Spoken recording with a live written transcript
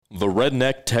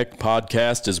Redneck Tech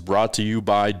Podcast is brought to you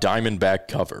by Diamondback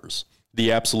Covers,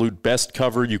 the absolute best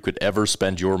cover you could ever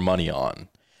spend your money on.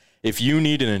 If you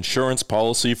need an insurance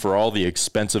policy for all the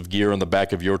expensive gear on the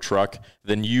back of your truck,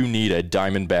 then you need a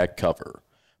Diamondback cover.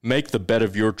 Make the bed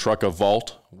of your truck a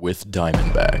vault with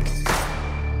Diamondback.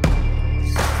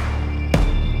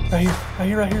 Right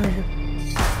here.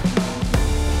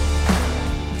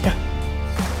 Yeah.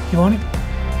 You want it?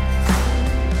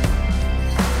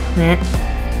 Yeah.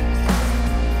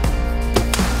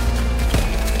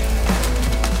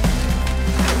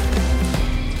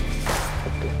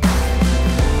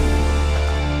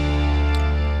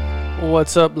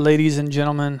 What's up, ladies and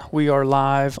gentlemen? We are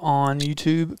live on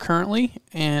YouTube currently,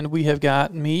 and we have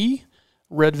got me,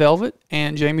 Red Velvet,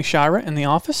 and Jamie Shira in the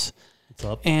office. What's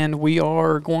up? And we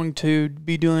are going to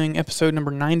be doing episode number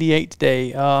 98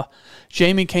 today.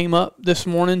 Jamie came up this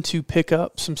morning to pick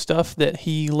up some stuff that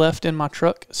he left in my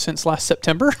truck since last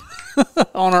September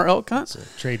on our elk hunt.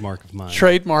 It's a trademark of mine.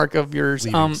 Trademark of yours.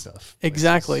 Stuff.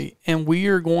 Exactly. And we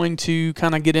are going to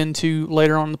kind of get into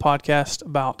later on in the podcast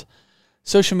about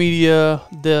social media,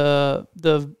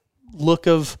 the look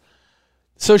of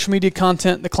social media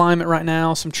content, the climate right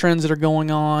now, some trends that are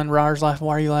going on. Ryder's laughing.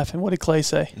 Why are you laughing? What did Clay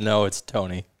say? No, it's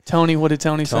Tony. Tony, what did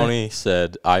Tony say? Tony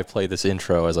said, I play this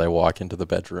intro as I walk into the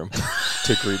bedroom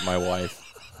to greet my wife.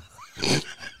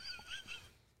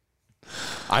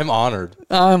 I'm honored.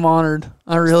 I'm honored.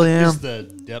 I really am. Just the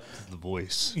depth of the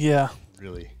voice. Yeah.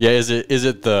 Really. Yeah, is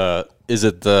it the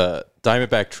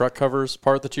Diamondback truck covers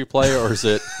part that you play, or is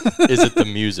it the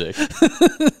music?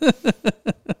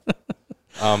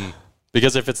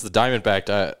 Because if it's the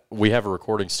Diamondback, we have a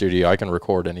recording studio. I can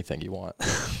record anything you want.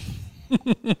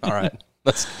 All right,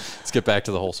 let's get back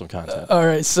to the wholesome content. All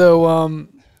right, so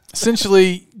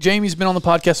essentially, Jamie's been on the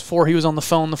podcast before. He was on the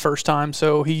phone the first time,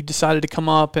 so he decided to come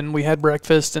up, and we had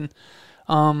breakfast, and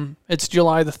it's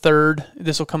July the 3rd.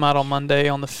 This will come out on Monday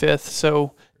on the 5th,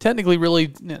 so technically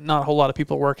really not a whole lot of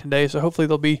people working today, so hopefully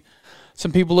there'll be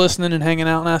some people listening and hanging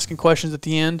out and asking questions at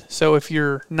the end. So if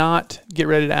you're not, get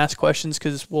ready to ask questions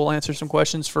because we'll answer some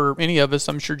questions for any of us.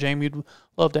 I'm sure Jamie would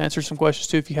love to answer some questions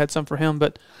too if you had some for him.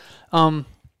 But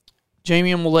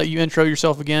Jamie, and we'll let you intro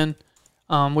yourself again.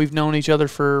 We've known each other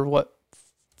for, 4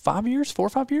 or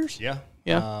 5 years? Yeah.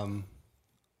 Yeah.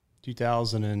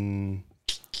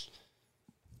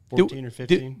 2014 or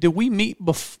 15. Did we meet?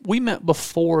 We met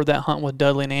before that hunt with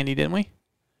Dudley and Andy, didn't we?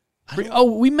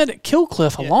 We met at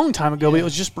Killcliff a long time ago, but it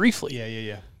was just briefly.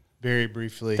 Yeah. Very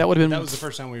briefly. That would have been. That was the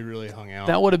first time we really hung out.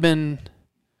 That would have been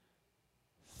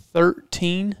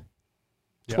 13,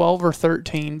 12 or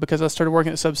 13, because I started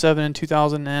working at Sub 7 in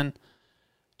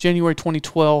January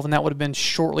 2012, and that would have been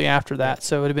shortly after that.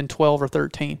 So it would have been 12 or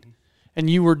 13. And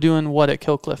you were doing what at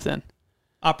Killcliff then?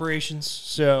 Operations.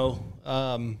 So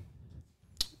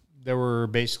there were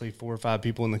basically 4 or 5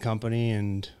 people in the company,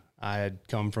 and I had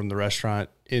come from the restaurant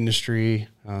industry,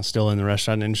 still in the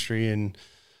restaurant industry, and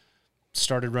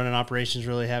started running operations,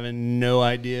 really having no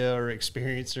idea or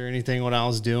experience or anything what I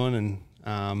was doing. And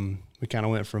we kind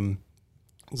of went from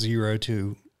 0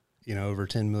 to, over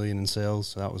 10 million in sales.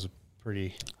 So that was a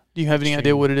pretty. Do you have any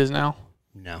idea what it is now?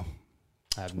 No.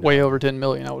 I have no Way over 10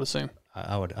 million, I would assume.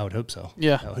 I would hope so.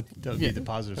 Yeah. That would be the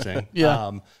positive thing.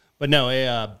 Yeah. But no,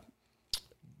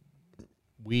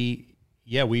 the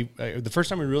first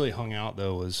time we really hung out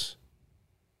though was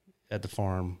at the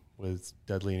farm with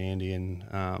Dudley and Andy, and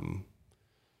I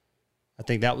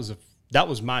think that was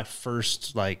my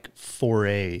first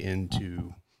foray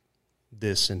into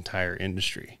this entire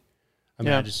industry. I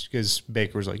mean, because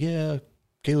Baker was like, yeah,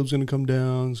 Caleb's going to come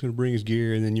down, he's going to bring his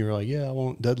gear, and then you were like, yeah, I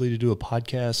want Dudley to do a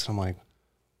podcast. And I'm like,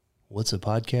 what's a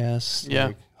podcast? Yeah.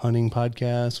 Like, hunting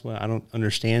podcast? Well, I don't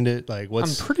understand it. I'm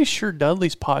pretty sure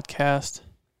Dudley's podcast. I'm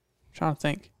trying to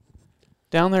think.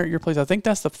 Down there at your place, I think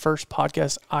that's the first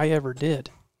podcast I ever did.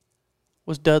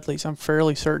 Was Dudley's. I'm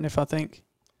fairly certain if I think.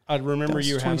 I remember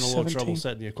you were having a little 2017. trouble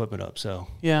setting the equipment up, so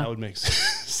yeah, that would make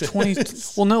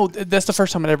sense. Well, no, that's the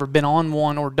first time I'd ever been on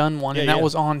one or done one, and that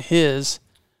was on his.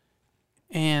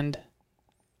 And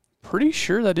pretty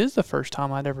sure that is the first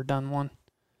time I'd ever done one.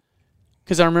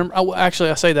 Because I remember, I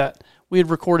say that. We had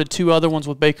recorded 2 other ones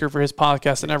with Baker for his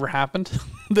podcast that never happened.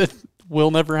 That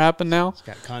will never happen now. He's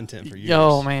got content for years.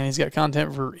 Oh, man, he's got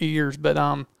content for years.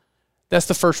 But that's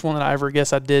the first one that I ever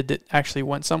guess I did that actually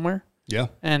went somewhere. Yeah.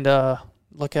 And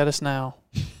look at us now.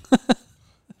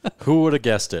 Who would have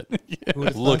guessed it? Yeah.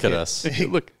 Look at us.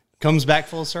 Look. Comes back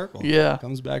full circle. Yeah.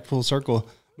 Comes back full circle.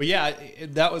 But yeah,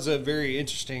 that was a very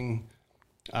interesting.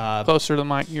 Closer to the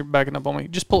mic. You're backing up on me.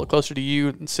 Just pull it closer to you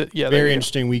and sit. Yeah. Very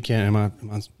interesting weekend. Am I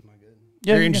good?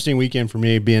 Yeah, very interesting weekend for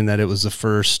me, being that it was the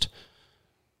first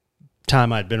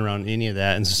time I'd been around any of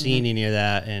that and seen any of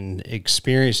that and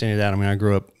experienced any of that. I mean, I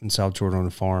grew up in South Jordan on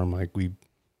a farm. Like, we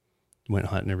went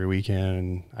hunting every weekend,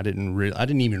 and I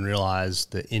didn't even realize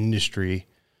the industry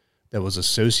that was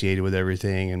associated with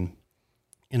everything. And,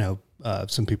 you know,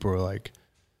 some people were like,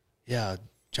 yeah,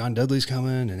 John Dudley's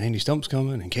coming and Andy Stump's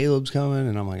coming and Caleb's coming.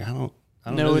 And I'm like, I don't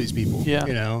know these people,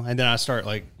 you know? And then I start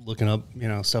like looking up, you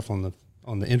know, stuff on the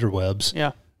interwebs.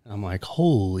 Yeah. And I'm like,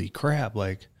 holy crap.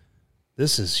 Like,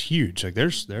 this is huge. Like,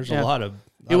 there's a lot of,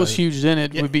 it was huge then.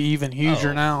 It would be even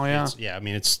huger now. Yeah. I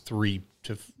mean, it's 3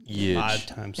 to 5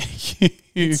 times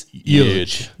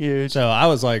huge. So I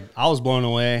was blown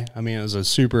away. I mean, it was a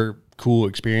super cool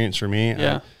experience for me.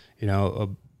 Yeah.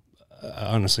 I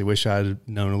honestly wish I had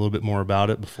known a little bit more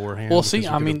about it beforehand. Well, see,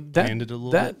 I mean,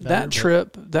 that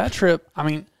trip, I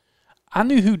mean, I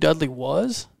knew who Dudley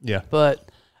was. Yeah. But,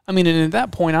 I mean, and at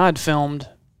that point I had filmed,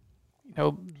 you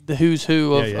know, the who's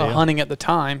who of hunting at the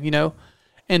time, you know,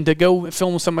 and to go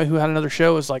film with somebody who had another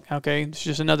show is like, okay, it's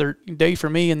just another day for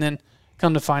me. And then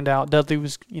come to find out Dudley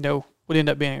was, you know, would end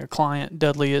up being a client.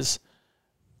 Dudley is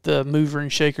the mover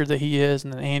and shaker that he is,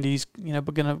 and then Andy's, you know,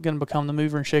 going to become the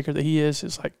mover and shaker that he is.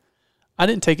 It's like, I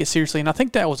didn't take it seriously, and I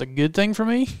think that was a good thing for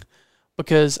me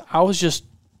because I was just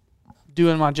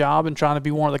doing my job and trying to be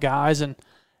one of the guys and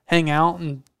hang out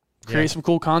and create some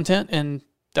cool content, and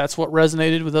that's what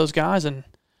resonated with those guys. And,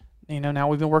 you know, now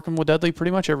we've been working with Dudley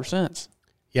pretty much ever since.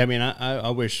 Yeah, I mean, I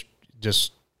wish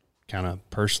just kind of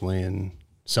personally and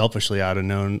selfishly I'd have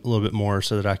known a little bit more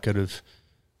so that I could have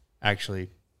actually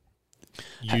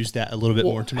used that a little bit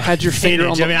more to my had your finger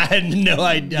on I mean, I had no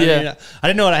idea. Yeah. I mean, I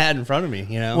didn't know what I had in front of me,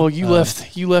 you know? Well, you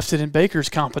left it in Baker's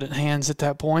competent hands at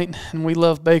that point, and we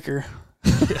love Baker.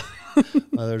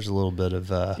 Well, there's a little bit of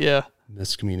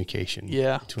miscommunication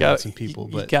between some people.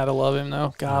 But you got to love him,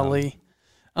 though. Golly.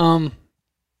 So,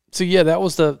 yeah, that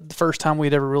was the first time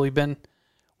we'd ever really done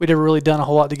a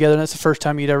whole lot together. And that's the first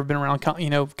time you'd ever been around, you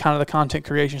know, kind of the content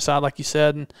creation side, like you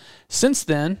said. And since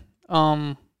then,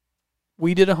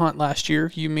 we did a hunt last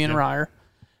year, you, me, and Ryer.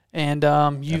 And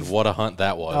what a hunt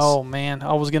that was. Oh, man.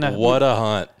 What a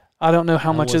hunt. I don't know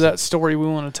how much of that story we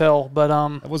want to tell, but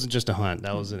it wasn't just a hunt.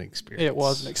 That was an experience. It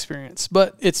was an experience.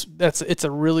 But it's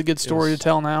a really good story to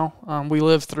tell now. We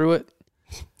lived through it.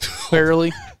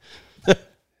 Barely.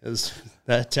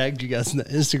 That tagged you guys in the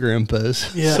Instagram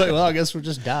post. Yeah. It's like, well, I guess we'll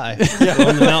just die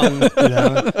on the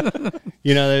mountain.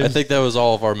 You know, I think that was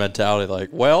all of our mentality. Like,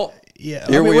 well, yeah,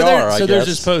 here we are. So there's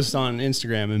this post on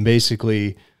Instagram, and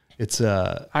basically, it's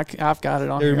I've got it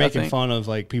on. They're making fun of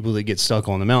like people that get stuck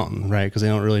on the mountain, right? Because they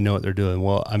don't really know what they're doing.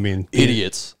 Well, I mean,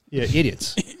 idiots. Yeah,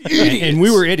 idiots. And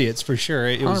we were idiots for sure.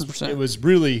 It was 100%. It was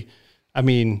really. I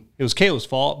mean, it was Caleb's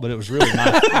fault, but it was really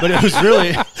my. But it was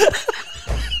really.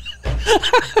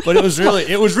 But it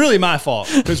was really my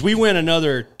fault because we went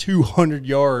another 200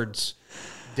 yards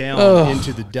down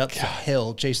into the depths of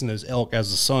hell chasing those elk as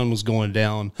the sun was going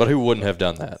down. But who wouldn't have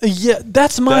done that? Yeah,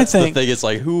 that's my thing. The thing. It's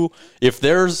like if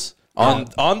there's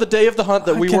on the day of the hunt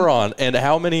that we were on, and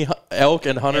how many elk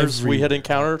and hunters we had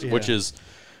encountered, which is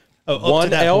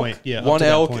one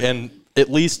elk, and at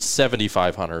least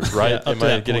 75 hunters, right? Am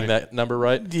I getting that number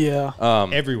right? Yeah.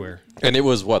 Everywhere. And it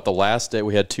was the last day?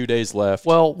 We had 2 days left.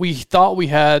 Well, we thought we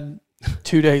had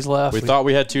 2 days left. We thought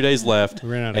we had 2 days left.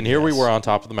 And here we were on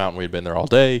top of the mountain. We'd been there all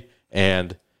day.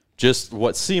 And just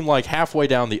what seemed like halfway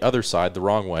down the other side, the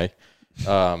wrong way,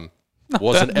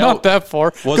 was an elk. Not that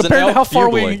far. Was compared to how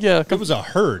far bugling. It was a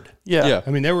herd. Yeah.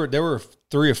 I mean, there were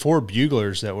 3 or 4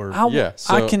 buglers that were.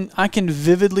 I can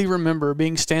vividly remember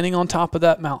being standing on top of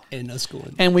that mountain. And us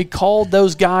going. And we called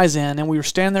those guys in, and we were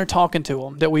standing there talking to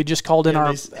them that we just called in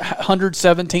our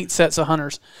 117th sets of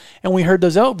hunters. And we heard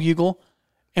those elk bugle,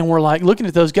 and we're like looking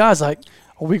at those guys like,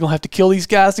 are we going to have to kill these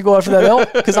guys to go after that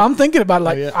elk? Because I'm thinking about it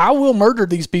like, I will murder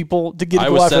these people to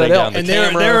go after that elk. And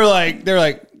they're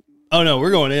like, oh, no,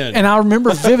 we're going in. And I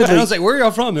remember vividly. And I was like, where are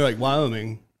y'all from? They're like,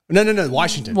 Wyoming. No,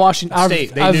 Washington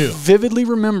State. They knew. I vividly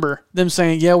remember them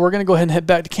saying, yeah, we're going to go ahead and head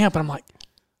back to camp. And I'm like,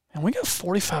 man, we got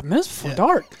 45 minutes before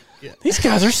dark. Yeah. These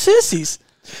guys are sissies.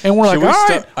 And we're like, all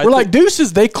right. We're like,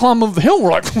 deuces. They climb over the hill.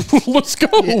 We're like, let's go.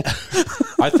 Yeah.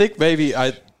 I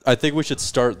think we should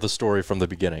start the story from the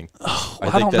beginning.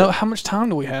 I don't know. How much time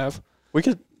do we have?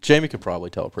 Jamie could probably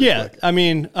tell it pretty quick. I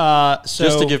mean,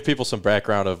 just to give people some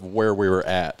background of where we were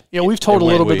at. Yeah, we've told a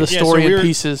little bit of the story in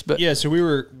pieces, but so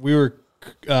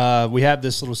we have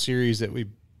this little series that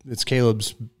it's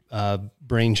Caleb's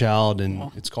brainchild,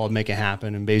 and it's called Make It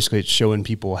Happen, and basically it's showing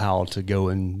people how to go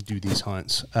and do these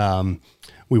hunts.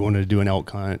 We wanted to do an elk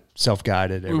hunt,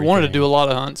 self-guided. We wanted to do a lot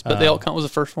of hunts, but the elk hunt was the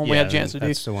first one we had a chance to do.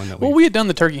 That's the one that we had done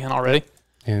the turkey hunt already.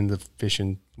 And the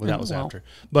fishing, that was after.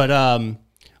 But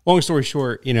long story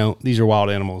short, these are wild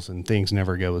animals and things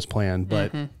never go as planned.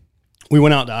 But we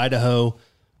went out to Idaho,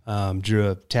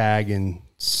 drew a tag in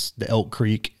the Elk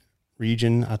Creek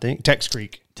region, I think. Tex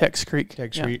Creek,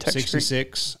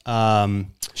 66.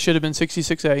 Should have been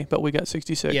 66A, but we got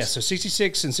 66. Yeah, so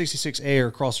 66 and 66A are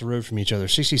across the road from each other.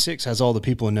 66 has all the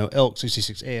people and no elk.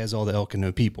 66A has all the elk and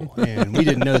no people. And we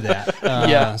didn't know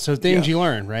that. So things you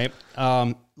learn, right?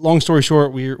 Long story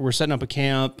short, we're setting up a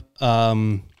camp.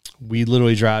 We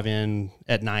literally drive in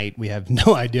at night. We have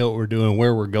no idea what we're doing,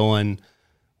 where we're going.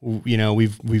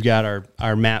 We've got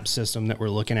our map system that we're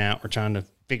looking at. We're trying to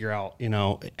figure out,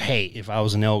 hey, if I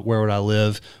was an elk, where would I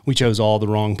live? We chose all the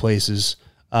wrong places.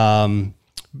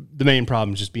 The main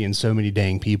problem is just being so many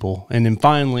dang people. And then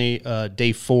finally,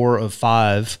 day 4 of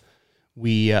 5,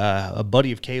 a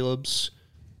buddy of Caleb's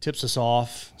tips us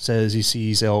off, says he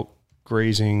sees elk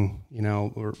grazing,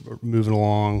 we're moving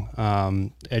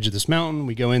along, edge of this mountain.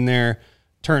 We go in there.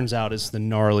 Turns out it's the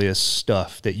gnarliest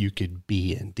stuff that you could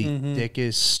be in. The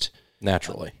thickest.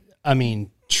 Naturally. I mean,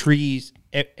 trees,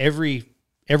 every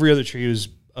other tree was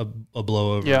a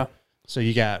blowover. Yeah. So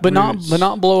you got but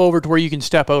not blow over to where you can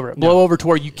step over it. Blow over to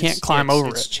where you can't climb over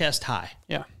it. It's chest high.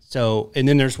 Yeah. So, and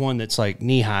then there's one that's like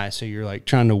knee high. So you're like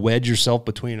trying to wedge yourself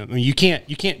between them. I mean, you can't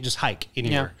just hike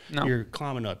anywhere. Yeah, no. You're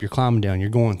climbing up, you're climbing down, you're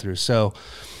going through. So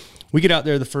we get out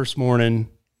there the first morning.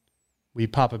 We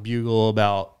pop a bugle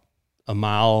about a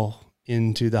mile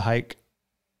into the hike,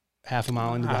 half a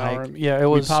mile into the hike. Yeah,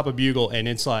 we pop a bugle and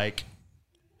it's like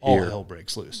all Here. hell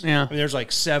breaks loose. Yeah. I mean, there's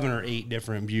like 7 or 8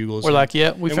 different bugles. We're like,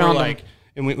 yeah, we found them.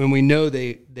 And when we know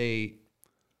they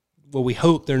we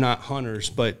hope they're not hunters,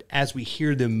 but as we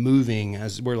hear them moving,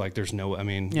 as we're like, there's no, I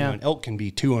mean, an elk can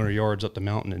be 200 yards up the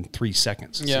mountain in 3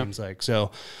 seconds, it seems like.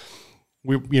 So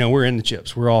we're in the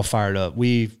chips. We're all fired up.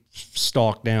 We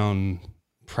stalk down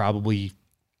probably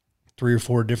 3 or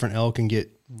 4 different elk and get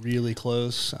really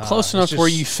close. Close enough where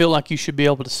you feel like you should be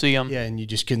able to see them. Yeah, and you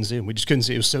just couldn't see them. We just couldn't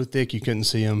see. It was so thick you couldn't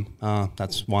see them.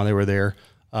 That's why they were there.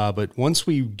 But once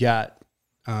we got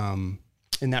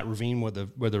in that ravine where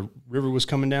the river was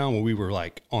coming down, where we were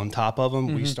like on top of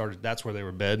them, we started. That's where they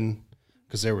were bedding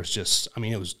because there was just. I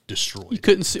mean, it was destroyed. You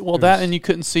couldn't see and you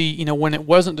couldn't see. When it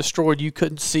wasn't destroyed, you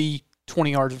couldn't see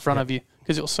 20 yards in front of you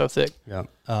because it was so thick. Yeah.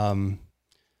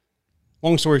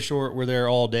 Long story short, we're there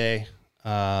all day.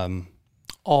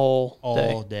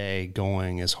 All day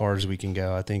going as hard as we can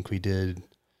go. I think we did.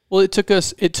 Well, it took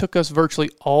us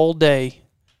virtually all day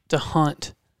to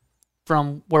hunt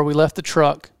from where we left the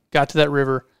truck, got to that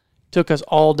river. Took us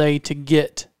all day to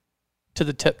get to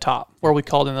the tip top where we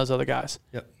called in those other guys.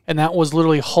 Yep. And that was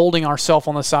literally holding ourselves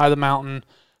on the side of the mountain,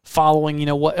 following,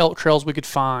 what elk trails we could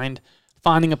find,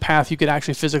 finding a path you could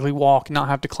actually physically walk, not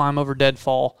have to climb over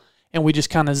deadfall. And we just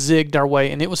kind of zigged our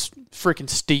way, and it was freaking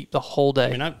steep the whole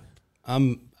day. I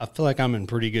mean, I feel like I'm in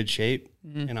pretty good shape,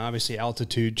 and obviously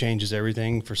altitude changes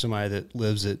everything for somebody that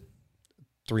lives at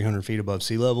 300 feet above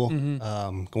sea level.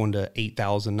 Going to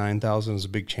 8,000, 9,000 is a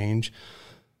big change.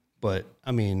 But,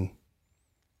 I mean,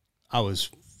 I was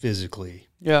physically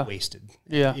wasted,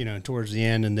 towards the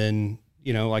end. And then,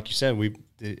 like you said,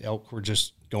 the elk were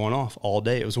just going off all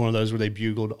day. It was one of those where they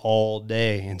bugled all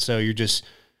day. And so you're just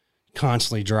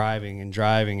constantly driving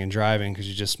because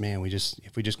you just,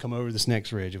 if we just come over this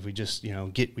next ridge, if we just,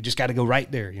 we just got to go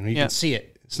right there. You can see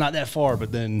it. It's not that far,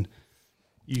 but then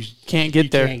you can't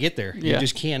get there. You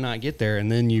just cannot get there.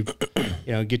 And then you,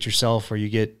 get yourself where you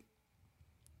get,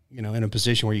 in a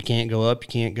position where you can't go up, you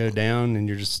can't go down, and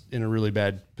you're just in a really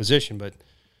bad position. But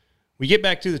we get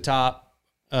back to the top.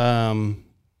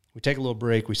 We take a little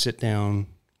break. We sit down.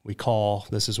 We call.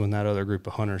 This is when that other group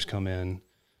of hunters come in,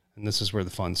 and this is where the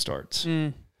fun starts.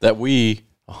 That we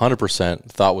 100%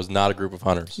 thought was not a group of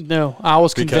hunters. No, I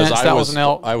was convinced that was an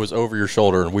elk. I was over your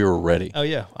shoulder, and we were ready. Oh,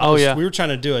 yeah. We were trying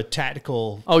to do a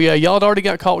tactical. Oh, yeah. Y'all had already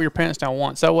got caught with your pants down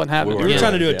once. That wasn't happening. We were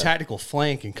trying to do a tactical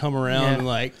flank and come around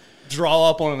and, draw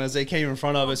up on them as they came in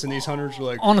front of us, and these hunters were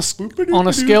like... On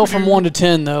a scale from 1 to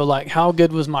 10, though, how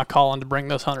good was my calling to bring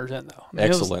those hunters in, though?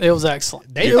 Excellent. It was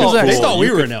excellent. They thought we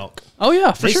were an elk. Oh,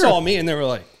 yeah, for sure. They saw me, and they were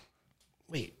like,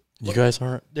 wait. You guys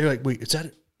aren't? They're like, wait, is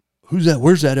that... Who's that?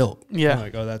 Where's that elk? Yeah. I'm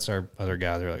like, oh, that's our other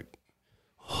guy. They're like,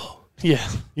 oh. Yeah.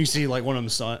 You see, one of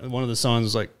the sons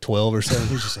was like 12 or 7.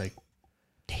 He's just like,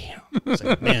 damn. It's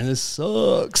like, man, this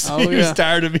sucks. Oh, he was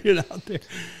tired of being out there.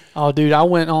 Oh, dude, I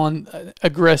went on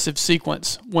aggressive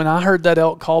sequence. When I heard that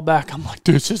elk call back, I'm like,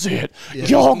 this is it. Yeah.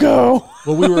 Y'all go.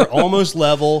 Well, we were almost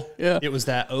level. Yeah. It was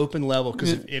that open level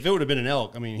because if it would have been an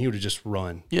elk, he would have just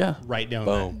run right down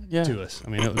to us. It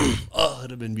would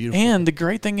have been beautiful. And the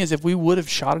great thing is if we would have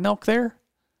shot an elk there,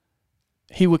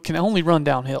 he can only run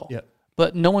downhill. Yep.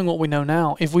 But knowing what we know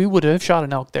now, if we would have shot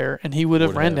an elk there and he would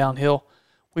have ran downhill,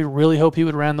 we really hope he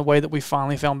would have ran the way that we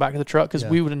finally found back to the truck, because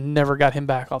we would have never got him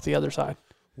back off the other side.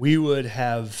 We would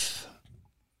have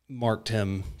marked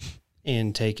him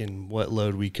and taken what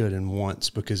load we could in once,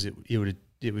 because it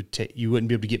would take, you wouldn't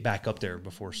be able to get back up there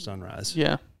before sunrise.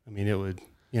 Yeah. I mean, it would,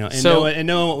 and So-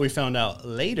 knowing what we found out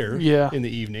later in the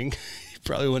evening, he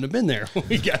probably wouldn't have been there when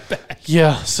we got back.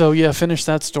 Yeah. So finish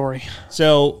that story.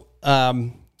 So,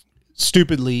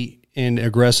 stupidly and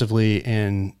aggressively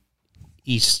and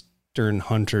Eastern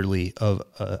hunterly of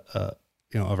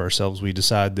ourselves, we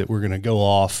decide that we're going to go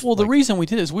off. Well, the reason we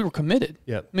did is we were committed.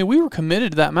 Yep. I mean, we were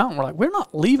committed to that mountain. We're like, we're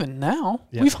not leaving now.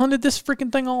 Yep. We've hunted this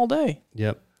freaking thing all day.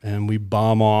 Yep. And we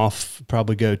bomb off,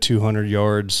 probably go 200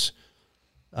 yards.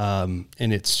 And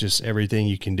it's just everything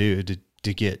you can do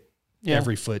to get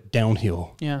every foot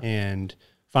downhill. Yeah. And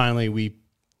finally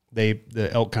the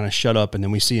elk kind of shut up, and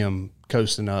then we see them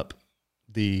coasting up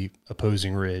the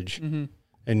opposing ridge. Mm-hmm.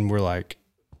 And we're like,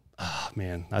 oh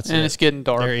man, that's And it. it's getting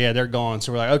dark. They're gone.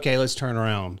 So we're like, okay, let's turn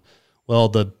around. Well,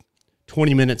 the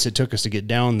 20 minutes it took us to get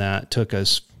down that took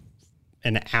us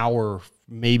an hour,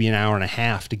 maybe an hour and a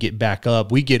half to get back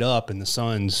up. We get up and the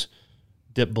sun's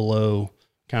dipped below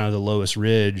kind of the lowest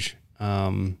ridge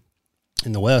in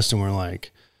the west, and we're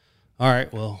like, all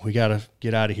right, well, we got to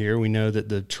get out of here. We know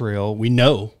that we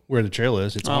know where the trail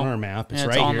is. It's on our map. It's it's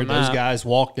right on here. the Those map. guys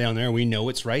walk down there. We know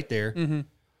it's right there. Mm-hmm.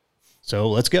 So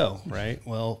let's go, right?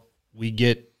 Well, we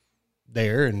get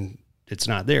there and it's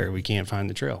not there. We can't find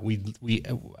the trail.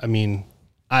 I mean,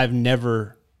 I've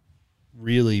never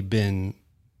really been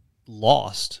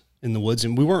lost in the woods,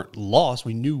 and we weren't lost.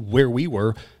 We knew where we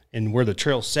were and where the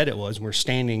trail said it was. We're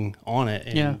standing on it,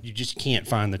 and you just can't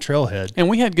find the trailhead. And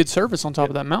we had good service on top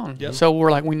of that mountain. Yep. So we're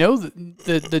like, we know that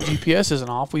the GPS isn't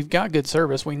off. We've got good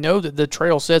service. We know that the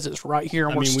trail says it's right here,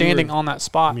 and we're standing on that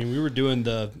spot. I mean, we were doing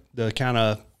the kind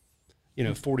of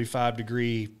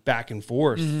 45-degree back and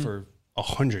forth for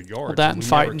 100 yards. Well, that and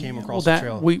fighting. Never came across the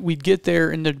trail. We'd get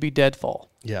there and there'd be deadfall.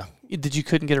 Yeah. That you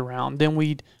couldn't get around. Then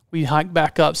we'd hike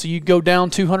back up. So you'd go down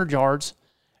 200 yards,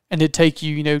 and it'd take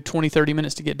you 20, 30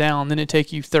 minutes to get down. Then it'd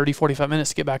take you 30, 45 minutes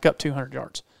to get back up 200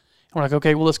 yards. And we're like,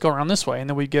 okay, well, let's go around this way. And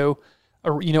then we'd go,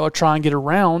 try and get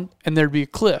around, and there'd be a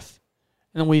cliff.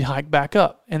 And then we'd hike back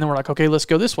up. And then we're like, okay, let's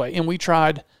go this way. And we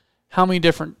tried how many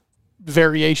different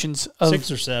variations of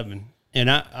 6 or 7. And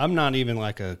I'm not even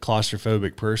like a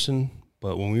claustrophobic person,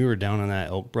 but when we were down in that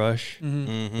elk brush,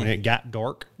 when it got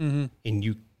dark, and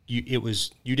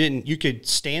you could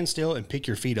stand still and pick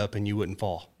your feet up and you wouldn't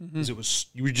fall, because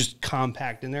you were just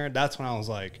compact in there. That's when I was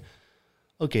like,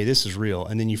 okay, this is real.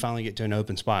 And then you finally get to an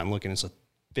open spot and look, and it's a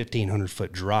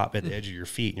 1,500-foot drop at the edge of your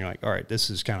feet, and you're like, all right, this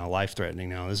is kind of life-threatening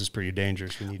now. This is pretty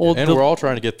dangerous. We're all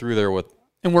trying to get through there with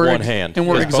one hand. And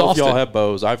we're exhausted. Both y'all have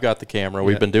bows. I've got the camera.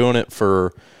 We've been doing it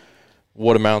for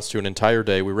what amounts to an entire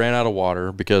day. We ran out of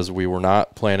water because we were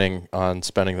not planning on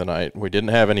spending the night. We didn't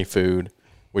have any food.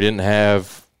 We didn't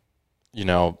have,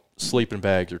 sleeping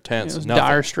bags or tents. It was nothing.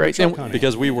 dire straits.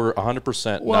 Because we were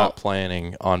 100% not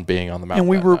planning on being on the mountain.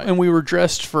 And we were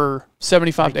dressed for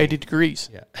 75 to 80 degrees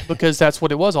because that's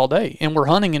what it was all day. And we're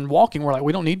hunting and walking. We're like,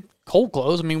 we don't need cold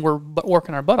clothes. I mean, we're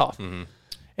working our butt off. Mm-hmm.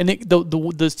 And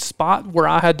the spot where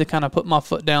I had to kind of put my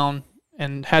foot down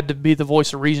and had to be the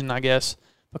voice of reason, I guess,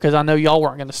 because I know y'all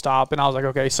weren't going to stop. And I was like,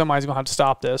 okay, somebody's going to have to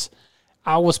stop this.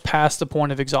 I was past the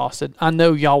point of exhausted. I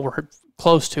know y'all were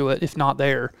close to it, if not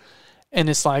there. And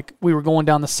it's like we were going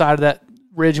down the side of that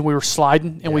ridge and we were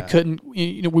sliding and we couldn't,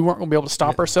 we weren't going to be able to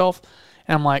stop ourselves.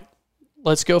 And I'm like,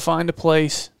 let's go find a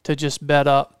place to just bed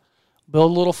up,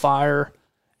 build a little fire.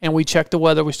 And we checked the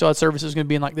weather. We still had service. It was going to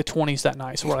be in like the 20s that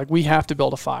night. So we're like, we have to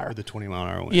build a fire. With the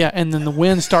 20-mile-an-hour wind. Yeah, and then the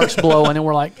wind starts blowing, and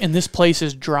we're like, and this place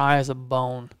is dry as a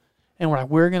bone. And we're like,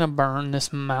 we're going to burn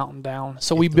this mountain down.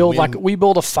 So we build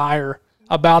a fire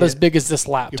about as big as this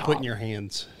laptop. You put in your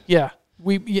hands. Yeah,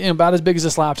 about as big as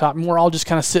this laptop. And we're all just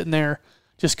kind of sitting there,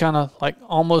 just kind of like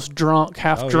almost drunk,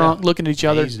 half drunk, looking at each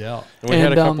other. Out. And we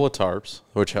had a couple of tarps,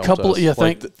 which helped us. Yeah,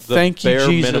 thank you,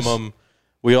 Jesus. Minimum.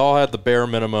 We all had the bare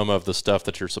minimum of the stuff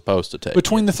that you're supposed to take.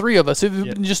 Between the three of us, if it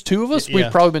had been just two of us,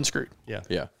 we'd probably been screwed. Yeah.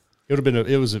 Yeah. It would have been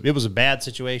it was a bad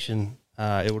situation.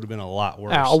 It would have been a lot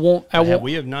worse. I won't have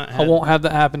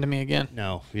that happen to me again.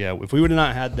 No. Yeah. If we would have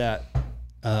not had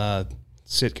that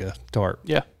Sitka tarp.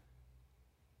 Yeah.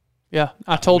 Yeah.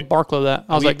 I told Barclow that.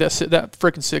 I was like, that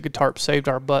freaking Sitka tarp saved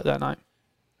our butt that night.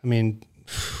 I mean,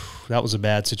 that was a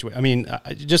bad situation. I mean,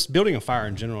 just building a fire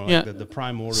in general, like the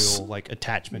primordial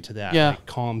attachment to that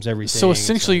calms everything. So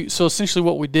essentially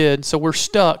what we did, so we're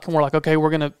stuck and we're like, okay,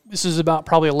 this is about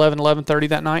probably 11:30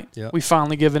 that night. Yep. We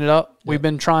finally given it up. Yep. We've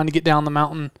been trying to get down the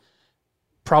mountain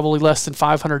probably less than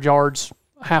 500 yards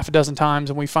half a dozen times,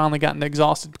 and we finally gotten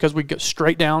exhausted because we go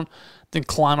straight down, then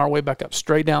climb our way back up,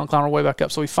 straight down, climb our way back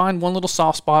up. So we find one little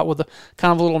soft spot with a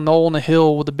kind of a little knoll in the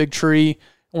hill with a big tree,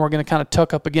 and we're going to kind of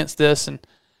tuck up against this and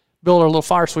build our little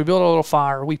fire. So we build our little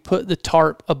fire. We put the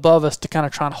tarp above us to kind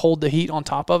of try and hold the heat on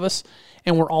top of us,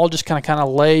 and we're all just kind of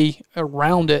lay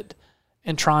around it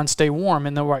and try and stay warm.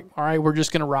 And then we're like, all right, we're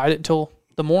just going to ride it until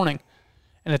the morning.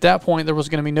 And at that point, there was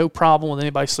going to be no problem with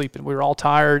anybody sleeping. We were all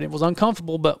tired. It was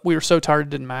uncomfortable, but we were so tired it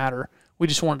didn't matter. We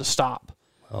just wanted to stop.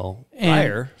 Well,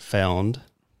 Fire found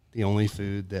the only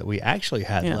food that we actually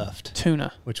had left.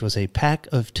 Tuna. Which was a pack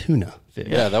of tuna fish.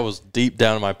 Yeah, that was deep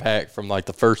down in my pack from like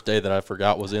the first day that I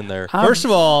forgot was in there. First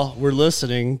of all, we're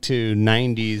listening to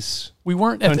 90s we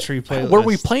weren't country playlist. Were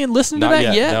we listening to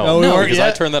that yet? No, because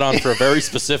I turned that on for a very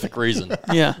specific reason.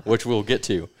 Yeah. Which we'll get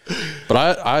to.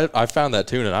 But I found that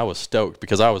tuna and I was stoked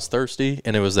because I was thirsty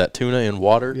and it was that tuna in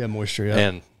water. Yeah, moisture, yeah.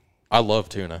 And I love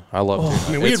tuna. I love tuna.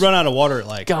 I mean, we had run out of water at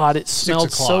like God, it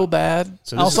smelled so bad.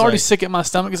 So I was already sick at my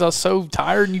stomach because I was so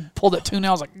tired, and you pulled that tuna.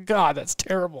 I was like, God, that's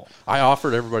terrible. I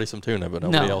offered everybody some tuna, but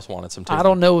nobody else wanted some tuna. I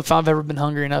don't know if I've ever been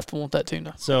hungry enough to want that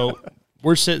tuna. So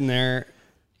we're sitting there,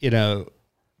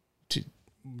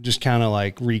 just kind of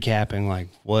like recapping like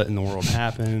what in the world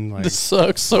happened. Like, this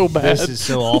sucks so bad. This is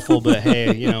so awful, but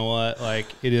hey, you know what? Like,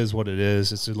 it is what it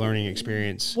is. It's a learning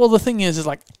experience. Well, the thing is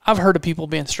like I've heard of people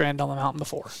being stranded on the mountain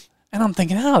before. And I'm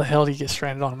thinking, how the hell do you get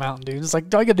stranded on a mountain, dude? It's like,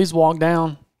 do I got to just walk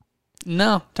down?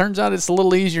 No. Turns out it's a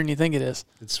little easier than you think it is.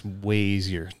 It's way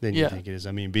easier than you think it is.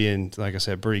 I mean, being, like I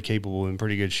said, pretty capable and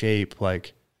pretty good shape,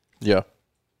 like. Yeah.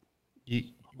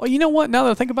 Well, you know what? Now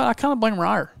that I think about it, I kind of blame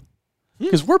Ryer.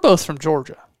 Because we're both from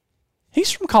Georgia. He's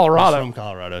from Colorado. He's from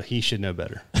Colorado. He should know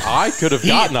better. I could have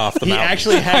gotten off the mountain. He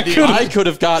actually had to. I could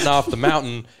have gotten off the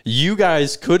mountain. You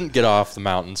guys couldn't get off the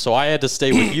mountain, so I had to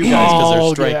stay with you guys because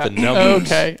there's strength in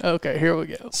numbers. Okay, here we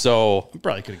go. So you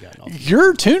probably could have gotten off.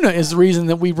 Your tuna is the reason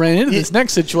that we ran into this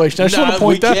next situation. I just want to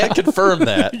point that out. We can't confirm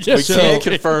that. Yes, we can't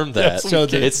confirm that. So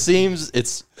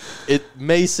it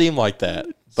may seem like that,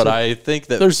 but I think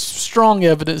that there's strong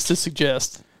evidence to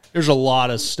suggest. There's a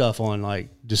lot of stuff on like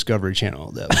Discovery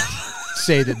Channel that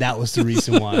say that was the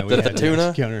reason why we had the tuna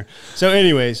encounter. So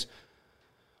anyways,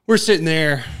 we're sitting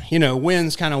there,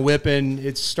 wind's kind of whipping.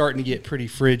 It's starting to get pretty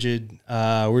frigid.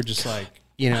 We're just like,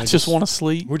 I just want to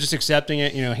sleep. We're just accepting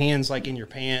it, hands like in your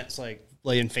pants, like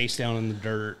laying face down in the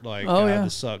dirt. Like,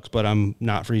 this sucks, but I'm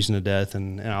not freezing to death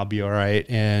and I'll be all right.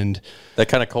 And that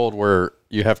kind of cold where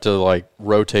you have to like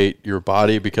rotate your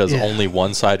body because only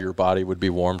one side of your body would be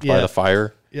warmed by the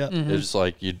fire. Yeah. Mm-hmm. It's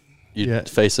like you'd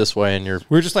face this way and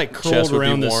we're just like curled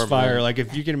around this fire. Like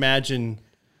if you can imagine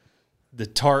the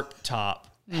tarp top,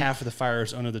 half of the fire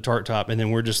is under the tarp top, and then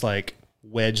we're just like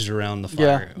wedged around the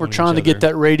fire. Yeah, we're trying to get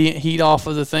that radiant heat off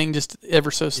of the thing just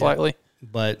ever so slightly. Yeah.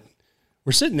 But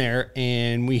we're sitting there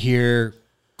and we hear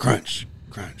crunch,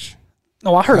 crunch.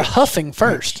 Oh, I heard a huffing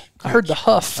first. Crunch. I heard the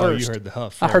huff first. Oh, you heard the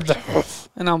huff first. I heard the huff.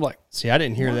 And I'm like, see, I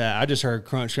didn't hear that. I just heard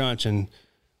crunch, crunch, and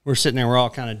we're sitting there. We're all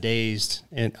kind of dazed.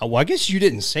 And, I guess you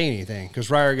didn't say anything because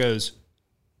Ryer goes,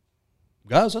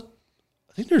 guys, I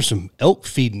think there's some elk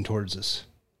feeding towards us.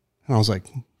 And I was like,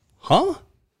 huh?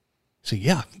 So,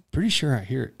 yeah, pretty sure I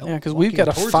hear elk. Yeah, because we've got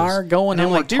a fire going and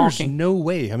I'm like, there's talking. no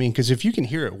way. I mean, because if you can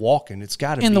hear it walking, it's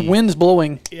got to be. And the wind's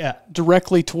blowing yeah,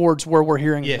 directly towards where we're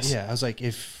hearing this. Yeah, I was like,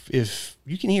 if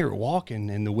you can hear it walking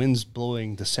and the wind's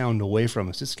blowing the sound away from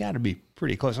us, it's got to be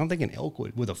pretty close. I'm thinking elk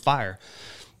would with a fire.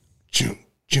 Choo,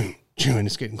 choo, choo, and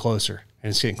it's getting closer,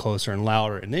 and it's getting closer and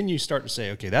louder. And then you start to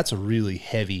say, okay, that's a really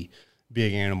heavy,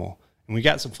 big animal. And we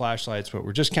got some flashlights, but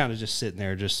we're just kind of just sitting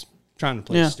there, just trying to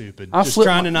play stupid, just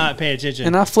trying to not pay attention.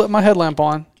 And I flip my headlamp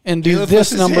on and do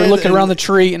this number, looking around the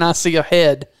tree, and I see a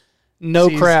head.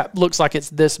 Crap, looks like it's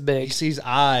this big. He sees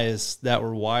eyes that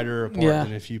were wider apart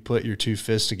than if you put your two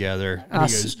fists together. And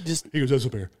he goes, that's a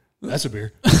bear. That's a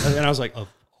bear. And I was like,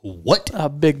 what? A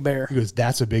big bear. He goes,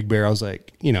 that's a big bear. I was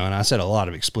like, and I said a lot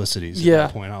of explicities at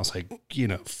that point. I was like,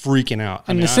 freaking out.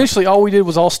 And essentially all we did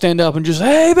was all stand up and just,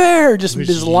 hey, bear, just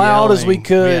as loud as we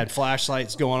could. We had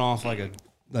flashlights going off like a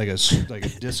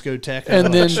discotheque,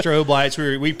 and then strobe lights.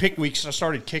 We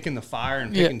started kicking the fire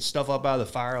and picking stuff up out of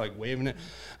the fire, like waving it.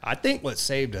 I think what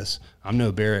saved us, I'm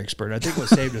no bear expert. I think what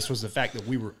saved us was the fact that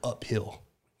we were uphill.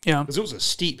 Yeah. Because it was a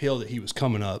steep hill that he was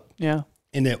coming up. Yeah.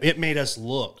 And it made us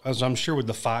look, as I'm sure with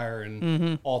the fire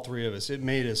and all three of us, it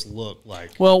made us look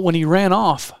like. Well, when he ran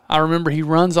off, I remember he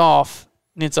runs off,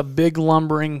 and it's a big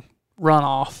lumbering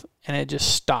runoff, and it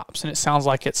just stops, and it sounds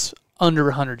like it's under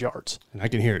 100 yards. And I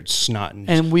can hear it snotting.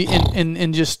 And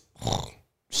and just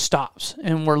stops,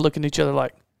 and we're looking at each other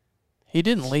like, he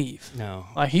didn't leave. No.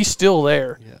 Like, he's still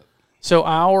there. Yeah.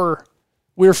 So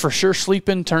we're for sure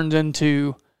sleeping turned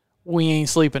into we ain't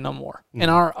sleeping no more.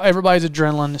 And everybody's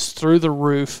adrenaline is through the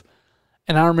roof.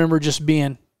 And I remember just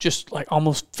being just like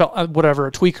almost felt whatever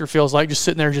a tweaker feels like, just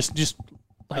sitting there just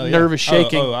like nervous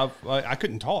shaking. I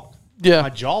couldn't talk. Yeah. My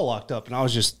jaw locked up and I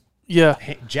was just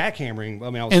jackhammering. I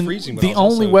mean, I was freezing. But the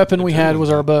only weapon we had was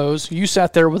our bows. You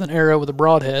sat there with an arrow with a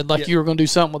broadhead, like you were going to do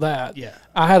something with that. Yeah.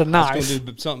 I had a knife. I was going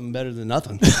to do something better than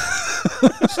nothing.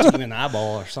 Sting an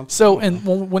eyeball or something. So, and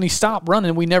when he stopped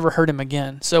running, we never heard him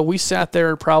again. So we sat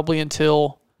there probably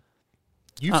until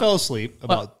you fell asleep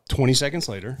about 20 seconds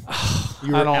later.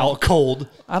 You were out cold.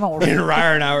 I don't remember.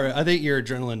 Ryer and I think your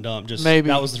adrenaline dump just maybe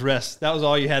that was the rest. That was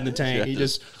all you had in the tank. You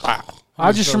just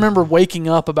I just remember waking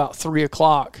up about 3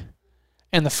 o'clock,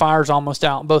 and the fire's almost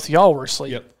out, and both of y'all were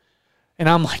asleep. Yep. And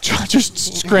I'm like just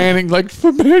scranning, like,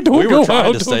 man, don't We go were trying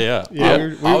out. to stay up.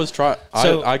 Yeah, I was trying.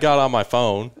 So- I got on my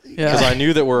phone because I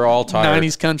knew that we're all tired.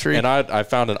 90s country. And I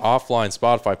found an offline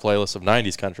Spotify playlist of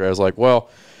 90s country. I was like, well,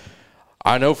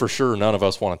 I know for sure none of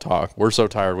us want to talk. We're so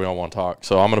tired we don't want to talk.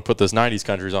 So I'm going to put this 90s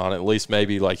countries on. At least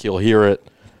maybe like he'll hear it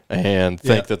and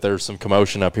think that there's some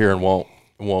commotion up here and won't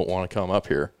want to come up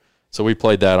here. So we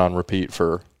played that on repeat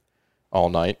for all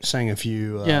night. Sang a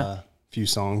few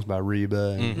songs by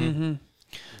Reba. And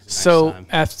So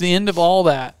at the end of all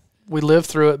that, we lived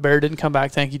through it. Bear didn't come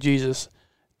back. Thank you, Jesus.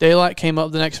 Daylight came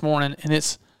up the next morning, and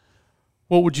it's,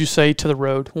 what would you say to the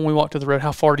road? When we walked to the road,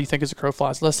 how far do you think as a crow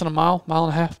flies? Less than a mile and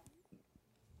a half?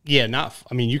 Yeah,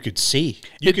 you could see.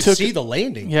 You could see the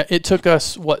landing. Yeah, it took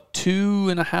us,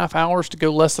 2.5 hours to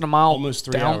go less than a mile? Almost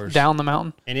 3 hours. Down the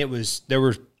mountain. And there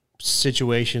were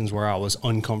situations where I was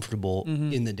uncomfortable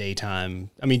in the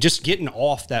daytime. I mean, just getting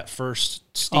off that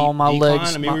first steep decline.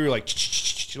 Legs. I mean, we were like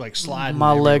sliding.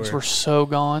 My everywhere. legs were so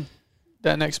gone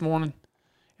that next morning.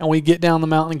 And we get down the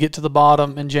mountain and get to the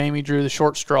bottom, and Jamie drew the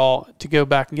short straw to go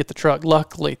back and get the truck.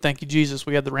 Luckily, thank you, Jesus,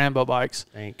 we had the Rambo bikes.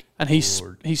 And he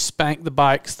spanked the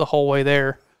bikes the whole way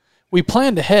there. We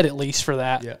planned ahead at least for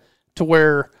that, to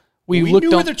where we looked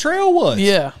knew where the trail was.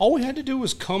 Yeah. All we had to do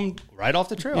was come right off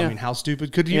the trail. Yeah. I mean, how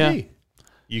stupid could you be?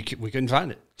 We couldn't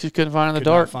find it. Just couldn't find it in the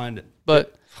dark. Not find it.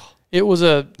 But it was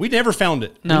we never found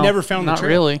it. No, we never found the not trail.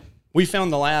 Really. We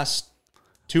found the last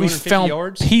 250 we found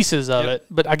yards. Pieces of it,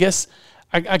 but I guess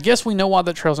we know why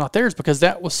the trail's not there is because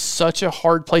that was such a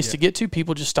hard place to get to.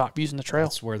 People just stopped using the trail.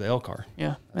 That's where the elk are.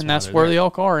 Yeah, that's where the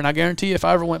elk are. And I guarantee if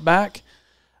I ever went back,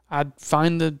 I'd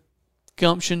find the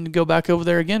gumption to go back over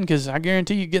there again because I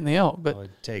guarantee you getting the elk. But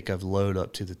I'd take a load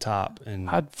up to the top and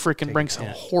I'd freaking bring some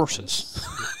horses.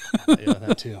 Yeah,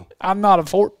 that too. I'm not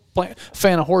a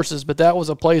fan of horses, but that was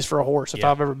a place for a horse if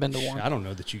I've ever been to one. I don't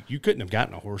know that you couldn't have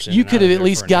gotten a horse in. You could have at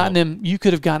least gotten him. You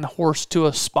could have gotten a horse to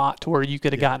a spot to where you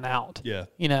could have gotten out. Yeah.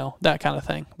 You know, that kind of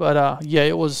thing. But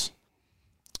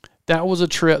that was a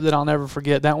trip that I'll never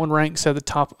forget. That one ranks at the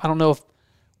top. I don't know if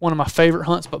one of my favorite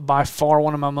hunts, but by far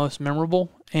one of my most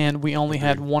memorable. And we only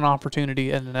had one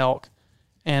opportunity at an elk.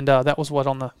 And that was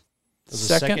on the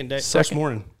second day? First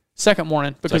morning. Second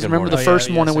morning. Because remember the first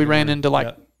morning we ran into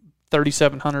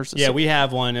 3,700s. Yeah, we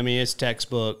have one. I mean, it's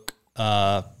textbook.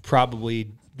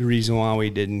 Probably the reason why we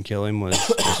didn't kill him was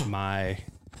just my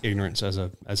ignorance as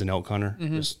an elk hunter,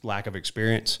 just lack of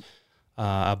experience.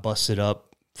 I busted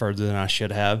up further than I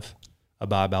should have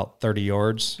by about 30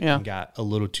 yards and got a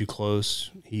little too close.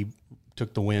 He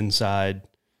took the wind side,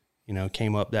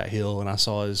 came up that hill, and I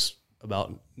saw his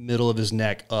about middle of his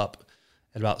neck up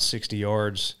at about 60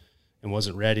 yards and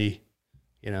wasn't ready,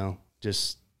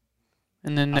 just.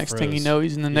 And then next thing you know,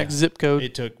 he's in the next zip code.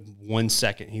 It took 1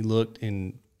 second. He looked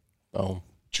and gone.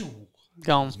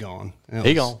 He's gone.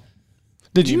 He gone.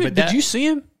 Did you see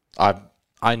him?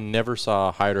 I never saw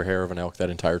a hide or hair of an elk that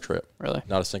entire trip. Really?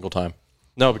 Not a single time.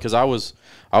 No, because I was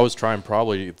trying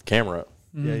probably to get the camera up.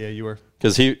 Yeah, you were.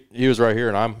 Because he was right here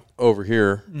and I'm over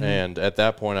here, and at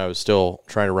that point I was still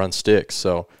trying to run sticks.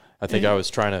 So I think I was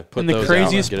trying to put those out. And the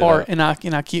craziest part, and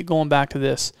I keep going back to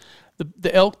this,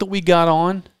 the elk that we got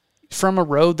on from a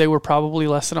road, they were probably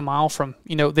less than a mile from,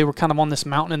 they were kind of on this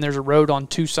mountain, and there's a road on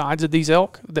two sides of these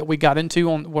elk that we got into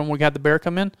when we had the bear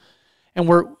come in, and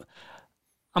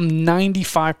I'm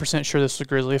 95% sure this was a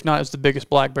grizzly. If not, it's the biggest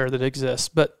black bear that exists.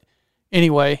 But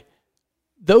anyway,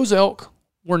 those elk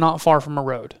were not far from a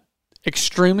road.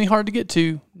 Extremely hard to get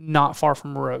to, not far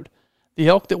from a road. The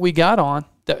elk that we got on,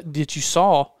 that you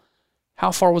saw,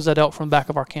 how far was that elk from the back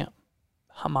of our camp?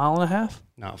 A mile and a half?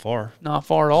 Not far. Not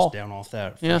far at all. Just down off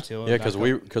that first hill. Yeah,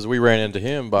 because we ran into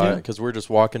him because we were just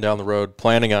walking down the road,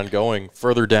 planning on going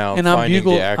further down. And I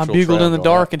bugled in the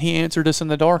dark, and he answered us in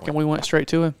the dark, and we went straight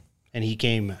to him. And he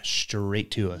came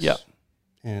straight to us. Yep.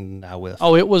 And I whiffed.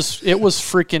 Oh, it was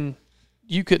freaking.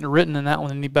 you couldn't have written in that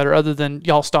one any better, other than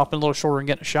y'all stopping a little shorter and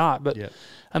getting a shot. But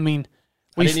I mean,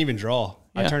 I didn't even draw.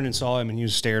 I turned and saw him, and he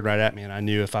was stared right at me, and I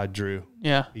knew if I drew,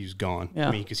 he was gone. Yeah.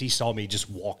 I mean, because he saw me just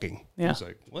walking. Yeah. I was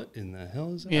like, what in the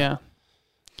hell is that? Yeah.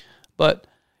 But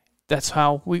that's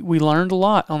how we learned a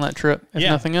lot on that trip, if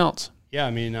nothing else. Yeah,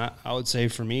 I mean, I would say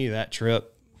for me, that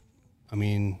trip, I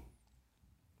mean,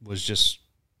 was just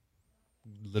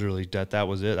literally that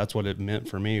was it. That's what it meant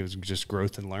for me. It was just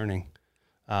growth and learning.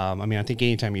 I mean, I think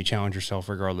anytime you challenge yourself,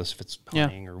 regardless if it's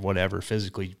hunting or whatever,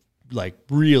 physically, like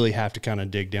really have to kind of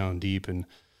dig down deep and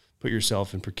put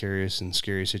yourself in precarious and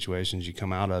scary situations. You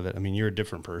come out of it. I mean, you're a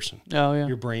different person. Oh yeah.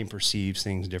 Your brain perceives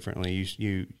things differently.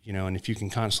 You know, and if you can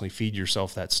constantly feed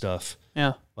yourself that stuff,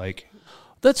 like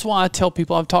that's why I tell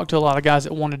people. I've talked to a lot of guys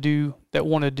that want to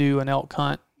do an elk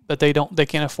hunt, but they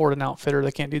can't afford an outfitter.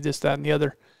 They can't do this, that, and the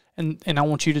other. And I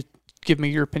want you to give me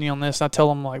your opinion on this. I tell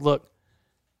them, like, look,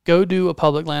 go do a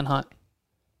public land hunt.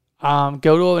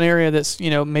 Go to an area that's,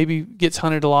 maybe gets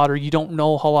hunted a lot or you don't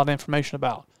know a whole lot of information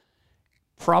about.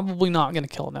 Probably not going to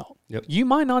kill an elk. Yep. You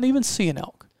might not even see an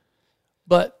elk.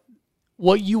 But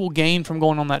what you will gain from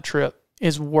going on that trip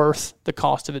is worth the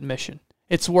cost of admission.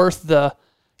 It's worth the,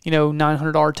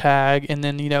 $900 tag and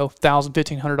then, $1,000,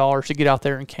 $1,500 to get out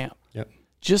there and camp. Yep.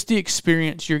 Just the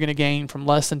experience you're going to gain from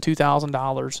less than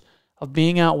 $2,000 of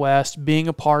being out west, being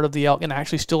a part of the elk, and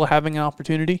actually still having an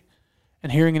opportunity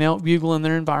and hearing an elk bugle in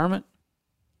their environment,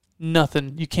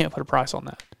 nothing. You can't put a price on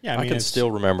that. Yeah, I can still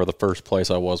remember the first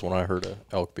place I was when I heard an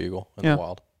elk bugle in the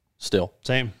wild. Still.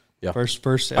 Same. Yeah.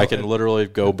 First I can literally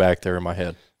go back there in my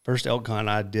head. First elk hunt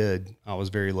I did, I was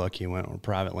very lucky. I went on a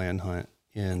private land hunt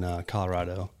in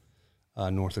Colorado,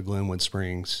 north of Glenwood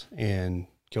Springs, and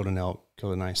killed an elk,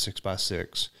 killed a nice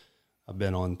 6x6. I've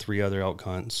been on 3 other elk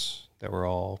hunts that were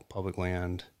all public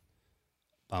land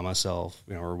by myself,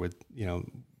 or with,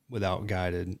 without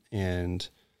guided. And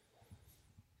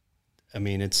I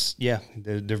mean,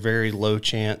 they're very low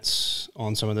chance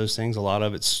on some of those things. A lot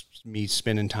of it's me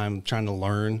spending time trying to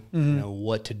learn,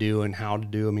 what to do and how to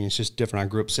do. I mean, it's just different. I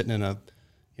grew up sitting in a,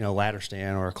 ladder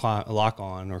stand or a lock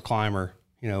on or climber,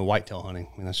 whitetail hunting.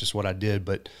 I mean, that's just what I did,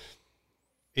 but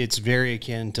it's very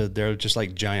akin to, they're just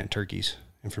like giant turkeys.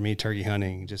 And for me, turkey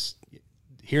hunting, just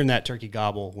hearing that turkey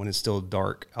gobble when it's still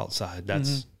dark outside,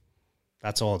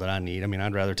 that's all that I need. I mean,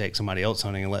 I'd rather take somebody else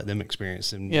hunting and let them experience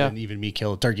than even me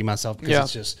kill a turkey myself, because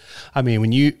it's just, I mean,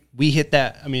 when we hit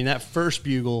that, I mean, that first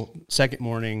bugle, second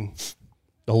morning,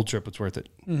 the whole trip was worth it.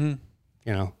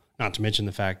 Not to mention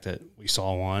the fact that we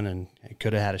saw one and it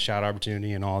could have had a shot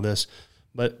opportunity and all this.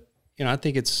 But, I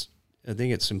think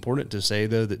it's important to say,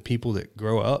 though, that people that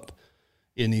grow up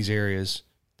in these areas,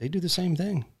 they do the same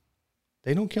thing.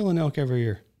 They don't kill an elk every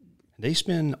year. They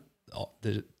spend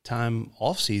the time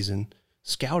off season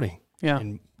scouting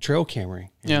and trail cammering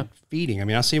and feeding. I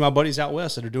mean, I see my buddies out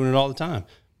west that are doing it all the time.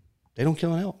 They don't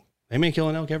kill an elk. They may kill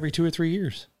an elk every 2 or 3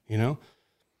 years, I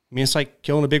mean, it's like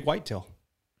killing a big whitetail.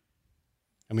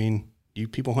 I mean,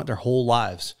 people hunt their whole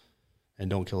lives and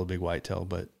don't kill a big whitetail.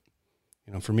 But,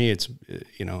 for me, it's,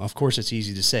 of course it's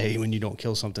easy to say when you don't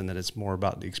kill something that it's more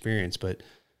about the experience. But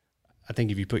I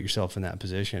think if you put yourself in that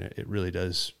position, it really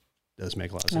does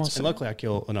make a lot of sense. And luckily I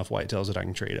kill enough whitetails that I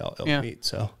can trade out elk meat.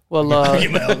 So, I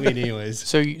get my elk meat anyways.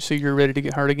 So you're ready to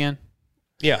get hurt again?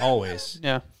 Yeah, always.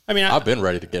 Yeah. I mean, I've been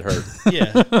ready to get hurt.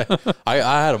 Yeah. I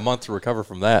had a month to recover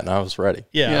from that, and I was ready.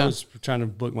 Yeah. I was trying to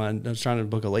book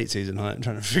a late season hunt and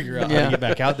trying to figure out how to get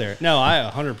back out there. No, I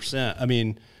 100%. I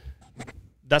mean,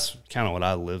 that's kind of what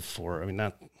I live for. I mean,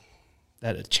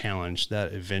 that challenge,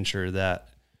 that adventure, that,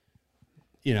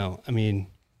 I mean,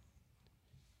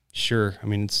 sure. I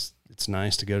mean, it's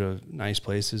nice to go to nice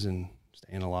places and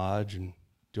stay in a lodge and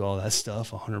do all that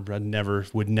stuff.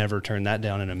 100, would never turn that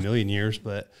down in a million years.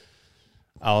 But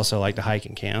I also like to hike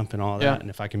and camp and all that. And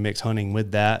if I can mix hunting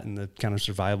with that and the kind of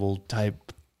survival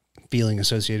type feeling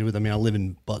associated with it. I mean, I live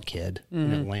in Buckhead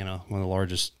in Atlanta, one of the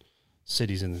largest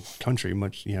cities in the country,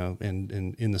 much, and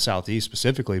in the Southeast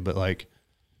specifically. But like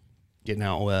getting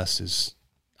out west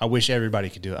I wish everybody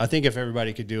could do it. I think if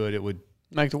everybody could do it, it would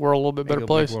make the world a little bit better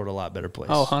place. Make the world a lot better place.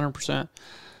 Oh, 100%.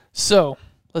 So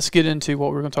let's get into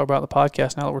what we're going to talk about in the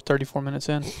podcast now that we're 34 minutes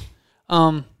in.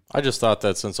 I just thought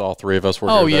that since all 3 of us were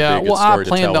here, that'd be a good story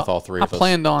to tell with all 3 of us. I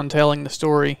planned on telling the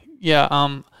story. Yeah.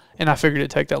 And I figured it'd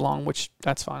take that long, which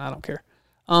that's fine. I don't care.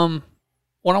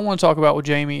 What I want to talk about with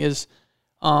Jamie is,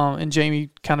 and Jamie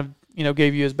kind of,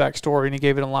 gave you his backstory and he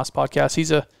gave it on the last podcast.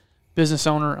 He's a business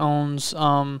owner, owns,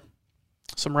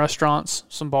 some restaurants,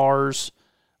 some bars.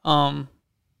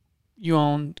 You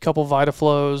own a couple of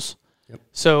VitaFlows. Yep.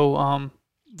 So, I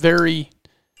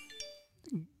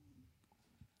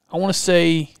want to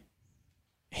say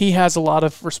he has a lot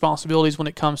of responsibilities when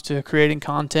it comes to creating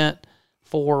content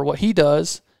for what he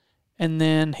does. And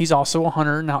then he's also a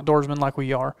hunter and outdoorsman like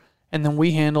we are. And then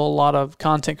we handle a lot of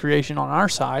content creation on our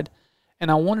side. And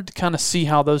I wanted to kind of see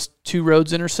how those two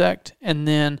roads intersect, and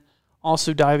then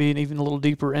also dive in even a little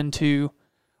deeper into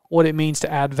what it means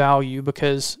to add value,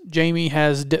 because Jamie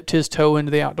has dipped his toe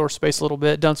into the outdoor space a little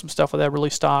bit, done some stuff with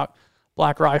Eberly Stock,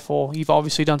 Black Rifle. You've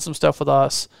obviously done some stuff with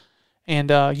us, and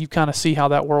you kind of see how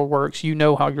that world works. You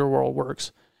know how your world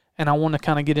works. And I want to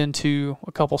kind of get into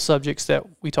a couple subjects that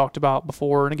we talked about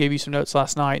before, and I gave you some notes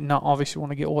last night, and I obviously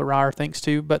want to get what Ryer thinks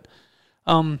too. But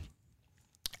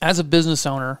as a business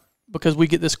owner, because we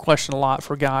get this question a lot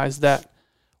for guys that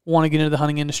want to get into the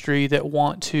hunting industry, that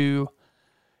want to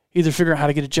either figure out how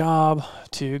to get a job,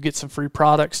 to get some free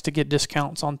products, to get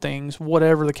discounts on things,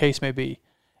 whatever the case may be.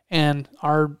 And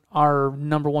our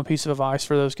number one piece of advice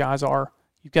for those guys are,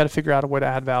 you've got to figure out a way to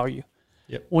add value.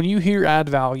 Yep. When you hear add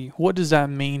value, what does that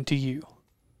mean to you?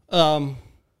 Well,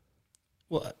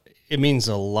 it means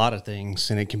a lot of things,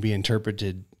 and it can be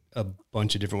interpreted a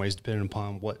bunch of different ways depending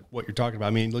upon what you're talking about.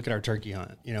 I mean, look at our turkey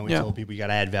hunt. You know, we tell people you got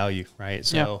to add value, right?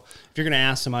 So if you're going to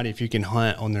ask somebody if you can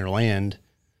hunt on their land,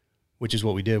 which is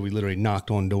what we did, we literally knocked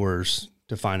on doors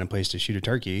to find a place to shoot a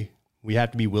turkey. We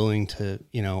have to be willing to,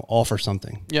 offer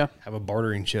something. Yeah. Have a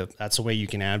bartering chip. That's the way you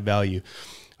can add value.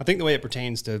 I think the way it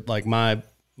pertains to like my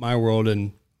world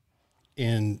and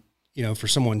for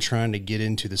someone trying to get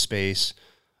into the space,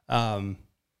 the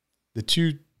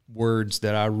two words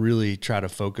that I really try to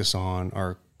focus on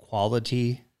are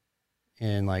quality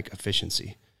and like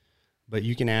efficiency. But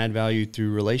you can add value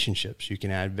through relationships. You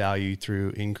can add value through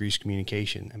increased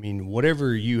communication. I mean,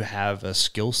 whatever you have a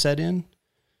skill set in,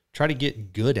 try to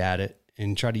get good at it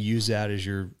and try to use that as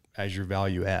your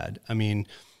value add. I mean,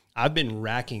 I've been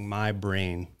racking my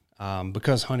brain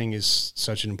because hunting is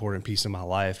such an important piece of my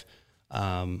life.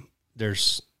 I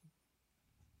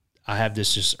have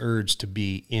this just urge to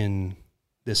be in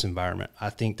this environment. I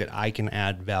think that I can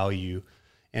add value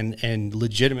and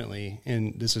legitimately,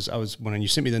 and when you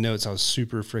sent me the notes, I was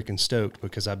super freaking stoked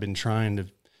because I've been trying to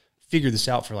figure this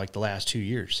out for like the last 2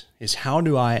 years, is how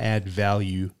do I add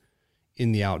value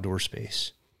in the outdoor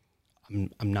space?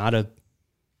 I'm not a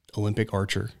Olympic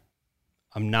archer.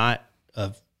 I'm not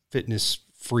a fitness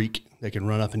freak that can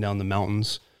run up and down the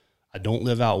mountains. I don't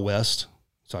live out west,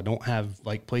 so I don't have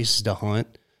like places to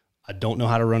hunt. I don't know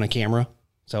how to run a camera,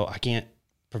 so I can't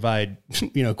provide,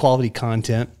 quality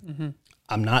content. Mm-hmm.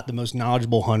 I'm not the most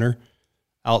knowledgeable hunter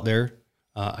out there.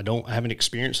 I haven't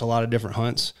experienced a lot of different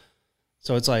hunts.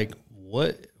 So it's like,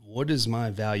 what is my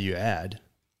value add?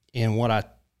 And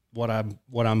what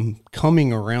I'm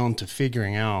coming around to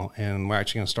figuring out, and we're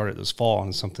actually going to start it this fall,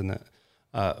 and something that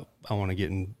I want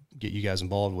to get you guys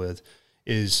involved with,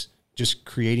 is just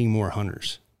creating more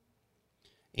hunters.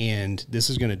 And this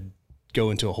is going to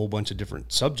go into a whole bunch of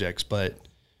different subjects, but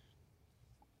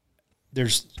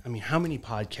how many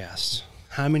podcasts,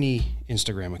 how many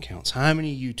Instagram accounts, how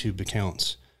many YouTube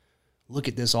accounts look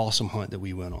at this awesome hunt that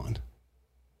we went on,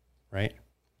 right?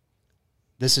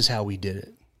 This is how we did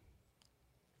it.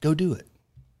 Go do it.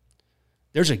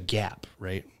 There's a gap,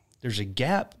 right? There's a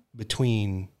gap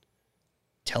between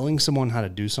telling someone how to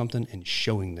do something and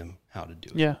showing them how to do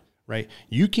it. Yeah. Right?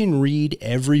 You can read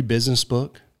every business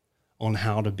book on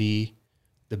how to be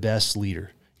the best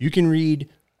leader. You can read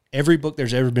every book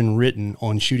there's ever been written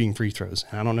on shooting free throws.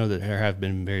 And I don't know that there have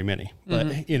been very many,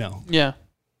 but yeah,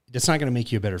 that's not going to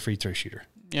make you a better free throw shooter.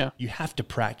 Yeah. You have to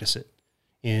practice it.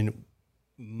 And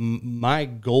my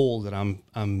goal that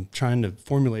I'm trying to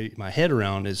formulate my head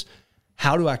around is,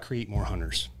 how do I create more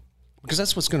hunters? Because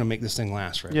that's what's going to make this thing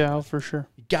last, right? Yeah, for sure.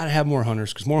 You got to have more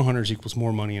hunters, because more hunters equals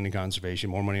more money into conservation.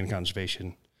 More money into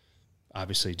conservation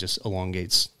obviously just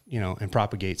elongates, and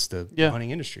propagates the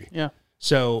hunting industry. Yeah.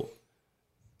 So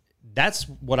that's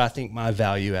what I think my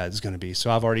value add is going to be. So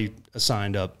I've already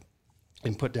signed up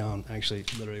and put down, actually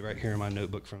literally right here in my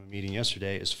notebook from a meeting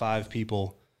yesterday, is 5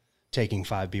 people taking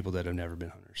 5 people that have never been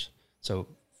hunters. So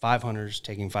 5 hunters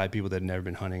taking 5 people that have never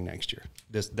been hunting next year.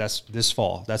 This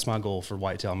fall. That's my goal for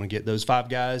whitetail. I'm going to get those 5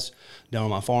 guys down on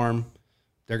my farm.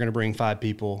 They're going to bring 5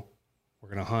 people. We're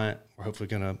going to hunt. We're hopefully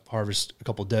going to harvest a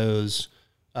couple does.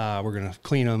 We're going to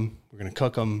clean them. We're going to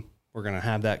cook them. We're going to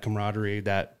have that camaraderie,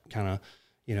 that kind of,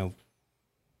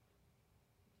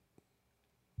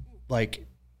 like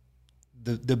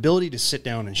the ability to sit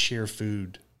down and share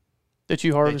food that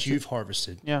you harvested. That you've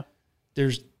harvested. Yeah.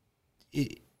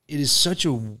 It is such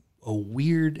a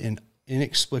weird and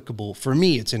inexplicable, for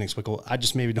me it's inexplicable. I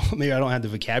just maybe I don't have the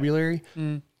vocabulary,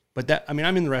 But that, I mean,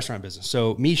 I'm in the restaurant business.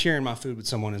 So me sharing my food with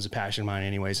someone is a passion of mine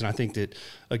anyways. And I think that,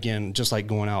 again, just like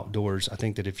going outdoors, I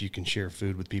think that if you can share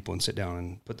food with people and sit down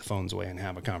and put the phones away and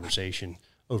have a conversation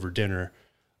over dinner,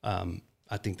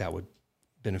 I think that would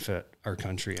benefit our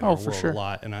country and our world a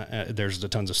lot. And there's the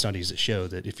tons of studies that show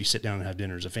that if you sit down and have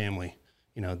dinner as a family,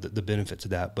 you know, the benefits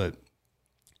of that. But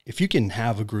if you can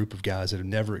have a group of guys that have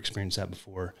never experienced that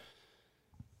before,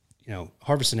 you know,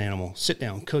 harvest an animal, sit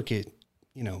down, cook it,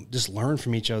 you know, just learn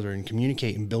from each other and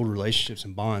communicate and build relationships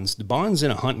and bonds. The bonds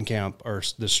in a hunting camp are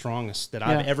the strongest that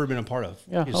I've ever been a part of.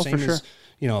 Yeah, Same as,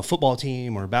 you know, a football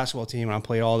team or a basketball team. And I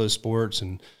played all those sports,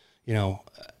 and, you know,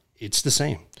 it's the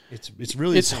same. It's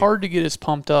really it's hard to get as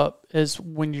pumped up as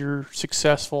when you're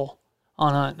successful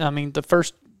on a hunt. I mean, the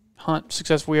first hunt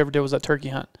successful we ever did was that turkey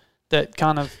hunt that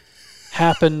kind of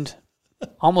happened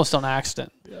almost on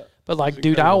accident. Yeah. But like,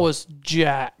 dude, I was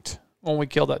jacked when we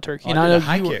killed that turkey. And I know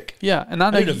high kick. Yeah, and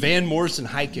I know did a Van Morrison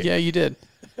high kick. Yeah, you did.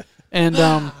 And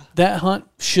that hunt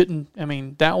shouldn't. I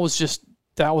mean, that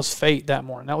was fate that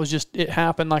morning. That was just, it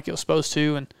happened like it was supposed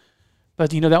to.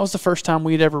 But you know, that was the first time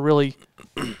we'd ever really,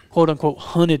 quote unquote,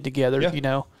 hunted together. You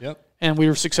know. Yep. And we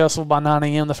were successful by 9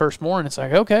 a.m. the first morning. It's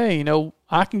like, okay, you know,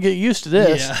 I can get used to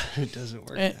this. Yeah, it doesn't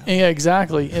work. Yeah,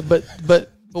 exactly. But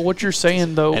what you're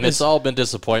saying, though, and it's all been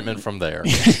disappointment from there.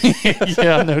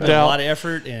 Yeah, no doubt. A lot of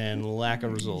effort and lack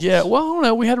of results. Yeah, well, I don't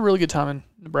know. We had a really good time in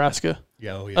Nebraska.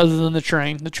 Yeah, Other than the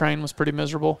train. The train was pretty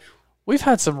miserable. We've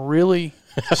had some really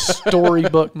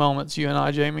storybook moments, you and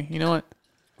I, Jamie. You know what?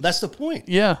 That's the point.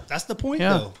 Yeah. That's the point,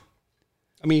 though.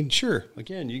 I mean, sure.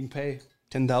 Again, you can pay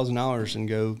 $10,000 and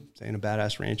go, say, in a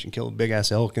badass ranch and kill a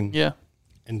big-ass elk. And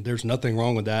there's nothing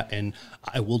wrong with that. And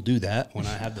I will do that when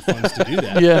I have the funds to do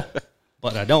that. Yeah.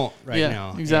 But I don't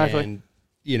now. Exactly. And,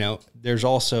 you know, there's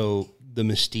also the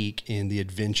mystique and the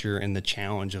adventure and the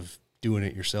challenge of doing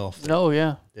it yourself. Oh,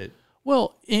 yeah.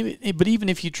 Well, but even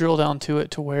if you drill down to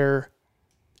it to where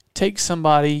take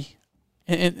somebody,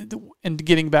 and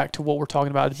getting back to what we're talking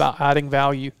about adding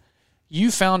value,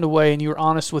 you found a way and you were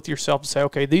honest with yourself to say,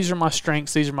 okay, these are my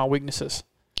strengths, these are my weaknesses.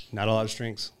 Not a lot of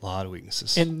strengths, a lot of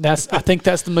weaknesses. And I think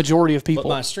that's the majority of people. But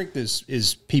my strength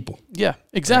is people. Yeah,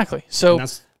 exactly. Right? So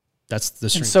that's the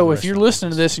strength. And so if you're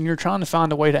listening to this and you're trying to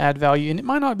find a way to add value, and it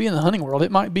might not be in the hunting world,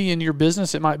 it might be in your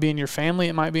business, it might be in your family,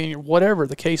 it might be in your whatever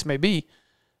the case may be,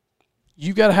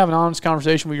 you got to have an honest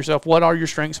conversation with yourself. What are your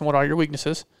strengths and what are your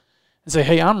weaknesses? And say,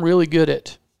 hey, I'm really good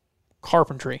at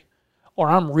carpentry, or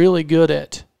I'm really good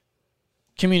at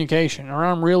communication, or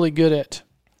I'm really good at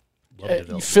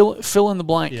fill in the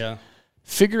blank. Yeah.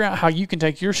 Figure out how you can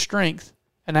take your strength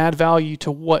and add value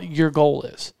to what your goal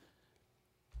is,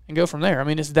 and go from there. I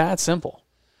mean, it's that simple.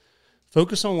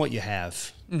 Focus on what you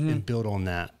have and build on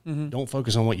that. Don't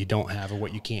focus on what you don't have or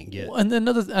what you can't get. Well, and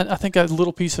I think a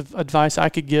little piece of advice I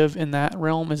could give in that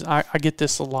realm is I get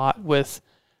this a lot with,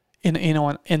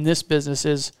 in this business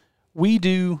is we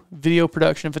do video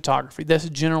production and photography. That's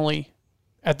generally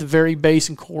at the very base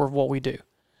and core of what we do.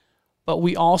 But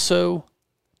we also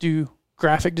do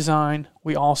graphic design.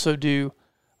 We also do,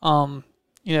 motion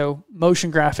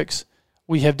graphics.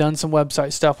 We have done some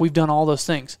website stuff. We've done all those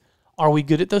things. Are we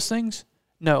good at those things?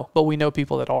 No, but we know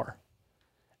people that are.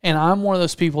 And I'm one of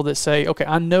those people that say, okay,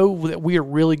 I know that we are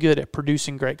really good at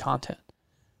producing great content.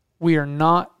 We are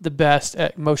not the best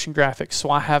at motion graphics, so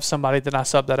I have somebody that I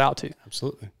sub that out to.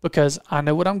 Absolutely. Because I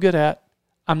know what I'm good at.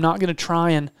 I'm not going to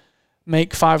try and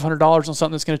make $500 on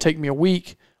something that's going to take me a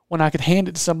week when I could hand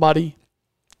it to somebody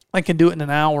and can do it in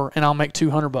an hour and I'll make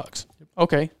 $200.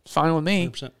 Okay, it's fine with me.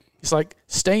 100%. It's like,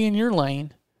 stay in your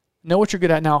lane, know what you're good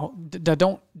at. Now,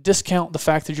 don't discount the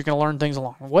fact that you're going to learn things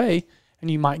along the way, and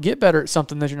you might get better at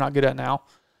something that you're not good at now.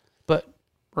 But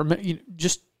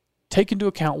just take into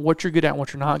account what you're good at and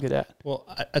what you're not good at. Well,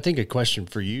 I think a question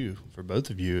for you, for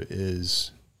both of you, is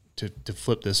to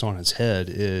flip this on its head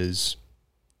is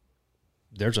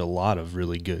there's a lot of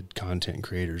really good content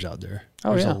creators out there.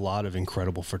 There's a lot of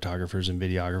incredible photographers and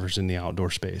videographers in the outdoor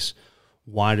space.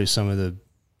 Why do some of the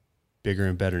bigger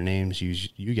and better names use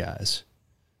you guys?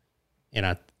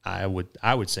 And I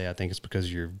would say I think it's because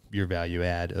of your value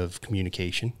add of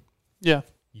communication. Yeah.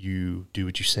 You do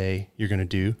what you say you're going to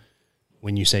do,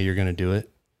 when you say you're going to do it,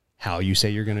 how you say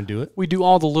you're going to do it. We do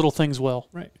all the little things well.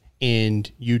 Right. And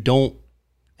you don't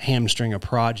hamstring a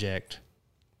project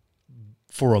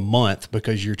for a month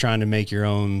because you're trying to make your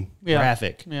own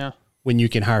graphic. Yeah. When you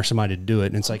can hire somebody to do it.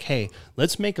 And it's like, hey,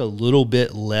 let's make a little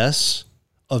bit less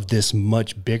of this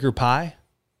much bigger pie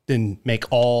than make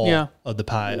all of the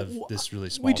pie of this really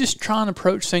small. We just try and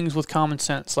approach things with common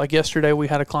sense. Like yesterday, we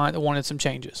had a client that wanted some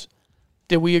changes.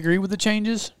 Did we agree with the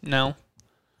changes? No.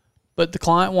 But the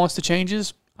client wants the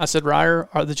changes. I said, Ryer,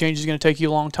 are the changes going to take you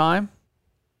a long time?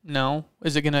 No.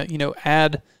 Is it going to,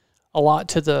 add a lot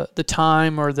to the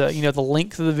time or the, the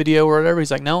length of the video or whatever?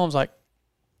 He's like, no. I was like,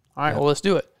 all right, well, let's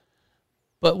do it.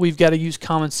 But we've got to use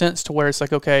common sense to where it's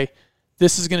like, okay,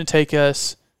 this is going to take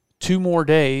us 2 more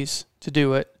days to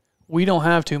do it. We don't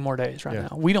have 2 more days right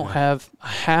now. We don't have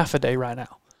half a day right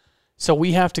now. So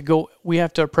we have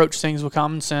to approach things with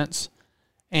common sense.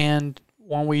 And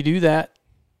when we do that,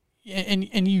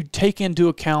 and you take into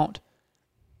account,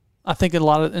 I think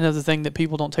another thing that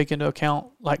people don't take into account,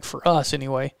 like for us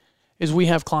anyway, is we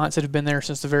have clients that have been there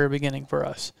since the very beginning for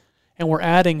us. And we're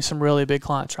adding some really big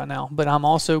clients right now. But I'm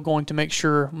also going to make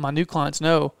sure my new clients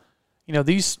know,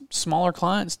 these smaller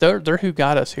clients, they're who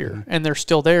got us here. Mm-hmm. And they're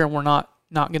still there, and we're not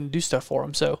going to do stuff for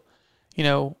them. So,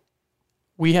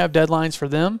 we have deadlines for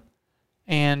them,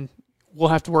 and we'll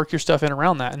have to work your stuff in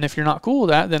around that. And if you're not cool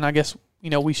with that, then I guess,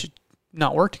 we should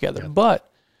not work together. Yeah.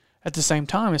 But at the same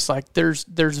time, it's like there's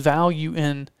value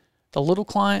in the little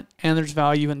client and there's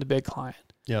value in the big client.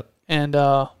 Yep. And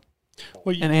and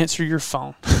answer your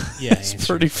phone. Yeah, it's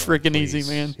pretty freaking easy,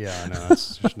 man. Yeah, I know.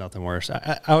 There's nothing worse.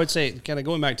 I would say, kind of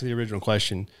going back to the original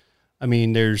question, I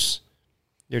mean, there's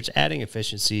adding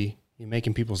efficiency,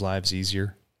 making people's lives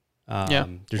easier.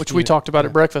 Which we talked about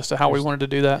at breakfast, how we wanted to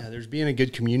do that. Yeah, there's being a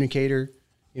good communicator.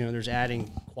 There's adding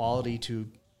quality to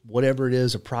whatever it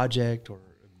is, a project or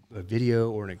a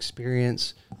video or an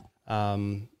experience.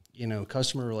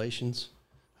 Customer relations.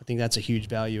 I think that's a huge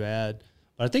value add.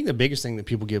 But I think the biggest thing that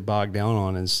people get bogged down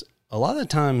on is a lot of the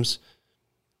times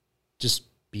just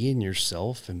being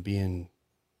yourself and being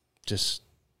just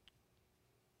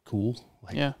cool.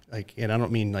 And I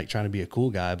don't mean like trying to be a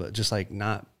cool guy, but just like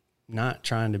not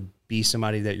trying to be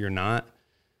somebody that you're not.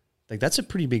 Like that's a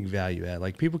pretty big value add.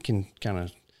 Like people can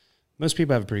most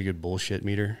people have a pretty good bullshit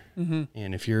meter. Mm-hmm.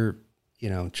 And if you're,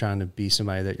 trying to be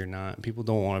somebody that you're not, people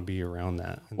don't want to be around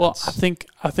that. And well, I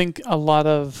think a lot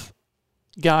of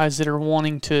guys that are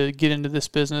wanting to get into this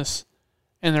business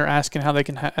and they're asking how they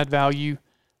can add value,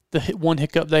 the one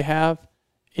hiccup they have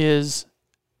is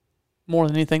more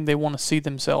than anything, they want to see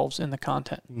themselves in the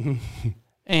content. Mm-hmm.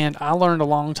 And I learned a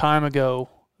long time ago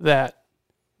that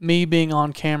me being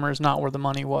on camera is not where the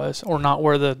money was or not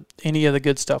where any of the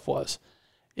good stuff was.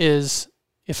 Is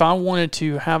if I wanted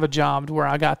to have a job where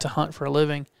I got to hunt for a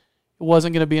living, it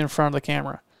wasn't going to be in front of the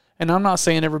camera. And I'm not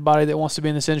saying everybody that wants to be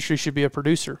in this industry should be a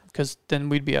producer, because then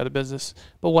we'd be out of business.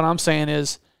 But what I'm saying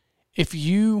is, if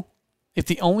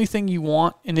the only thing you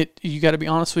want, and you got to be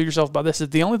honest with yourself about this,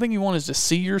 if the only thing you want is to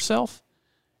see yourself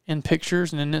in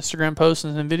pictures and in Instagram posts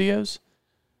and in videos,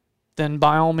 then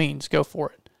by all means, go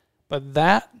for it. But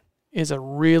that is a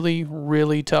really,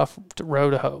 really tough row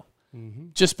to hoe. Mm-hmm.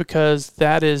 Just because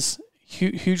that is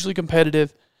hugely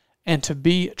competitive, and to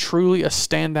be truly a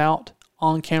standout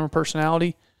on-camera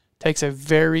personality takes a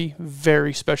very,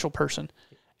 very special person.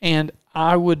 And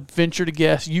I would venture to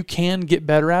guess you can get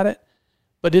better at it,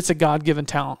 but it's a God-given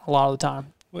talent a lot of the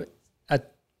time. Well,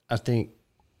 I think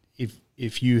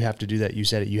if you have to do that, you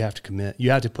said it, you have to commit.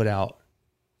 You have to put out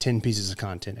 10 pieces of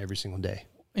content every single day.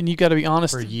 And you got to be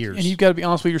honest. For years. And you've got to be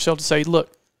honest with yourself to say,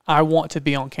 look, I want to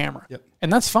be on camera. Yep.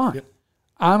 And that's fine. Yep.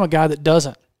 I'm a guy that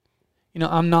doesn't.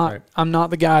 I'm not right. I'm not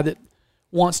the guy that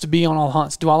wants to be on all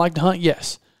hunts. Do I like to hunt?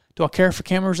 Yes. Do I care if the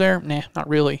camera's there? Nah, not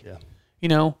really. Yeah.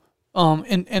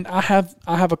 And I have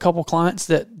a couple clients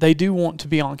that they do want to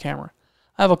be on camera.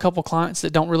 I have a couple clients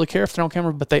that don't really care if they're on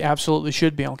camera, but they absolutely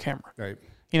should be on camera. Right.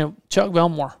 Chuck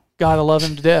Belmore, God, I love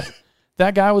him to death.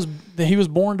 That guy was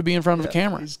born to be in front of a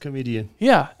camera. He's a comedian.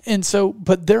 Yeah. And so,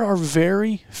 but there are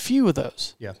very few of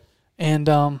those. Yeah. And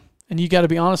you got to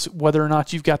be honest whether or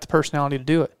not you've got the personality to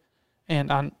do it. And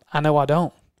I know I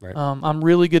don't. Right. I'm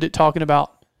really good at talking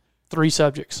about 3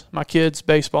 subjects: my kids,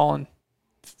 baseball, and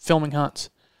filming hunts.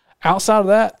 Outside of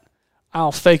that,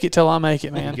 I'll fake it till I make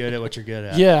it, man. You're good at what you're good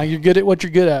at. Yeah, you're good at what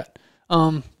you're good at.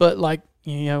 But like,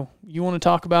 you want to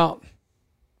talk about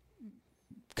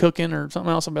cooking or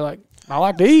something else, I'll be like, I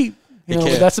like to eat.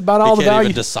 That's about all the value. He can't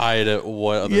even decide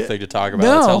what other thing to talk about.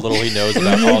 That's how little he knows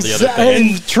about all the other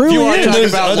things. Truly, if you want to talk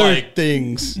about other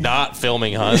things, not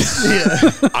filming hunts,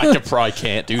 I probably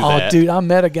can't do that. Oh, dude, I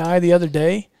met a guy the other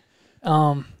day.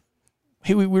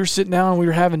 We were sitting down and we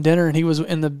were having dinner, and he was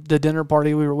in the dinner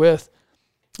party we were with.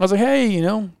 I was like, hey,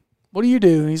 what do you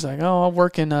do? And he's like, oh, I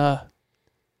work in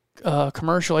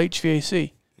commercial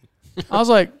HVAC. I was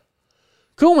like,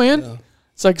 cool, man. Yeah.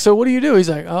 It's like, so what do you do? He's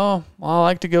like, oh, well, I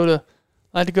like to go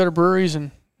to breweries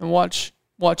and watch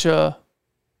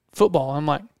football. I'm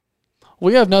like,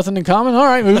 we have nothing in common. All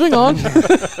right, moving on.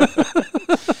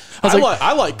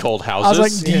 I like cold houses. I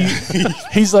was like, do you,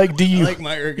 he's like, do you, I like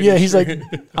my air yeah, he's like,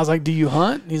 conditioner. I was like, do you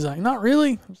hunt? He's like, not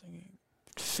really. I was like,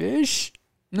 fish?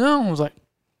 No. I was like,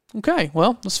 okay,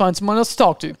 well, let's find someone else to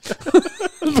talk to.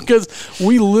 Because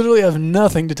we literally have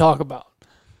nothing to talk about.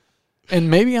 And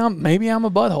maybe I'm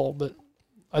a butthole, but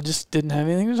I just didn't have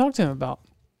anything to talk to him about.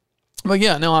 But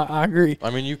yeah, no, I agree. I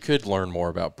mean, you could learn more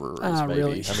about breweries. Maybe.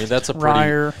 Really. I mean, that's a pretty.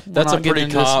 Ryer, that's a pretty.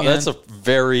 That's a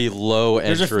very low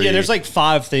entry. There's like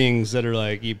 5 things that are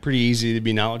like pretty easy to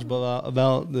be knowledgeable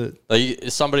about. The like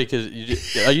somebody could.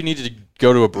 You need to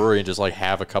go to a brewery and just like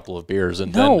have a couple of beers,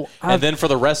 and then for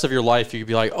the rest of your life, you could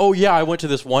be like, oh yeah, I went to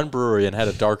this one brewery and had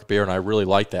a dark beer, and I really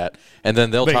like that. And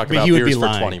then they'll talk about beers for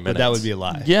 20 minutes. But that would be a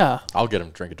lie. Yeah, I'll get them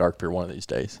to drink a dark beer one of these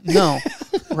days. No,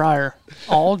 Ryer,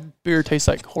 all beer tastes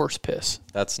like horse piss.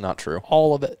 That's not true.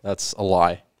 All of it. That's a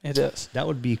lie. It is. That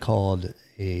would be called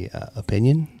a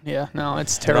opinion. Yeah, no,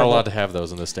 it's We're terrible. not allowed to have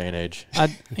those in this day and age.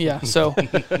 So,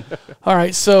 all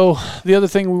right. So the other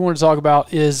thing we want to talk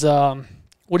about is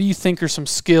what do you think are some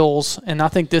skills? And I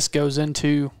think this goes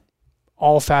into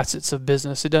all facets of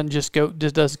business. It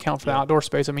doesn't count for the outdoor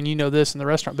space. I mean, you know this in the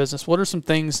restaurant business. What are some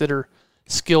things that are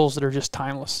skills that are just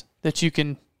timeless that you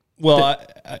can? Well,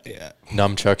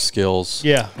 Nunchuck skills.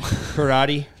 yeah,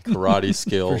 karate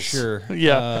skills. for sure.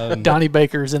 Yeah, Donnie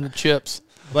Baker's in the chips.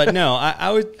 But no,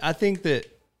 I think that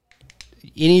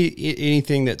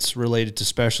anything that's related to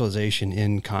specialization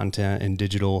in content and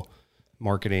digital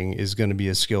marketing is going to be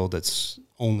a skill that's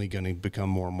only going to become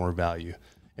more and more value.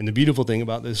 And the beautiful thing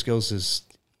about those skills is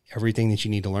everything that you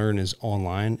need to learn is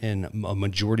online, and a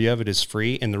majority of it is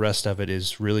free, and the rest of it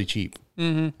is really cheap.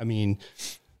 Mm-hmm. I mean,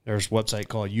 there's a website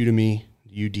called Udemy,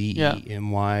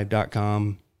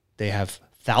 udemy.com. They have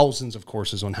thousands of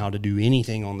courses on how to do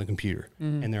anything on the computer,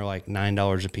 and they're like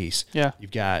 $9 a piece. Yeah. You've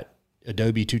got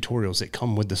Adobe tutorials that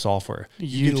come with the software.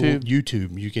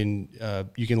 YouTube.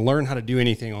 You can learn how to do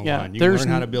anything online. Yeah, You can learn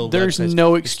how to build there's websites.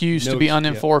 no excuse No to be ex-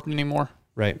 uninformed anymore.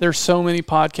 Right. There's so many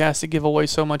podcasts that give away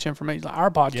so much information. Like our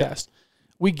podcast,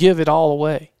 we give it all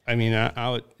away. I mean,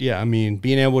 I mean,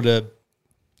 being able to,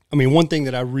 one thing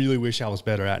that I really wish I was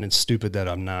better at, and it's stupid that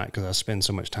I'm not, because I spend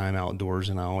so much time outdoors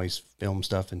and I always film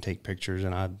stuff and take pictures,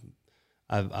 and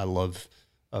I love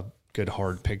a good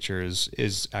hard picture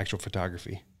is actual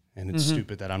photography. And it's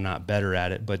stupid that I'm not better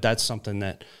at it, but that's something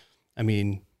that,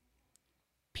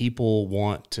 people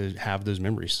want to have those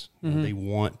memories. They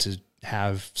want to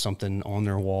have something on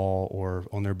their wall or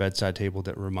on their bedside table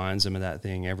that reminds them of that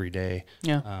thing every day.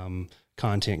 Yeah.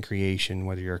 Content creation,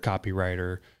 whether you're a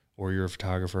copywriter or you're a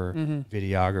photographer,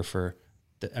 videographer,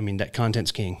 that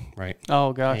content's king, right?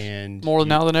 Oh gosh. And more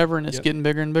now than ever, and it's getting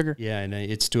bigger and bigger. Yeah. And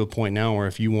it's to a point now where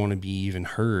if you want to be even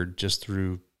heard just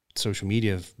through social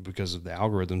media because of the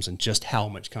algorithms and just how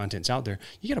much content's out there,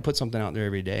 you got to put something out there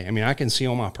every day. I can see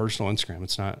on my personal Instagram,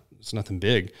 it's nothing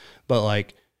big, but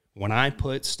like when I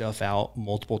put stuff out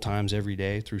multiple times every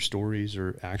day through stories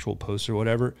or actual posts or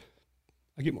whatever,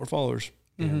 I get more followers.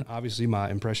 And obviously my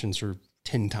impressions are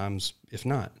 10 times, if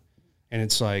not. And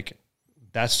it's like,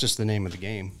 that's just the name of the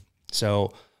game.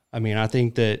 So, I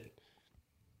think that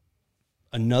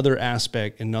another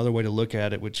aspect, another way to look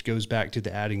at it, which goes back to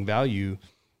the adding value,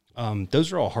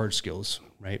 those are all hard skills,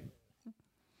 right?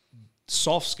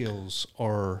 Soft skills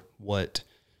are what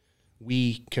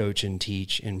we coach and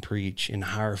teach and preach and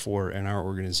hire for in our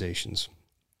organizations.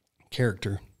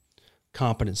 Character,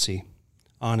 competency,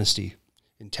 honesty,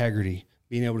 integrity,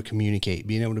 being able to communicate,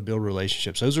 being able to build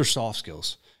relationships. Those are soft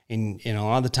skills. And a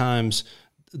lot of the times,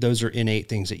 those are innate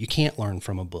things that you can't learn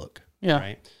from a book. Yeah.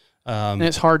 Right? And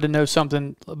it's hard to know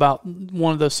something about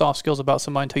one of those soft skills about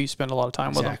somebody until you spend a lot of time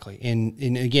with them. Exactly.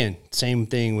 And again, same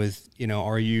thing with,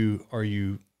 are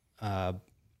you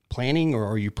planning or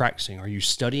are you practicing? Are you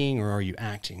studying or are you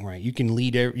acting, right? You can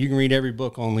read every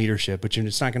book on leadership, but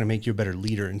it's not going to make you a better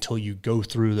leader until you go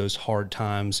through those hard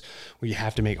times where you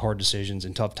have to make hard decisions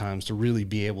and tough times to really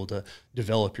be able to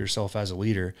develop yourself as a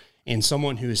leader. And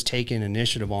someone who has taken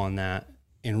initiative on that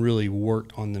and really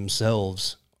worked on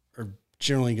themselves are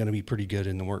generally going to be pretty good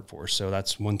in the workforce. So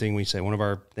that's one thing we say. One of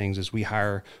our things is we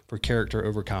hire for character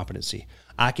over competency.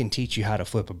 I can teach you how to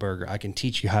flip a burger. I can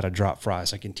teach you how to drop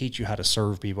fries. I can teach you how to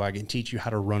serve people. I can teach you how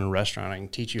to run a restaurant. I can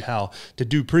teach you how to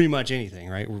do pretty much anything,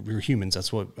 right? We're humans.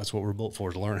 That's what we're built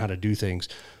for, to learn how to do things.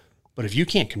 But if you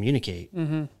can't communicate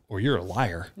or you're a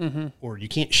liar or you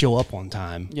can't show up on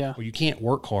time or you can't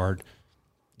work hard,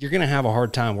 you're going to have a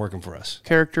hard time working for us.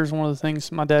 Character is one of the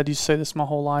things. My dad used to say this my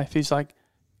whole life. He's like,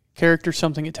 character is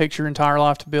something it takes your entire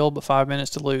life to build, but 5 minutes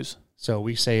to lose. So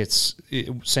we say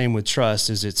same with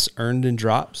trust, is it's earned in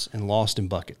drops and lost in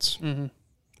buckets,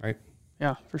 right?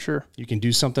 Yeah, for sure. You can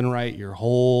do something right your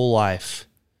whole life,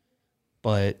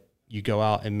 but you go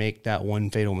out and make that one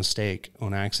fatal mistake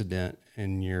on accident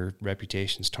and your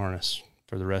reputation's tarnished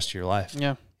for the rest of your life.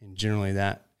 Yeah. And generally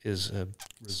that is a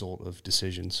result of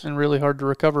decisions. And really hard to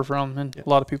recover from in a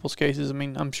lot of people's cases. I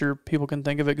mean, I'm sure people can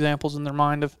think of examples in their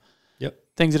mind of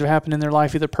things that have happened in their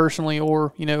life, either personally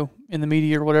or, you know, in the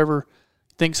media or whatever.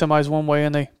 Think somebody's one way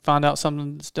and they find out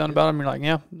something's done about them. You're like,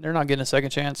 yeah, they're not getting a second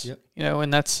chance. You know,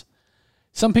 and that's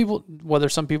some people, whether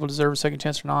some people deserve a second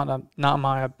chance or not, not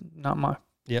my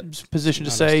position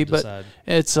to say, but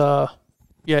it's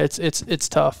it's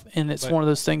tough, and it's one of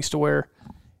those things to where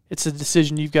it's a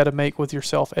decision you've got to make with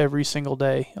yourself every single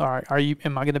day. All right,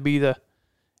 am I going to be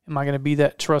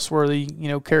that trustworthy, you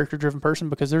know, character driven person?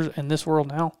 Because there's, in this world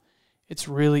now, it's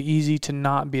really easy to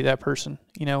not be that person.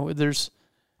 You know,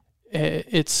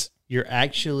 you're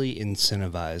actually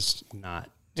incentivized not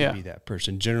to be that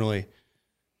person. Generally,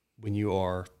 when you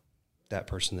are that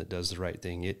person that does the right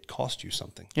thing, it costs you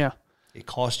something. Yeah. It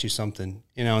costs you something,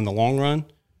 you know, in the long run.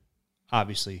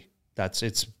 Obviously,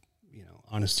 you know,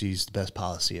 honesty is the best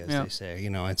policy, as they say. You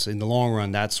know, it's in the long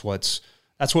run. That's what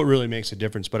really makes a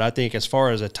difference. But I think as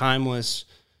far as a timeless,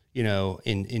 you know,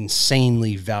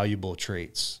 insanely valuable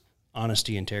traits,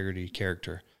 honesty, integrity,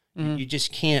 character, you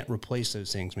just can't replace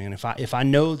those things, man. If I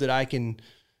know that I can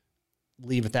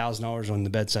leave $1,000 on the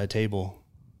bedside table,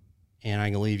 and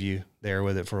I can leave you there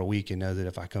with it for a week and know that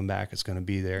if I come back, it's going to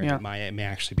be there. Yeah. It may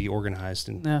actually be organized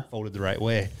and folded the right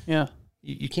way. Yeah.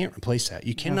 You can't replace that.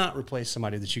 You cannot replace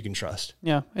somebody that you can trust.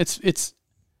 Yeah. It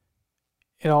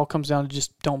all comes down to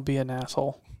just don't be an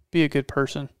asshole. Be a good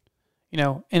person. You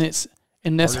know, and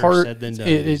that's hard.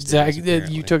 Exactly.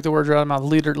 You took the words right out of my mouth.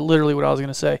 Literally what I was going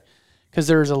to say. Because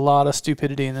there's a lot of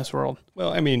stupidity in this world.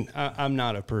 Well, I mean, I'm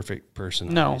not a perfect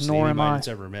person. No, obviously. nor am I. Anybody that's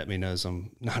ever met me knows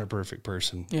I'm not a perfect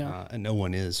person. Yeah. And no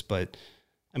one is. But,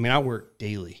 I mean, I work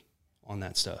daily on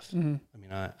that stuff. Mm-hmm. I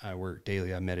mean, I work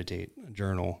daily. I meditate, I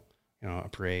journal. You know, I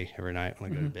pray every night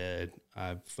when I go to bed.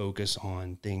 I focus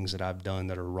on things that I've done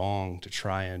that are wrong to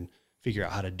try and figure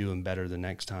out how to do them better the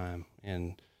next time.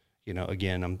 And, you know,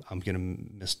 again, I'm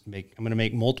going to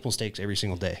make multiple mistakes every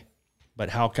single day. But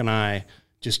how can I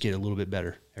just get a little bit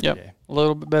better every day? A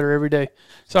little bit better every day.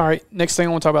 So, all right, next thing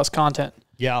I want to talk about is content.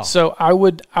 Yeah. So I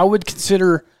would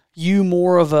consider you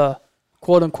more of a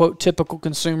quote unquote typical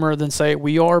consumer than say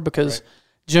we are, because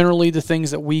generally the things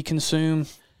that we consume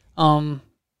are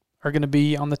going to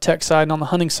be on the tech side and on the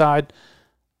hunting side.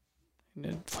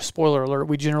 Spoiler alert: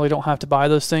 we generally don't have to buy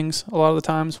those things a lot of the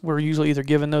times. We're usually either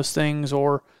given those things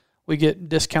or we get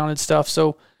discounted stuff.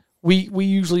 So we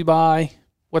usually buy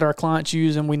what our clients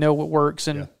use, and we know what works,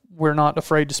 and we're not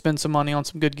afraid to spend some money on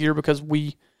some good gear because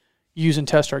we use and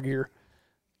test our gear.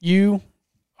 You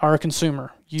are a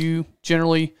consumer. You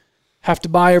generally have to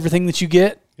buy everything that you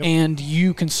get, and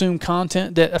you consume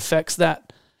content that affects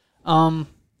that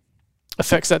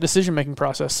decision-making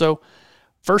process. So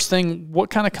first thing, what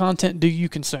kind of content do you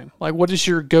consume? Like, what is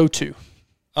your go-to?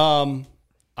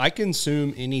 I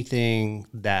consume anything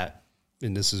that,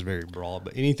 and this is very broad,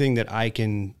 but anything that I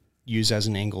can use as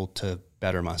an angle to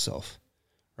better myself,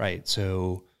 right?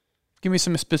 So give me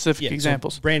some specific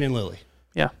examples. So Brandon Lilly.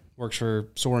 Yeah. Works for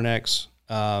Soren X,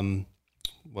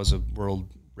 was a world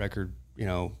record, you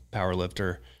know, power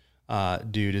lifter.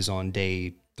 Dude is on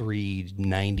day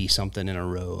 390 something in a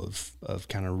row of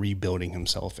kind of rebuilding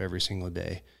himself every single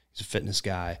day. He's a fitness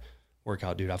guy,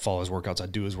 workout dude. I follow his workouts. I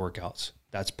do his workouts.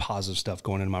 That's positive stuff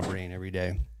going into my brain every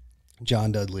day.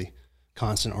 John Dudley.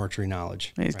 Constant archery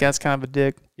knowledge. He's got kind of a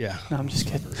dick. Yeah. No, I'm just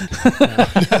kidding.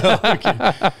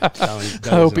 I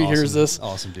hope he hears this.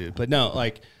 Awesome dude. But no,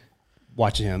 like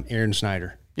watching him, Aaron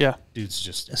Snyder. Yeah. Dude's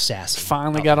just assassin.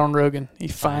 Finally got on Rogan. He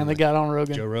finally got on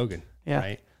Rogan. Joe Rogan. Yeah.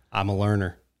 Right? I'm a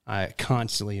learner. I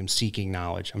constantly am seeking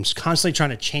knowledge. I'm just constantly trying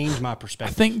to change my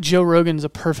perspective. I think Joe Rogan's a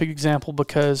perfect example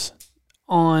because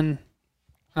I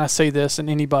say this, and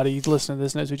anybody listening to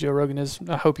this knows who Joe Rogan is.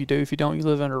 I hope you do. If you don't, you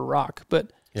live under a rock.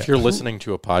 But if you're listening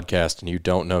to a podcast and you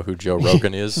don't know who Joe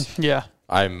Rogan is,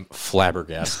 I'm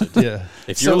flabbergasted.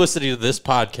 If you're listening to this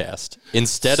podcast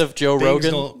instead of Joe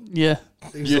Rogan,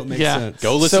 things don't make sense.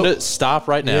 Go listen to stop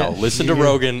right now. Listen to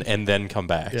Rogan and then come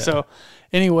back. So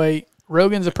anyway,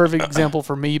 Rogan's a perfect example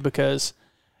for me because,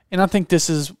 and I think this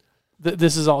is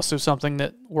also something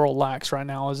that world lacks right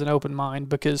now is an open mind,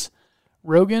 because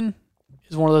Rogan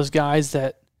is one of those guys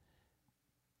that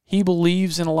he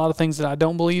believes in a lot of things that I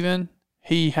don't believe in.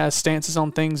 He has stances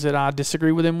on things that I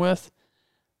disagree with him with,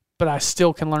 but I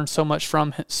still can learn so much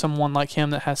from someone like him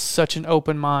that has such an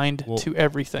open mind to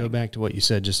everything. Go back to what you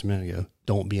said just a minute ago.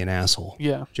 don't be an asshole.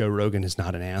 Yeah. Joe Rogan is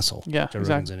not an asshole. Yeah, Joe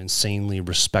exactly. Rogan's an insanely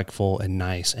respectful and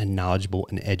nice and knowledgeable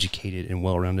and educated and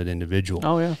well-rounded individual.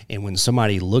 Oh, yeah. And when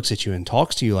somebody looks at you and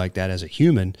talks to you like that as a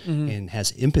human Mm-hmm. and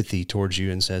has empathy towards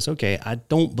you and says, okay, I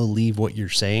don't believe what you're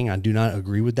saying. I do not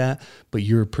agree with that, but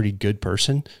you're a pretty good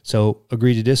person. So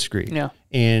agree to disagree. Yeah.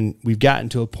 And we've gotten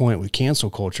to a point with cancel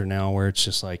culture now where it's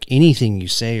just like anything you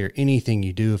say or anything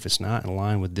you do, if it's not in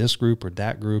line with this group or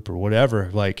that group or whatever,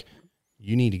 like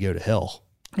you need to go to hell.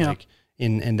 Yeah. Like,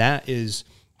 and that is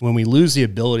when we lose the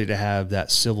ability to have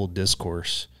that civil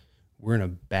discourse, we're in a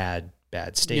bad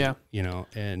state, Yeah. you know?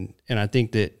 And I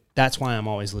think that's why I'm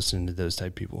always listening to those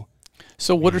type of people.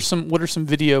 So what are some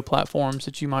video platforms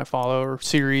that you might follow or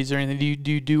series or anything?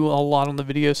 Do you do a lot on the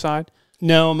video side?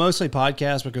 No, mostly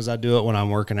podcasts because I do it when I'm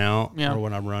working out Yeah. or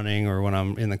when I'm running or when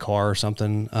I'm in the car or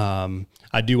something.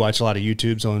 I do watch a lot of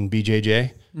YouTubes on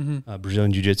BJJ,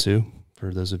 Brazilian Jiu-Jitsu,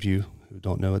 for those of you who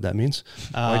don't know what that means.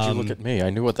 Why'd you look at me?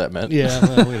 I knew what that meant. Yeah,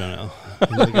 well, we don't know.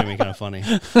 You're looking at me kind of funny.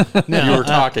 No, You were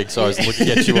talking, so I was looking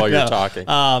at you while you were No.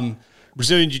 talking.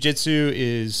 Brazilian Jiu-Jitsu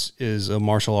is a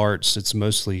martial arts. It's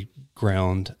mostly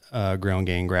ground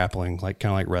game, grappling, kind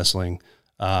of like wrestling.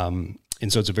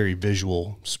 And so it's a very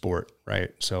visual sport,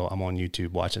 right? So I'm on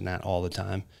YouTube watching that all the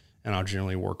time, and I'll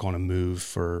generally work on a move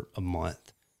for a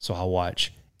month. So I'll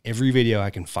watch every video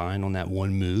I can find on that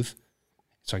one move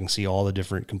so I can see all the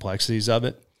different complexities of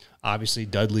it. Obviously,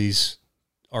 Dudley's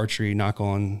archery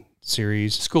knock-on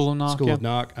series. School of Knock. School of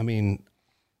Knock. I mean,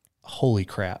 holy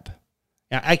crap.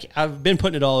 I've been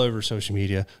putting it all over social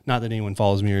media. Not that anyone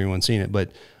follows me or anyone's seen it,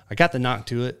 but I got the knock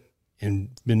to it and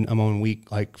I'm on week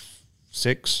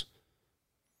 6.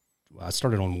 I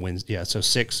started on Wednesday. Yeah, so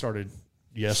 6 started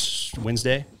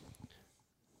Wednesday.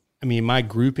 I mean, my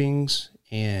groupings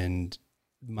and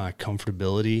my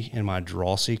comfortability and my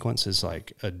draw sequence is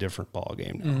like a different ball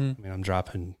game now. I mean, I'm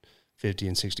dropping 50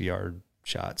 and 60-yard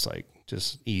shots like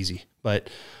just easy. But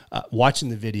watching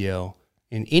the video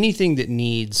and anything that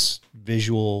needs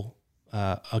visual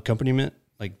accompaniment,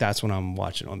 like that's when I'm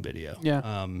watching on video. Yeah.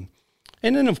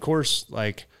 And then of course,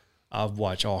 like I've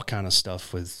watched all kind of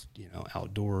stuff with,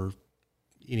 outdoor,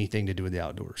 anything to do with the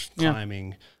outdoors, Yeah.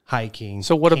 climbing, hiking.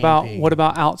 So what camping.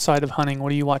 about outside of hunting? What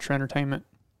do you watch for entertainment?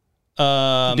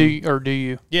 Do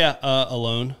you Yeah,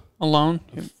 Alone. alone?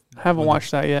 I haven't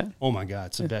watched that yet. Oh my God,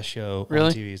 it's the best show Really?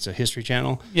 on TV. It's a History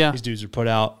Channel. Yeah. These dudes are put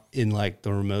out in like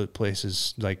the remote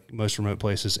places, like most remote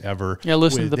places ever. Yeah,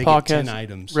 listen to the They get 10 podcast,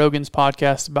 items. Rogan's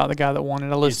podcast about the guy that won it. I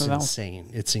It's listened to that one. insane.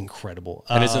 It's incredible.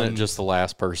 And isn't it just the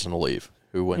last person to leave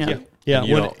who went? Yeah. to- Yeah, and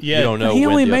You when- don't, yeah. you don't know. He when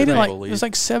only the made other it like people it was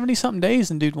like 70-something days,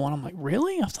 and dude won. I'm like,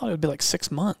 really? I thought it would be like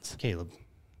 6 months. Caleb,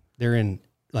 they're in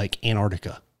like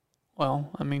Antarctica Well,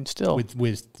 I mean, still,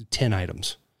 with 10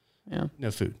 items, yeah,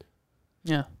 no food.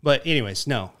 yeah. But anyways,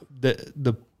 no,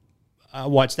 I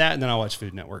watch that and then I watch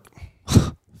Food Network.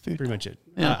 Pretty much it.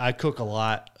 Yeah. I cook a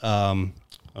lot. Own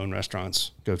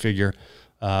restaurants. Go figure.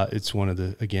 It's one of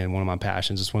my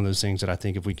passions. It's one of those things that I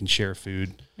think if we can share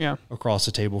food Yeah. across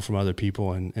the table from other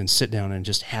people and sit down and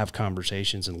just have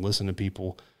conversations and listen to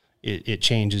people, it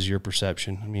changes your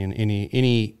perception. I mean,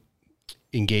 any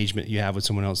engagement you have with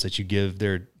someone else that you give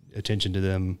their attention to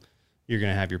them, you're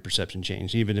going to have your perception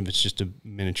change, even if it's just a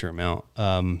miniature amount.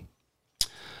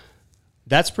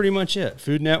 That's pretty much it.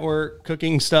 Food Network,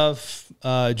 cooking stuff,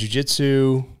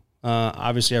 jiu-jitsu.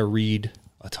 Obviously, I read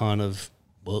a ton of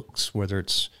books,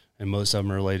 and most of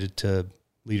them are related to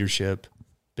leadership,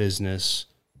 business,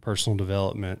 personal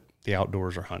development, the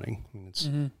outdoors, or hunting. I mean, it's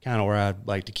kind of where I'd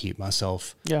like to keep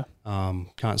myself. Yeah.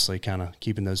 Constantly kind of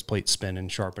keeping those plates spinning,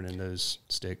 sharpening those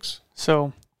sticks.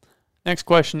 So, next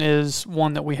question is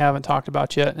one that we haven't talked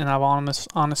about yet, and I've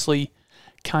honestly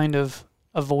kind of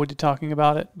avoided talking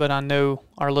about it, but I know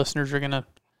our listeners are going to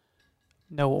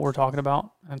know what we're talking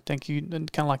about. I think you, kind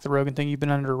of like the Rogan thing, you've been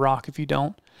under a rock if you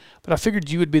don't. But I figured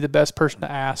you would be the best person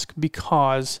to ask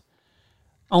because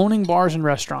owning bars and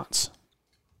restaurants,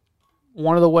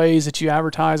 one of the ways that you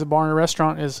advertise a bar and a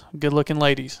restaurant is good-looking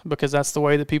ladies, because that's the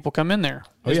way that people come in there,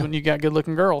 is when you got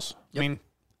good-looking girls. I mean,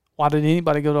 why did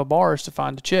anybody go to a bar is to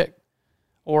find a chick?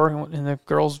 Or in the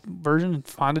girls' version,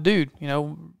 find a dude,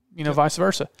 vice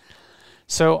versa.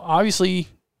 So obviously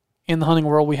in the hunting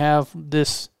world, we have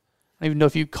this, I don't even know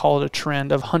if you call it a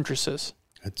trend, of huntresses.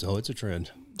 It's a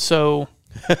trend. So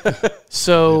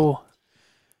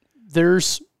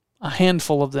there's a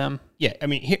handful of them. Yeah, I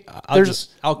mean, here,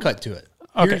 I'll cut to it.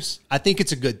 Okay. I think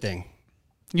it's a good thing.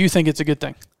 You think it's a good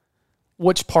thing.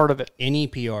 Which part of it? Any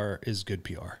PR is good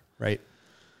PR, right?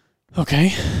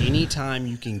 Okay. Anytime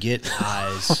you can get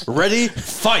eyes. Ready?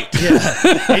 Fight!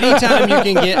 Anytime you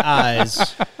can get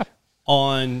eyes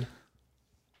on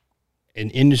an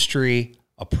industry,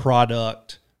 a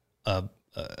product,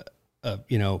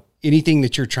 anything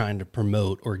that you're trying to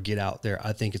promote or get out there,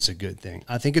 I think it's a good thing.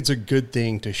 I think it's a good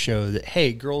thing to show that,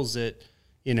 hey, girls that,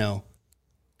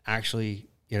 actually,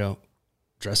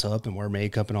 dress up and wear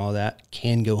makeup and all that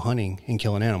can go hunting and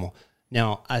kill an animal.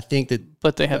 Now, I think that...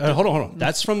 But they have... hold on.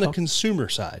 That's from the consumer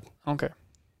side. Okay.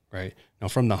 Right? Now,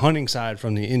 from the hunting side,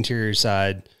 from the interior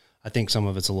side, I think some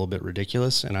of it's a little bit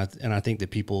ridiculous. And I think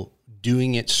that people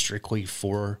doing it strictly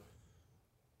for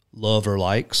love or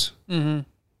likes,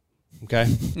 okay?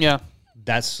 Yeah.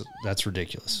 That's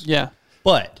ridiculous. Yeah.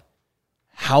 But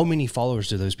how many followers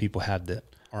do those people have that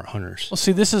aren't hunters? Well,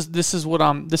 see, this is what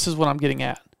I'm getting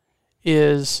at.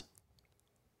 Is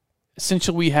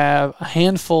essentially we have a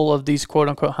handful of these quote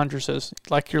unquote huntresses,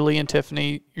 like your Lee and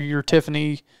Tiffany, your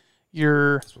Tiffany,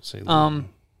 your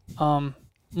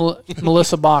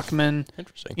Melissa Bachman.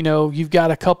 Interesting. You've got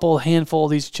a handful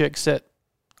of these chicks that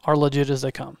are legit as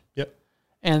they come. Yep.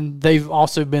 And they've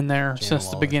also been there Jana since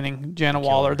Waller. the beginning. Jana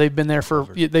Waller. They've been there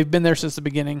since the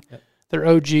beginning. Yep. They're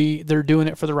OG. They're doing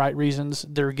it for the right reasons.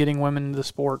 They're getting women into the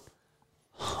sport.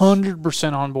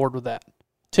 100% on board with that.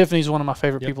 Tiffany's one of my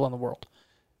favorite people in the world.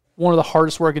 One of the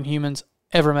hardest working humans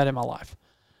ever met in my life.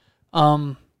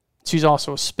 She's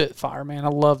also a spitfire, man. I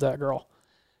love that girl.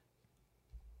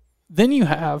 Then you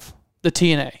have the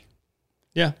TNA.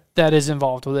 Yeah. That is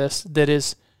involved with this. That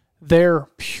is there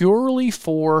purely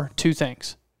for two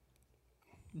things.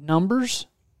 Numbers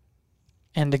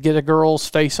and to get a girl's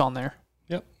face on there.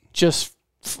 Yep. Just,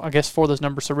 I guess, for those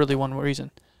numbers, so really one reason.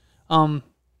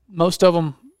 Most of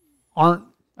them aren't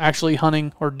actually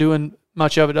hunting or doing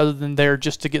much of it other than there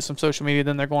just to get some social media,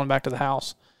 then they're going back to the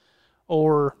house.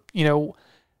 Or,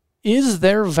 is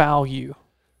there value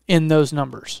in those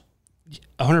numbers?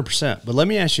 100%. But let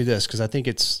me ask you this, because I think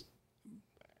is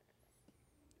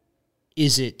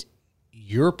it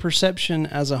your perception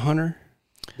as a hunter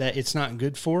that it's not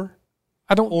good for?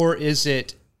 Or is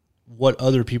it what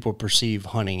other people perceive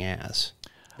hunting as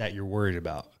that you're worried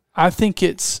about? I think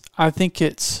it's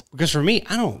because for me,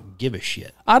 I don't give a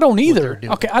shit. I don't either.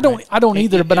 doing, Okay, I don't right? I don't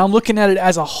either, but I'm looking at it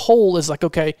as a whole as like,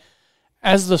 okay,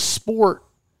 as the sport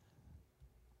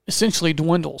essentially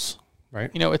dwindles, Right.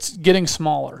 It's getting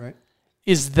smaller. Right.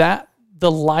 Is that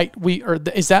the light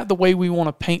is that the way we want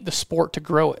to paint the sport to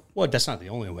grow it? Well, that's not the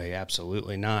only way.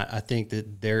 Absolutely not. I think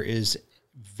that there is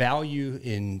value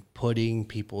in putting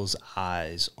people's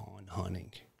eyes on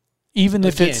hunting. Even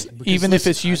if Again,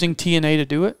 it's using TNA to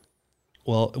do it?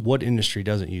 Well, what industry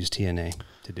doesn't use TNA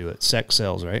to do it? Sex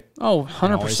sells, right? Oh,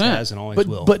 100%. Always has and always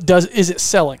will. But is it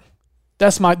selling?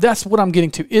 That's what I'm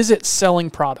getting to. Is it selling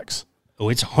products? Oh,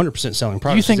 it's 100% selling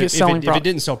products. You think it's selling If it products?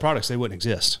 didn't sell products, they wouldn't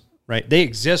exist, right? They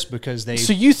exist because they.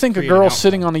 So you think a create girl an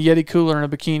sitting outcome. on a Yeti cooler in a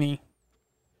bikini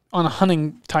on a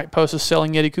hunting type post is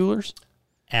selling Yeti coolers?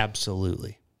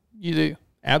 Absolutely. You do.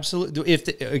 Absolutely.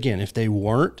 If they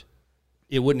weren't,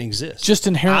 it wouldn't exist. Just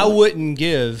inherently. I wouldn't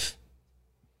give,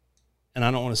 and I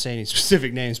don't want to say any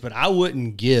specific names, but I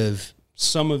wouldn't give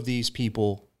some of these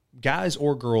people, guys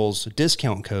or girls,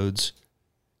 discount codes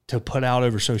to put out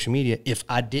over social media if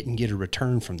I didn't get a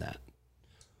return from that.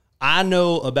 I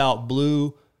know about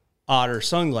Blue Otter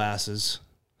sunglasses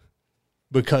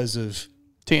because of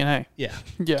TNA. yeah.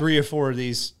 3 or 4 of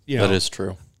these. That is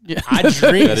true. Yeah. I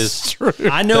dream. That is true.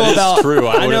 I know That about. is true.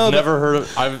 I would know have about- never heard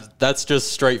of. That's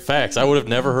just straight facts. I would have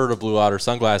never heard of Blue Otter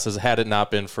sunglasses had it not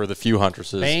been for the few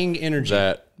huntresses. Bang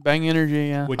Energy, Bang Energy,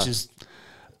 yeah. which is.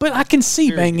 But I can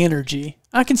see Bang Energy.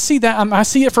 I can see that. I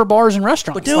see it for bars and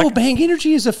restaurants. But no, Bang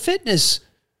Energy is a fitness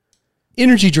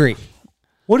energy drink.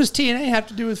 What does TNA have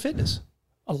to do with fitness?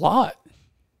 a lot.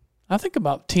 I think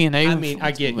about TNA. I mean,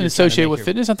 I get when you're associated trying to with make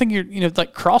fitness. I think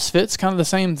like CrossFit's kind of the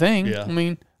same thing. Yeah. I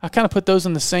mean, I kind of put those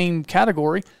in the same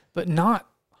category, but not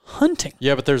hunting.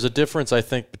 Yeah, but there's a difference, I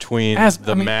think, between mass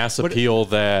but- appeal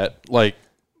that like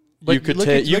But you could look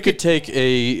take. at- You look could at- take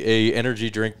a energy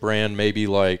drink brand, maybe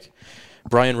like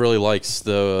Brian really likes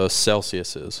the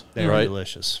Celsiuses, They're right?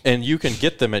 delicious. And you can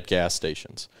get them at gas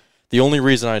stations. The only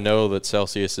reason I know that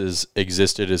Celsius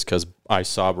existed is because I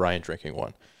saw Brian drinking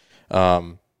one.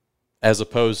 As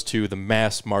opposed to the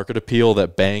mass market appeal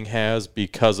that Bang has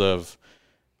because of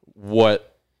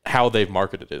how they've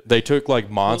marketed it. They took like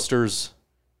Monster's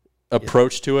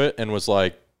approach to it and was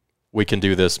like, we can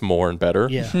do this more and better.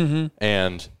 Yeah.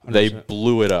 And they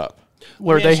blew it up.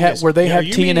 Where me they ask you have this. where they Are have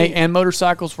you TNA meaning- and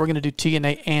motorcycles, we're going to do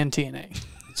TNA and TNA.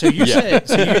 So you said.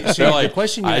 So They're the like,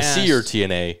 question you I asked, see your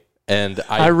TNA and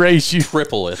I raise you.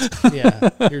 triple it. Yeah,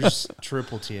 here's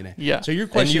triple TNA. Yeah. So your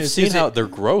And question you've is, seen is how it, their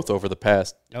growth over the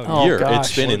past Oh, year. gosh.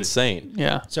 It's been insane.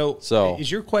 Yeah. so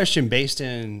is your question based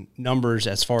in numbers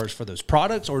as far as for those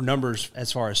products, or numbers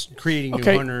as far as creating new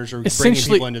hunters or bringing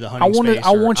essentially, people into the hunting space?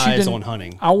 I want you eyes to on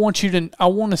hunting. I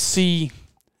want to see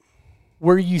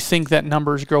where you think that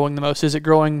number is growing the most. Is it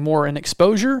growing more in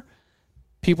exposure,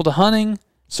 people to hunting,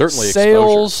 Certainly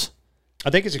sales? I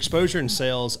think it's exposure and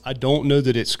sales. I don't know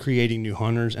that it's creating new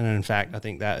hunters, and in fact, I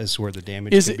think that is where the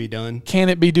damage Is could it- be done. Can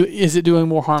it be is it doing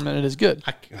more harm than it is good?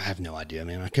 I have no idea,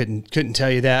 man. I couldn't tell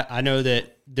you that. I know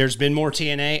that there's been more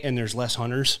TNA and there's less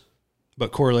hunters,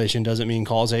 but correlation doesn't mean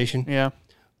causation. Yeah.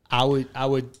 I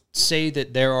would say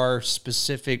that there are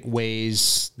specific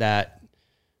ways that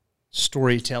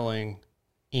storytelling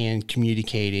and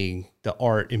communicating the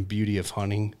art and beauty of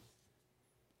hunting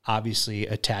obviously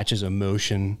attaches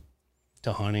emotion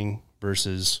to hunting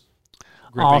versus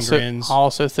gripping grins. I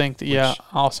also think that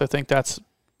I also think that's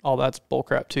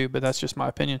bullcrap too, but that's just my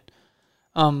opinion.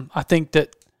 I think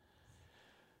that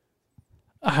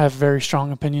I have very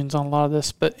strong opinions on a lot of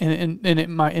this, but and it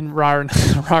might in Ryer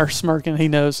smirking, he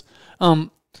knows. I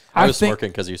was smirking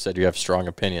because you said you have strong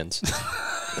opinions.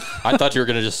 I thought you were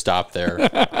going to just stop there.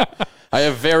 I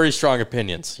have very strong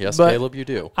opinions. Yes, But Caleb, you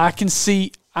do. I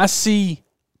see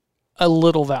a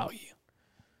little value.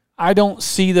 I don't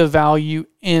see the value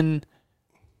in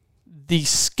the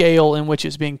scale in which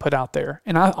it's being put out there,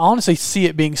 and I honestly see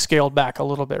it being scaled back a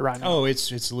little bit right now. Oh,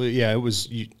 it was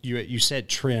you said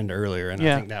trend earlier, and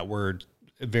I think that word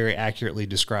very accurately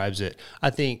describes it. I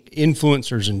think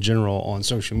influencers in general on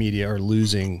social media are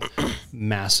losing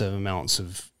massive amounts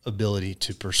of ability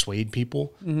to persuade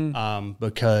people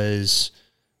because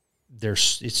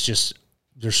there's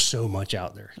so much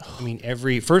out there. I mean,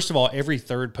 every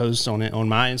third post on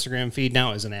my Instagram feed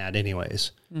now is an ad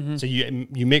anyways. So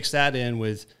you mix that in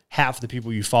with half the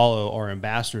people you follow are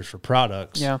ambassadors for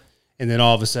products. Yeah. And then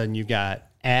all of a sudden you've got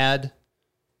ad,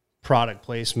 product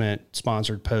placement,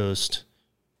 sponsored post,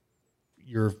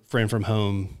 your friend from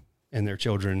home and their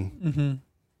children,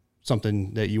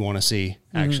 something that you want to see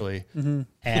actually,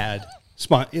 ad.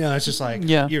 It's just like,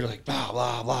 you're like, blah,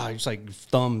 blah, blah. It's like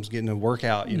thumbs getting a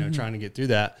workout, trying to get through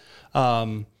that.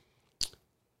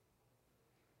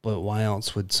 But why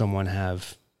else would someone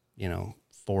have,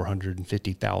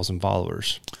 450,000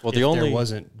 followers? Well, there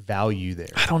wasn't value there.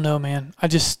 I don't know, man.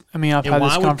 I've had this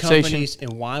conversation.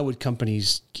 And why would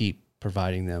companies keep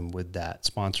providing them with that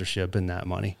sponsorship and that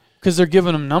money? Because they're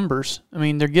giving them numbers. I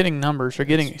mean, they're getting numbers. They're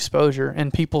getting exposure,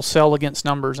 and people sell against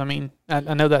numbers. I mean,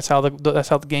 I know that's how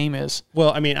the game is.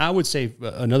 Well, I mean, I would say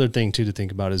another thing too to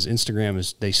think about is Instagram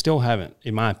is they still haven't,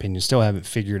 in my opinion,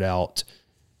 figured out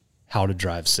how to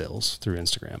drive sales through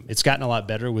Instagram. It's gotten a lot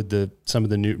better with some of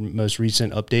the most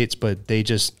recent updates, but they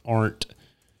just aren't.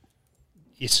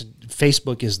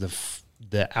 Facebook is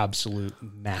the absolute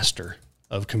master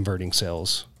of converting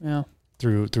sales. Yeah.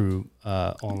 Through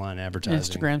online advertising.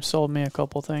 Instagram sold me a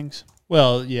couple things.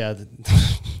 Well, yeah.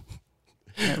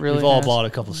 It really We've all has. bought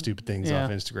a couple stupid things off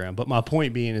Instagram. But my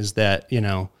point being is that,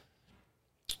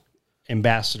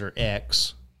 Ambassador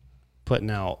X putting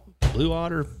out Blue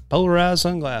Otter polarized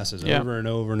sunglasses over and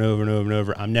over and over and over and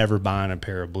over. I'm never buying a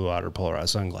pair of Blue Otter polarized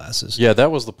sunglasses. Yeah,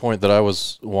 that was the point that I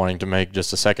was wanting to make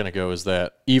just a second ago, is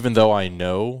that even though I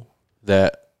know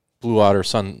that Blue Otter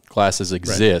sunglasses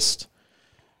exist,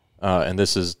 and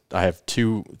I have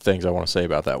two things I want to say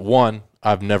about that. One,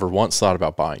 I've never once thought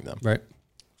about buying them. Right.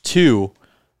 Two,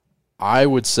 I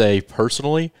would say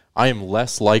personally, I am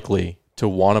less likely to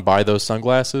want to buy those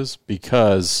sunglasses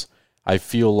because I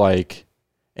feel like,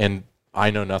 and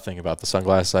I know nothing about the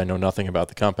sunglasses, I know nothing about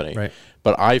the company, Right.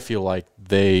 but I feel like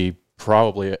they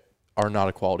probably are not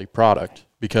a quality product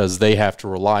because they have to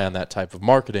rely on that type of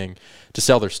marketing to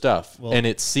sell their stuff. And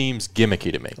it seems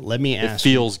gimmicky to me. It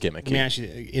feels gimmicky. Let me ask you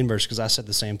the inverse, because I said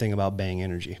the same thing about Bang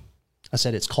Energy. I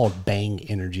said it's called Bang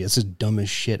Energy. It's the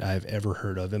dumbest shit I've ever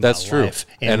heard of in my life.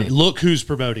 And look who's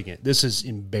promoting it. This is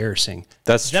embarrassing.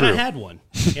 That's true. Then I had one,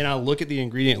 and I look at the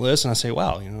ingredient list and I say,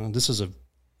 wow, this is a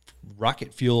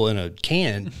rocket fuel in a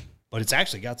can, but it's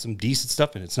actually got some decent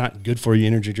stuff in it. It's not good for you.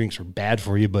 Energy drinks are bad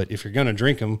for you, but if you're going to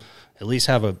drink them, at least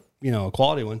have a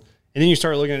quality one. And then you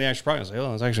start looking at the actual product and say,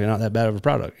 oh, it's actually not that bad of a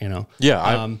product, Yeah,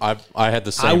 I had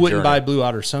the same I wouldn't journey. buy Blue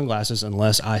Otter sunglasses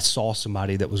unless I saw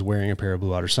somebody that was wearing a pair of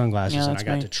Blue Otter sunglasses and I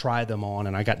got to try them on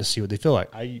and I got to see what they feel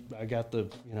like. I got the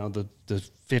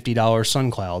 $50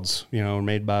 Sun Clouds,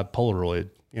 made by Polaroid.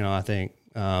 I think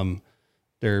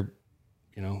they're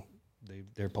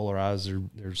polarized.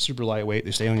 They're super lightweight.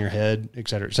 They stay on your head, et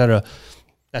cetera, et cetera.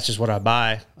 That's just what I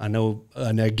buy. I know,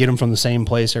 and I get them from the same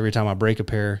place every time I break a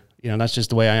pair. That's just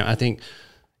the way I think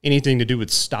anything to do with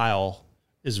style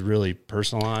is really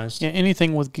personalized. Yeah,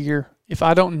 anything with gear. If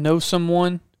I don't know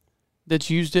someone that's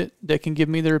used it that can give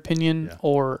me their opinion,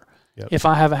 or if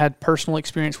I haven't had personal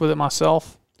experience with it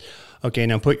myself. Okay,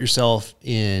 now put yourself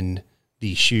in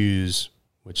the shoes,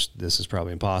 which this is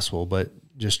probably impossible, but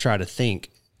just try to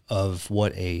think of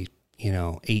what a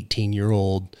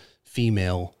 18-year-old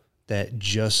female that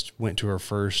just went to her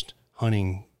first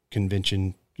hunting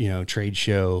convention, trade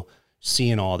show,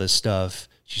 seeing all this stuff.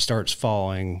 She starts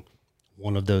following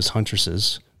one of those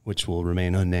huntresses, which will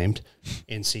remain unnamed,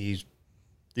 and sees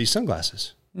these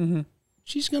sunglasses. Mm-hmm.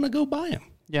 She's going to go buy them.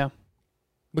 Yeah.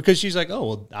 Because she's like, oh,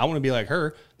 well, I want to be like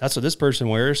her. That's what this person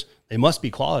wears. They must be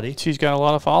quality. She's got a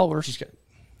lot of followers. She's got,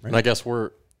 right? And I guess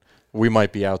we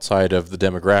might be outside of the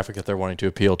demographic that they're wanting to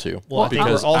appeal to. Well,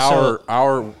 because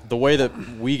also the way that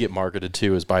we get marketed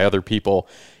to is by other people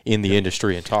in the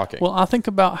industry and talking. Well, I think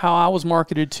about how I was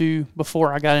marketed to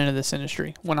before I got into this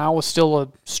industry, when I was still a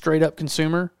straight up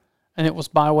consumer, and it was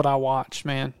by what I watched,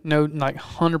 man. No, like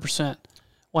 100%.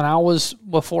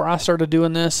 Before I started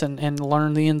doing this and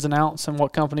learned the ins and outs and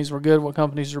what companies were good, what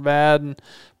companies were bad, and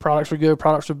products were good,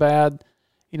 products were bad,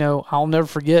 I'll never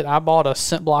forget, I bought a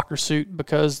scent blocker suit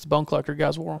because the Bone Collector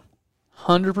guys wore them.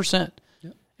 100%.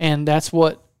 Yep. And that's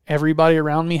what everybody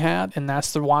around me had, and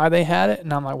that's why they had it.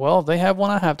 And I'm like, well, if they have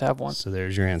one, I have to have one. So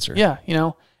there's your answer. Yeah,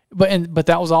 But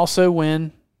that was also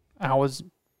when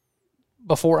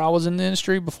before I was in the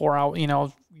industry, before I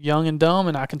was young and dumb,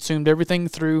 and I consumed everything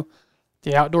through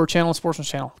the Outdoor Channel and Sportsman's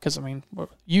Channel. Because,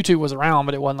 YouTube was around,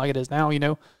 but it wasn't like it is now,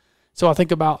 So I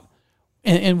think about,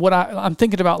 and what I'm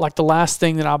thinking about, like the last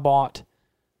thing that I bought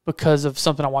because of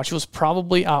something I watched was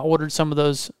probably I ordered some of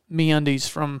those MeUndies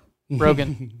from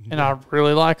Rogan, and I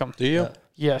really like them. Do you?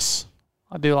 Yes,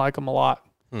 I do like them a lot.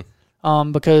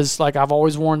 Because like I've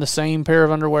always worn the same pair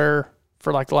of underwear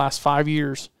for like the last 5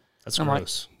 years. That's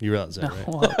gross. You realize that, right?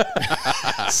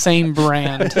 Well, same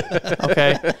brand.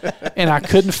 Okay. And I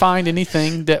couldn't find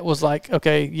anything that was like,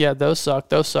 okay, yeah, those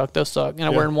suck. And I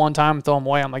wear them one time and throw them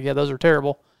away. I'm like, yeah, those are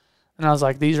terrible. And I was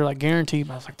like, these are like guaranteed.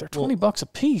 But I was like, they're $20 a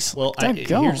piece. Well,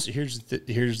 here's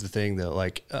the thing though.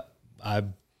 Like I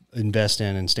invest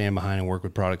in and stand behind and work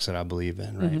with products that I believe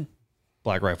in, right? Mm-hmm.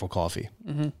 Black Rifle Coffee.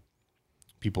 Mm-hmm.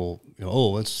 People,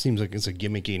 it seems like it's a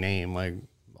gimmicky name. Like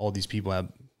all these people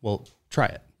have, well, try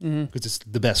it. Because it's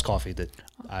the best coffee that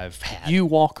I've had. You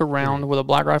walk around with a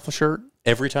Black Rifle shirt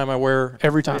every time I wear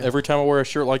a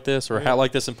shirt like this or a hat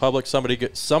like this in public.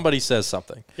 Somebody says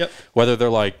something. Yep. Whether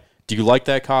they're like, "Do you like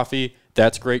that coffee?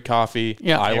 That's great coffee.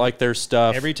 Yeah. I like their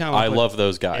stuff. Every time I love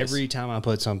those guys." Every time I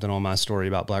put something on my story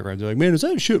about Black Rifle, they're like, "Man, is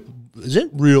that shit? Is it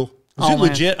real? Is it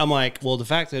legit?" I'm like, "Well, the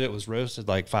fact that it was roasted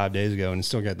like 5 days ago and it's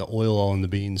still got the oil all in the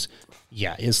beans,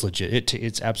 yeah, it's legit.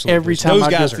 It's absolutely every time those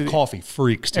guys are coffee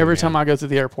freaks. Every time I go through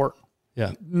the airport."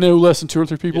 Yeah. No less than 2 or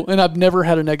 3 people. Yep. And I've never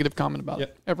had a negative comment about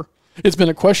it, ever. It's been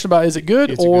a question about, is it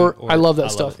good or I love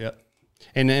that stuff. Yep.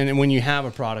 And when you have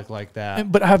a product like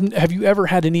that. But have you ever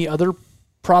had any other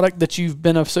product that you've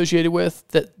been associated with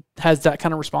that has that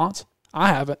kind of response? I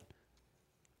haven't.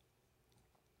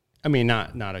 I mean,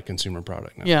 not a consumer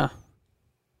product. No. Yeah.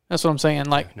 That's what I'm saying.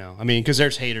 Like, no, I mean, because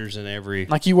there's haters in every.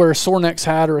 Like you wear a Sornex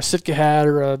hat or a Sitka hat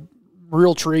or a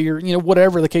Real Tree or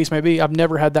whatever the case may be. I've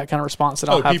never had that kind of response that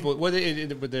I'll have. People. Well,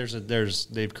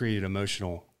 they've created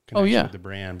emotional connection with the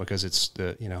brand because it's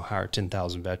the hire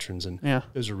 10,000 veterans and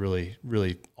those are really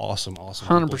really awesome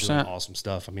 100% awesome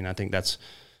stuff. I mean, I think that's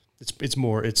it's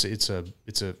more it's a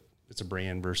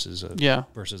brand versus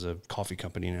a coffee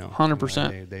company now.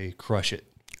 100%. They crush it.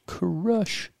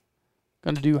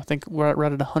 Going to do. I think we're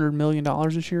right at $100 million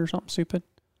this year or something stupid.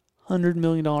 $100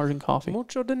 million in coffee.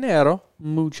 Mucho dinero.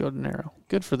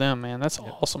 Good for them, man. That's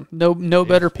awesome. No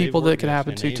better people that could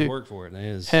happen to too. Work for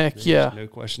it. Heck yeah. No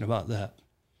question about that.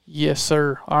 Yes,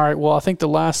 sir. All right. Well, I think the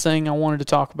last thing I wanted to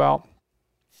talk about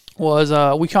was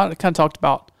we kind of talked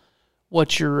about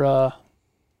what your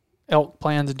elk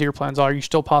plans and deer plans are. You're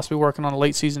still possibly working on a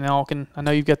late season elk, and I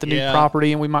know you've got the new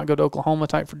property, and we might go to Oklahoma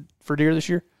type for deer this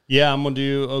year. Yeah, I'm going to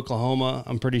do Oklahoma,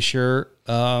 I'm pretty sure.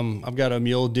 I've got a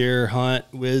mule deer hunt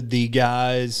with the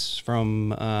guys from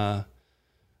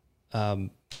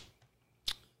Brandon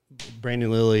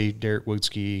Lilly, Derek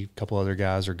Woodski, a couple other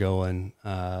guys are going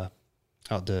out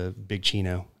to Big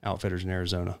Chino Outfitters in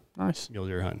Arizona. Nice. Mule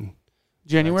deer hunting.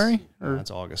 January?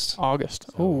 That's August. August.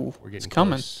 So it's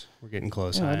coming. We're getting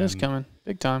close. Yeah, it is coming.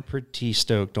 Big time. Pretty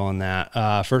stoked on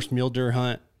that. First mule deer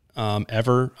hunt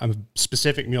ever. I'm a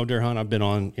specific mule deer hunt. I've been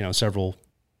on, several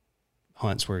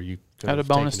hunts where you had a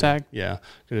bonus tag.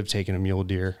 Could have taken a mule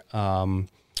deer.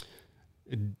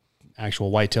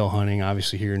 actual whitetail hunting,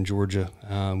 obviously here in Georgia.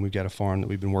 We've got a farm that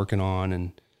we've been working on,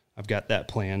 and I've got that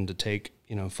plan to take,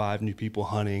 5 new people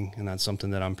hunting, and that's something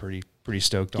that I'm pretty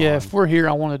stoked on. Yeah, if we're here,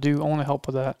 I want to help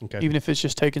with that. Okay. Even if it's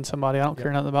just taking somebody. I don't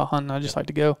care nothing about hunting. I just like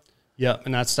to go. Yeah,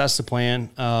 and that's the plan.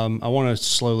 I want to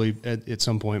slowly at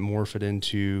some point morph it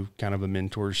into kind of a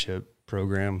mentorship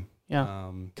program. Yeah,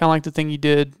 kind of like the thing you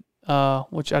did,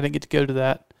 which I didn't get to go to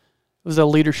that. It was a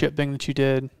leadership thing that you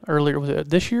did earlier. Was it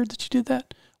this year that you did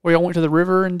that? Where y'all went to the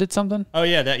river and did something? Oh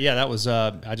yeah, that was.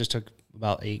 I just took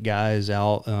about 8 guys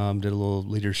out, did a little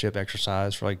leadership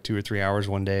exercise for like 2 or 3 hours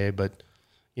one day, but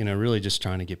really just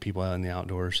trying to get people out in the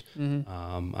outdoors.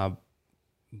 Mm-hmm.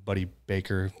 Buddy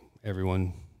Baker,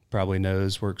 everyone probably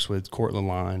knows, works with Cortland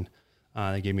Line.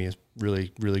 They gave me a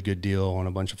really, really good deal on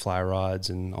a bunch of fly rods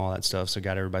and all that stuff. So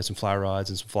got everybody some fly rods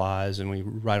and some flies, and we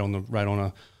right on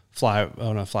a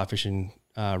fly fishing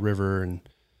river, and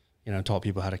taught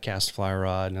people how to cast a fly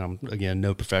rod. And I'm, again,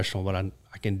 no professional, but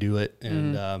I can do it.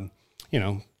 And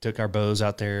took our bows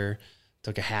out there,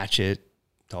 took a hatchet,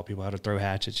 taught people how to throw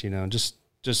hatchets.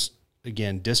 Just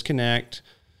again, disconnect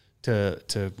to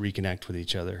reconnect with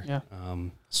each other. Yeah.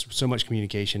 So much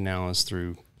communication now is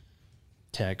through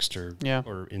text or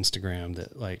Instagram,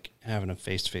 that like having a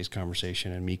face-to-face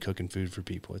conversation and me cooking food for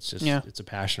people, it's just it's a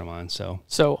passion of mine. So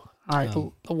all right,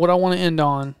 what I want to end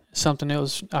on is something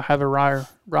else. I have a Ryer.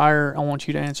 I want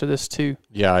you to answer this too.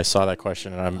 Yeah, I saw that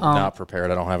question, and I'm not prepared.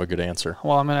 I don't have a good answer.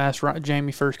 Well, I'm going to ask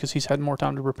Jamie first because he's had more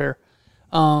time to prepare.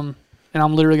 And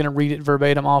I'm literally going to read it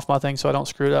verbatim off my thing so I don't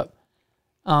screw it up.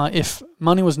 If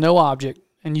money was no object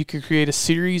and you could create a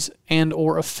series and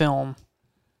or a film,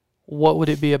 what would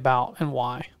it be about and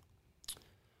why?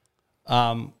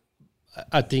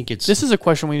 I think this is a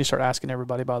question we need to start asking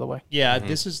everybody, by the way. Yeah, mm-hmm.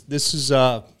 This is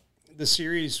the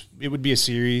series. It would be a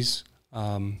series,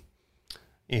 and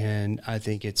I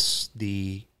think it's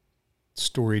the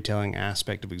storytelling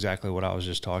aspect of exactly what I was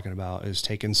just talking about, is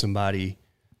taking somebody,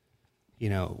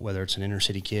 whether it's an inner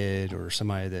city kid or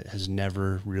somebody that has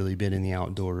never really been in the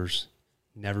outdoors,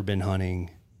 never been hunting,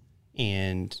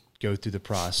 and go through the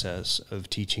process of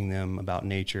teaching them about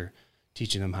nature,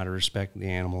 teaching them how to respect the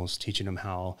animals, teaching them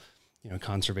how,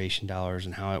 conservation dollars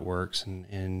and how it works,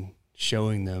 and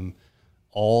showing them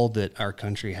all that our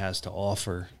country has to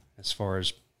offer as far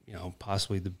as,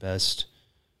 possibly the best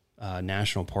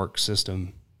national park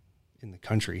system in the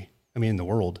country. In the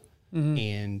world. Mm-hmm.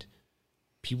 And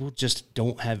people just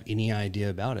don't have any idea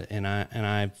about it. And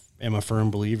I am a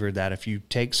firm believer that if you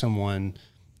take someone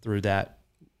through that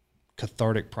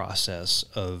cathartic process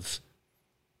of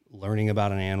learning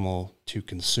about an animal to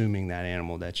consuming that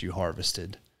animal that you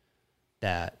harvested,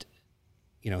 that,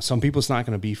 some people it's not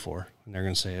going to be for, and they're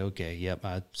going to say, okay, yep,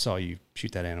 I saw you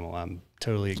shoot that animal. I'm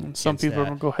totally against some people that. are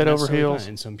going to go head over heels.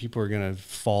 And some people are going to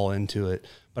fall into it.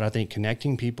 But I think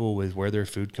connecting people with where their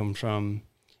food comes from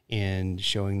and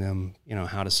showing them,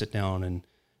 how to sit down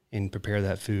and prepare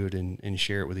that food and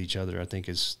share it with each other, I think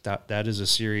that is a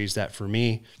series that, for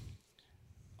me,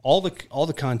 all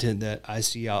the content that I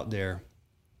see out there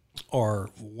are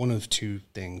one of two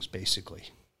things, basically.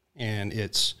 And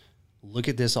it's, look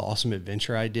at this awesome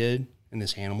adventure I did and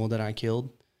this animal that I killed,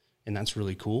 and that's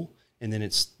really cool. And then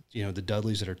it's, the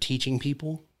Dudleys that are teaching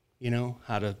people,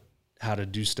 how to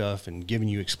do stuff and giving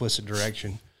you explicit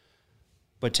direction.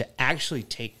 But to actually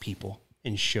take people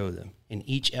and show them, and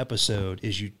each episode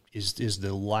is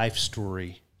the life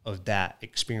story of that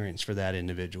experience for that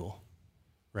individual,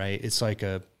 right? It's like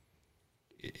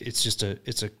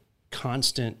it's a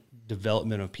constant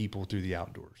development of people through the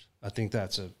outdoors. I think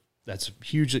that's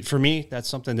huge for me. That's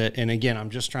something that, and again, I'm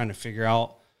just trying to figure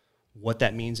out what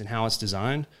that means and how it's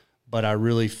designed. But I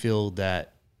really feel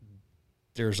that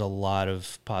there's a lot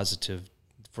of positive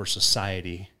for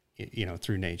society,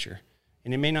 through nature.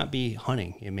 And it may not be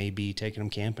hunting. It may be taking them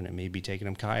camping. It may be taking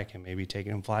them kayaking. It may be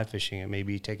taking them fly fishing. It may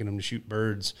be taking them to shoot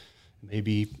birds. It may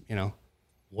be,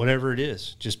 whatever it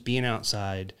is, just being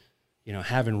outside,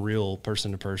 having real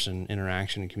person-to-person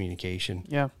interaction and communication.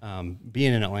 Yeah.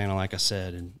 Being in Atlanta, like I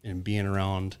said, and being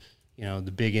around,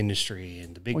 the big industry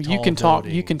and the big tall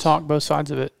you can talk both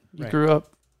sides of it.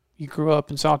 You grew up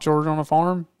in South Georgia on a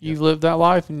farm. You've lived that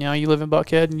life, and now you live in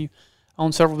Buckhead, and you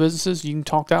own several businesses. You can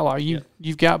talk that life.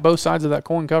 You've got both sides of that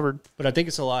coin covered. But I think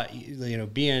it's a lot,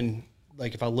 being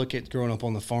like, if I look at growing up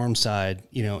on the farm side,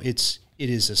 it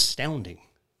is astounding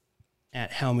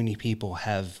at how many people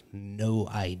have no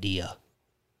idea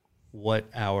what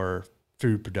our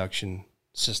food production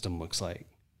system looks like.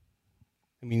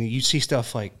 You see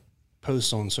stuff like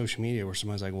posts on social media where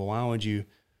somebody's like, well, why would you,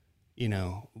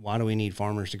 why do we need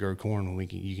farmers to grow corn when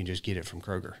you can just get it from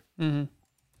Kroger? Mm-hmm.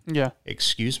 Yeah.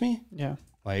 Excuse me? Yeah.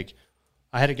 Like,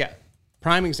 I had a guy,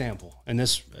 prime example, and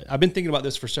this, I've been thinking about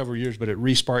this for several years, but it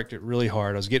re-sparked it really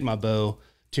hard. I was getting my bow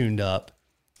tuned up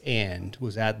and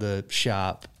was at the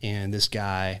shop, and this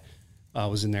guy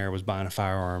was in there, was buying a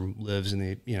firearm, lives in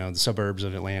the suburbs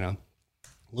of Atlanta,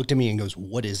 looked at me and goes,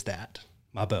 "What is that?"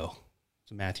 My bow.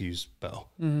 It's a Matthews bow,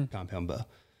 compound bow.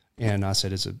 And I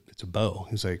said, it's a bow.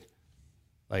 He's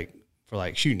like for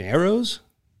like shooting arrows?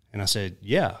 And I said,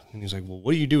 yeah. And he's like, well,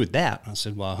 what do you do with that? I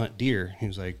said, well, I hunt deer. He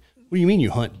was like, what do you mean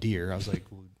you hunt deer? I was like,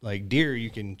 well, like deer, you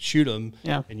can shoot them,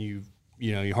 and you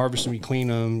harvest them, you clean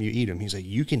them, you eat them. He's like,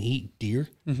 you can eat deer?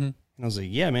 Mm-hmm. And I was like,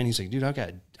 yeah, man. He's like, dude, I've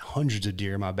got hundreds of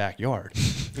deer in my backyard.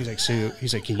 He's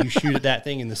like, can you shoot at that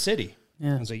thing in the city?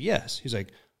 Yeah. I was like, yes. He's like,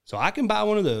 so I can buy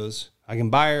one of those, I can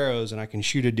buy arrows, and I can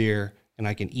shoot a deer, and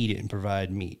I can eat it and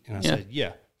provide meat. And I said,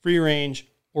 yeah, free range,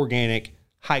 organic,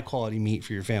 high quality meat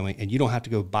for your family, and you don't have to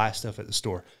go buy stuff at the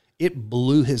store. It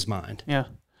blew his mind. Yeah.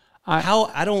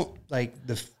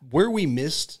 Where we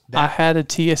missed that. I had a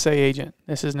TSA agent.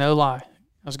 This is no lie.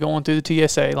 I was going through the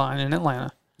TSA line in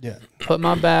Atlanta. Yeah. Put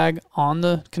my bag on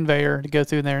the conveyor to go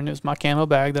through there, and it was my camo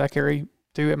bag that I carry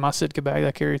through, my Sitka bag that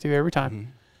I carry through every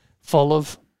time, full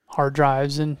of hard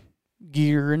drives and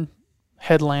gear and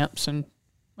headlamps, and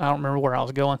I don't remember where I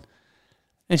was going.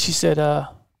 And she said,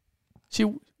 what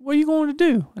are you going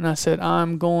to do? And I said,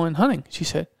 I'm going hunting. She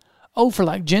said, oh, for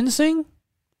like ginseng?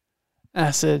 And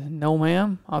I said, no,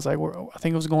 ma'am. I was like, I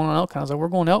think it was going on elk hunting. I was like, we're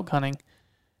going elk hunting.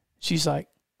 She's like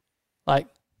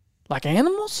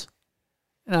animals?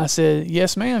 And I said,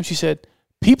 yes, ma'am. She said,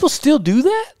 people still do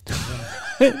that?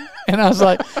 And I was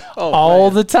like,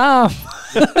 all the time.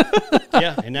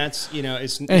 Yeah, and that's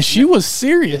she was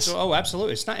serious.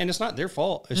 Absolutely. It's not their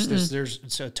fault.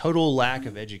 It's a total lack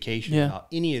of education about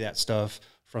any of that stuff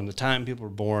from the time people were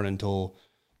born until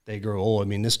they grow old. I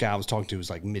mean, this guy I was talking to was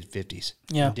like mid-50s.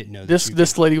 Yeah, didn't know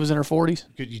this lady was in her 40s.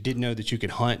 You didn't know that you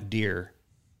could hunt deer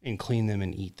and clean them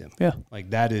and eat them. Yeah, like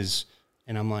that is.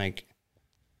 And I'm like,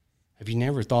 have you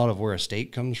never thought of where a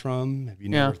steak comes from? Have you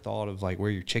never thought of like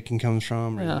where your chicken comes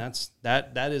from? Yeah. And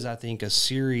that is, I think, a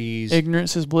series.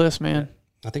 Ignorance is bliss, man.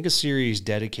 I think a series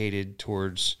dedicated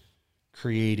towards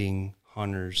creating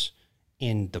hunters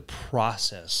in the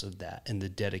process of that and the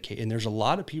dedicate. And there's a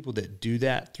lot of people that do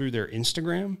that through their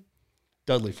Instagram.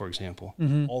 Dudley, for example,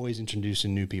 always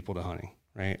introducing new people to hunting,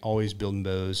 right? Always building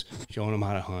bows, showing them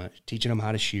how to hunt, teaching them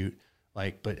how to shoot.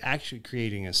 But actually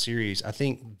creating a series, I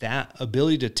think that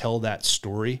ability to tell that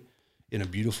story in a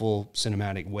beautiful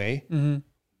cinematic way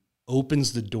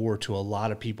opens the door to a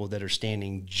lot of people that are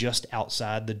standing just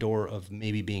outside the door of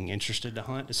maybe being interested to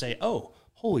hunt to say, oh,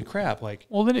 holy crap. Like,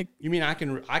 well, then you mean I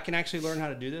can actually learn how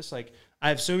to do this? Like, I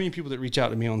have so many people that reach out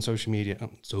to me on social media.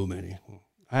 So many.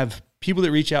 I have people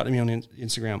that reach out to me on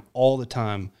Instagram all the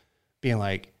time being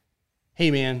like,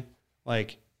 hey man,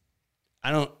 like,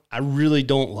 I really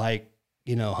don't like,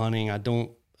 hunting. I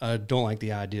don't like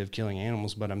the idea of killing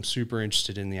animals, but I'm super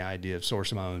interested in the idea of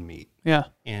sourcing my own meat. Yeah.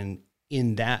 And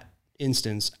in that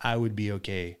instance, I would be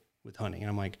okay with hunting. And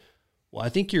I'm like, well, I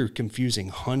think you're confusing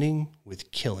hunting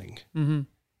with killing. Mm-hmm.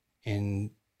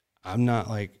 And I'm not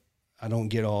like, I don't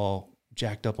get all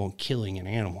jacked up on killing an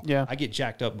animal. Yeah. I get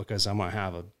jacked up because I'm going to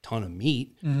have a ton of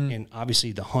meat. Mm-hmm. And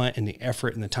obviously the hunt and the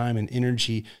effort and the time and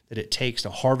energy that it takes to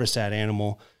harvest that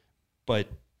animal. But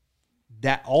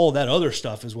all that other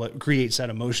stuff is what creates that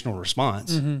emotional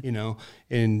response, and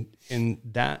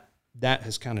that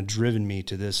has kind of driven me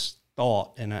to this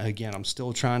thought. And again, I'm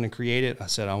still trying to create it. I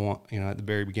said, I want, at the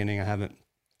very beginning, I haven't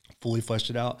fully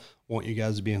fleshed it out. I want you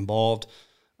guys to be involved.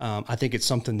 I think it's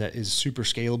something that is super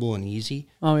scalable and easy.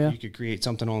 Oh yeah. You could create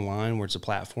something online where it's a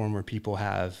platform where people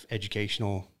have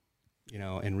educational,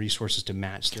 and resources to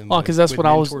match them. Well, because that's what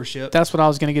I was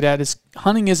going to get at. Is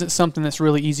hunting isn't something that's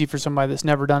really easy for somebody that's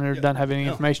never done it or doesn't have any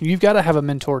information. You've got to have a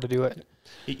mentor to do it.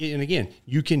 And again,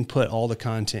 you can put all the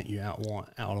content you want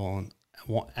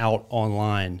out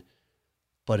online,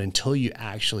 but until you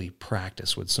actually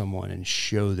practice with someone and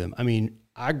show them. I mean,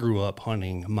 I grew up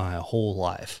hunting my whole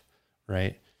life,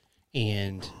 right?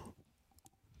 And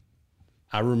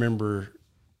I remember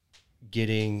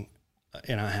getting,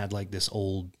 and I had like this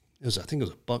old. I think it was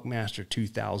a Buckmaster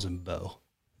 2000 bow.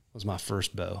 It was my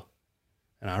first bow.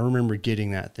 And I remember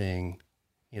getting that thing.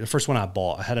 The first one I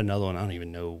bought, I had another one. I don't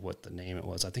even know what the name it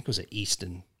was. I think it was an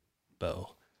Easton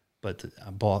bow. But I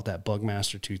bought that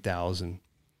Buckmaster 2000.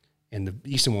 And the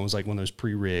Easton one was like one of those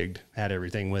pre-rigged, had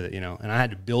everything with it, And I had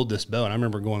to build this bow. And I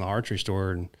remember going to the archery store,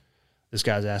 and this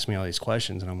guy's asked me all these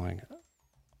questions. And I'm like,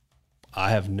 I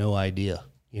have no idea,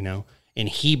 And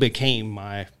he became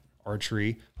my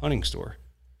archery hunting store.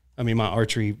 My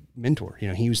archery mentor,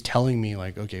 he was telling me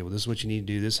like, okay, well, this is what you need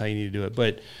to do. This is how you need to do it.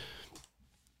 But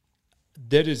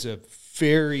that is a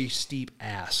very steep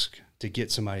ask to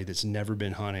get somebody that's never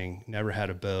been hunting, never had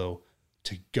a bow,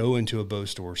 to go into a bow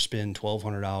store, spend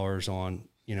 $1,200 on,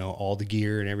 you know, all the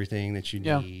gear and everything that you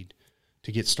need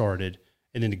to get started,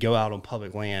 and then to go out on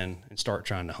public land and start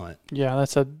trying to hunt. Yeah,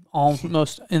 that's a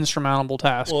almost insurmountable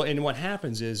task. Well, and what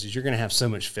happens is you're going to have so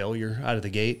much failure out of the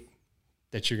gate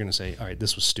that you're going to say, all right,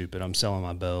 this was stupid. I'm selling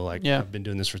my bow. Like, I've been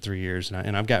doing this for 3 years,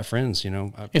 and I've got friends, you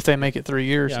know. If they make it 3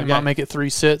 years, they might make it 3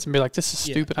 sits and be like, this is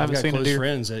stupid. I haven't seen a deer. I've got close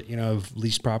friends that, you know, have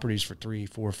leased properties for 3,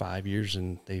 4, 5 years,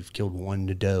 and they've killed one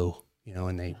doe, you know,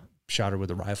 and they shot her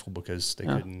with a rifle because they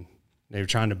couldn't. They were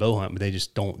trying to bow hunt, but they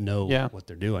just don't know what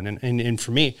they're doing. And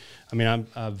for me, I mean,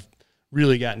 I've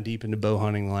really gotten deep into bow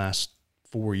hunting the last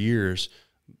 4 years,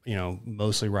 you know,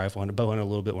 mostly rifle hunting, bow hunting a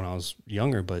little bit when I was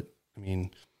younger, but I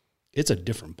mean, it's a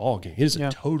different ball game. It is a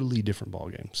totally different ball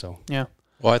game. So,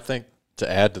 Well, I think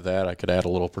to add to that, I could add a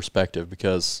little perspective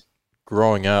because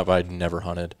growing up, I'd never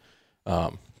hunted.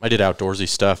 I did outdoorsy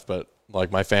stuff, but like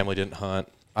my family didn't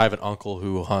hunt. I have an uncle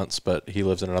who hunts, but he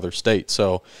lives in another state.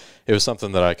 So it was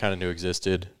something that I kind of knew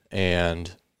existed,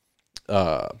 and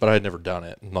but I had never done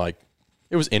it. And like,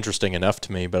 it was interesting enough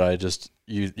to me, but I just,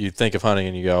 you think of hunting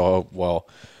and you go, oh, well,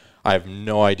 I have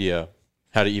no idea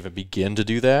how to even begin to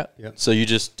do that. Yep. So you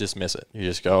just dismiss it. You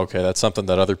just go, okay, that's something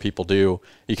that other people do.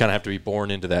 You kind of have to be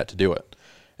born into that to do it.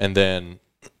 And then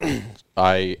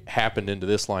I happened into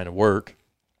this line of work,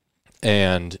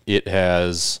 and it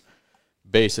has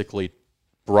basically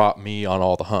brought me on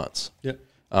all the hunts. Yep.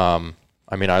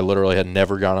 I mean, I literally had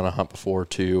never gone on a hunt before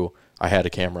to I had a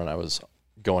camera and I was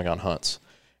going on hunts.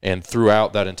 And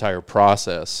throughout that entire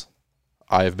process,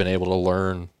 I've been able to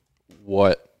learn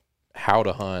how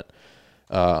to hunt,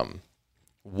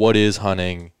 what is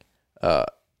hunting,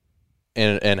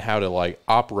 and how to like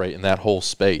operate in that whole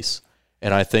space.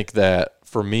 And I think that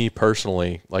for me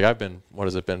personally, like I've been,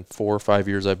 4 or 5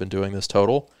 years I've been doing this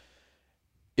total.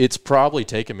 It's probably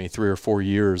taken me 3 or 4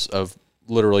 years of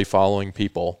literally following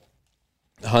people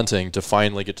hunting to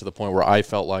finally get to the point where I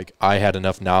felt like I had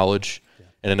enough knowledge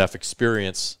and enough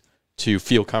experience to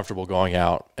feel comfortable going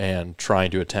out and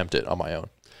trying to attempt it on my own.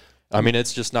 I mean,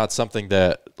 it's just not something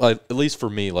that, like, at least for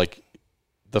me, like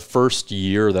the first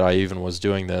year that I even was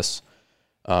doing this,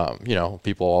 you know,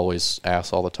 people always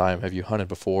ask all the time, have you hunted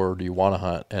before? Or do you want to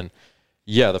hunt? And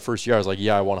the first year I was like,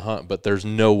 I want to hunt, but there's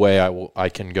no way I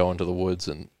can go into the woods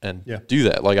and do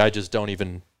that. Like, I just don't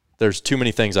even, there's too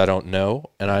many things I don't know.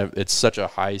 And it's such a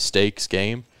high stakes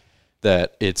game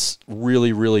that it's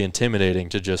really, really intimidating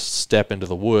to just step into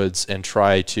the woods and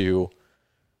try to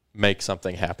make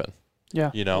something happen. Yeah.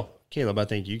 You know? Caleb, I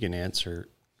think you can answer,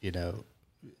 you know,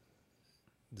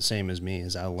 the same as me.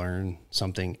 Is I learn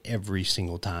something every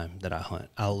single time that I hunt.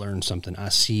 I'll learn something. I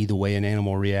see the way an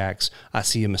animal reacts. I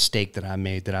see a mistake that I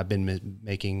made that I've been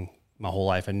making my whole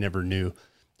life I never knew.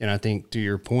 And I think, to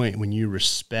your point, when you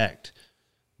respect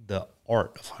the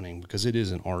art of hunting, because it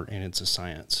is an art and it's a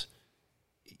science,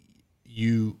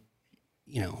 you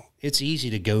know, it's easy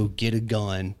to go get a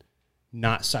gun,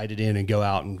 not sight it in, and go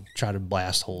out and try to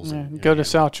blast holes in. Go to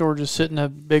South Georgia, sit in a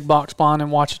big box blind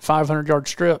and watch a 500-yard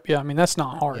strip. Yeah, I mean, that's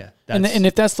not hard. Yeah, and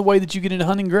if that's the way that you get into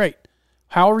hunting, great.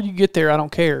 However you get there, I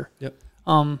don't care. Yep.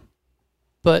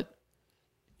 But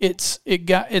it's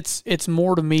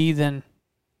more to me than,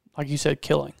 like you said,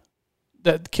 killing.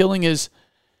 That killing is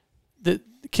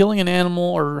killing an animal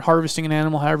or harvesting an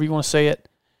animal, however you want to say it.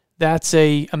 That's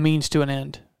a means to an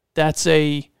end. That's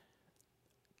a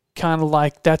kind of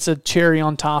like, that's a cherry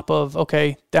on top of,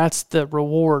 okay, that's the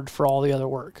reward for all the other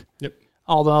work. Yep.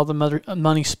 All the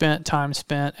money spent, time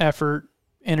spent, effort,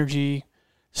 energy,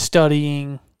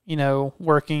 studying, you know,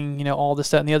 working, you know, all this,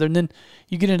 that, and the other. And then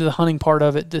you get into the hunting part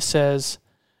of it that says,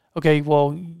 okay,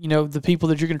 well, you know, the people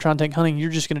that you're going to try and take hunting, you're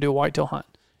just going to do a whitetail hunt.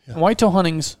 Yeah. And whitetail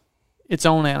hunting's its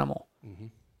own animal. Mm-hmm.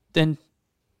 Then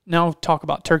now talk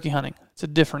about turkey hunting. It's a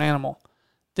different animal.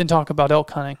 Then talk about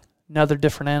elk hunting, another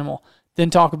different animal. Then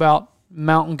talk about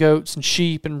mountain goats and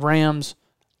sheep and rams,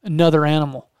 another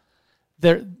animal.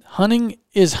 Hunting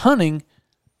is hunting,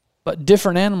 but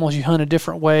different animals you hunt a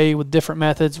different way with different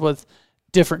methods, with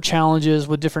different challenges,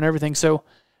 with different everything. So,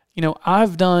 you know,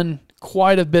 I've done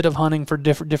quite a bit of hunting for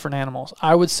different animals.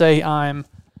 I would say I'm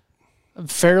a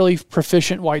fairly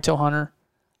proficient whitetail hunter.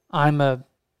 I'm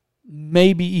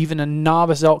maybe even a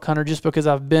novice elk hunter just because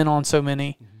I've been on so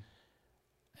many. Mm-hmm.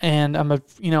 And I'm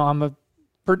a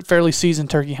fairly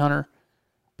seasoned turkey hunter.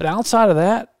 But outside of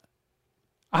that,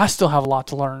 I still have a lot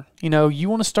to learn. You know, you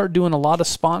want to start doing a lot of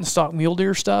spot and stock mule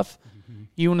deer stuff. Mm-hmm.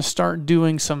 You want to start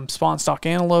doing some spot and stock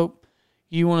antelope.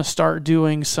 You want to start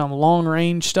doing some long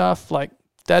range stuff. Like,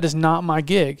 that is not my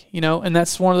gig, you know, and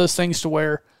that's one of those things to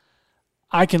where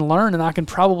I can learn and I can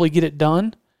probably get it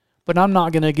done, but I'm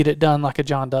not going to get it done like a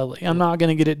John Dudley. I'm not going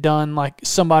to get it done like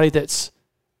somebody that's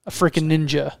a freaking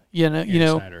ninja,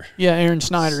 Snyder. Yeah, Aaron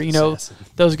Snyder, Assassin.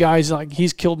 those guys, like,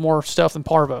 he's killed more stuff than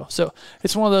Parvo. So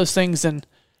it's one of those things. And,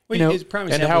 his prime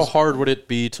And example how is hard would it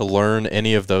be to learn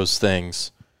any of those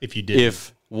things if you did?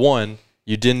 if, one,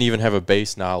 you didn't even have a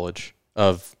base knowledge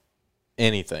of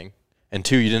anything, and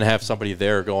two, you didn't have somebody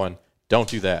there going, don't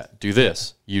do that, do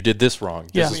this, you did this wrong,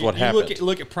 this is what happened.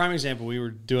 Look at prime example. We were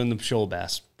doing the shoal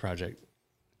bass project.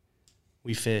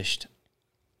 We fished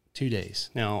 2 days.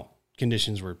 Now,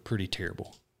 conditions were pretty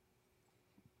terrible,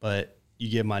 but you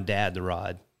give my dad the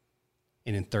rod,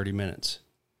 and in 30 minutes,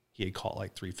 he had caught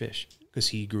like 3 fish because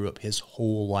he grew up his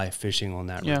whole life fishing on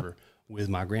that river with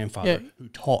my grandfather, who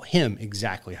taught him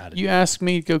exactly how to do it. you ask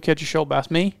me to go catch a shoal bass.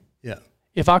 Me, Yeah.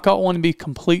 if I caught one, it'd be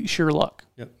complete sure luck.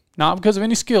 Yep. Not because of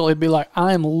any skill. It'd be like,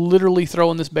 I am literally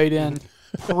throwing this bait in,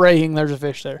 praying there's a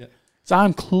fish there. Yep. So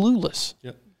I'm clueless.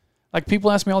 Yep. Like,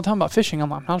 people ask me all the time about fishing. I'm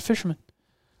like, I'm not a fisherman.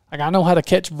 Like, I know how to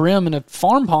catch brim in a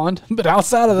farm pond, but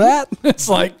outside of that, it's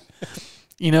like,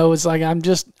 it's like,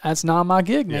 that's not my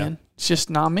gig, man. It's just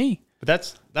not me. But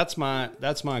that's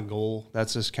my goal.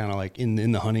 That's just kind of like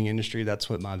in the hunting industry. That's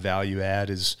what my value add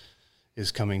is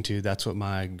coming to. That's what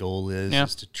my goal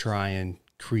is to try and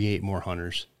create more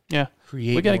hunters. Yeah.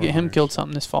 We got to get him killed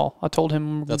something this fall. I told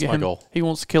him That's my goal. He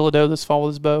wants to kill a doe this fall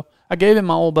with his bow. I gave him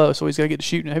my old bow, so he's got to get to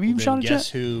shooting. Have you even shot it yet? Guess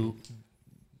who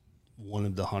one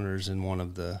of the hunters and one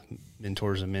of the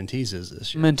mentors and mentees is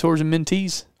this year? Mentors and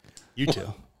mentees. You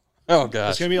two. Oh, gosh.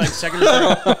 It's going to be like second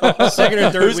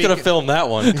or third Who's week. going to film that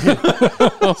one?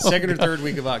 Second or third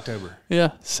week of October.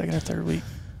 Yeah, second or third week.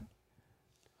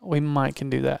 We might can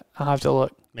do that. I'll have to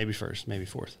look. Maybe first, maybe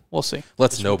fourth. We'll see.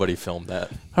 Let's nobody film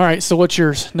that. All right, so what's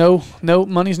yours? No,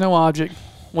 money's no object.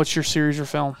 What's your series or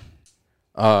film?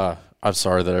 I'm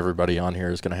sorry that everybody on here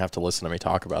is going to have to listen to me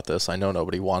talk about this. I know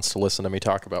nobody wants to listen to me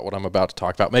talk about what I'm about to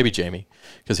talk about. Maybe Jamie,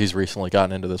 because he's recently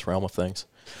gotten into this realm of things.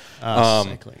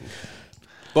 Cycling.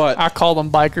 But I call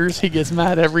them bikers. He gets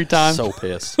mad every time. so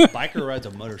pissed. Biker rides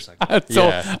a motorcycle. I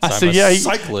I'm said, a he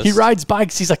cyclist. rides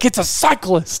bikes. He's like, it's a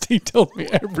cyclist. He told me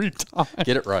every time.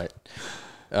 Get it right.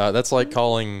 That's like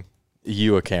calling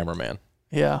you a cameraman.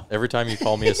 Yeah. Every time you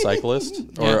call me a cyclist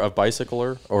or a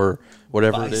bicycler or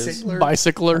whatever it is,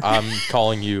 Bicycler. I'm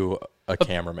calling you a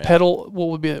cameraman. Pedal, what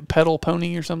would be a pedal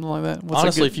pony or something like that? What's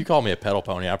Honestly, if you call me a pedal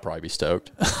pony, I'd probably be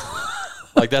stoked.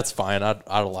 Like, that's fine. I'd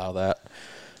allow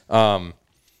that.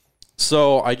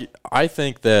 So I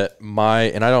think that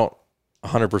and I don't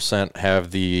 100%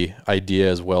 have the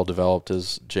idea as well developed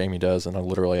as Jamie does, and I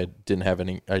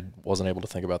wasn't able to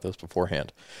think about this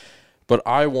beforehand. But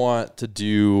I want to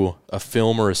do a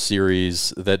film or a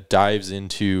series that dives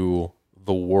into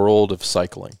the world of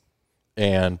cycling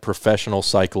and professional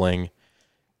cycling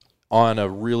on a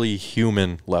really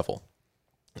human level.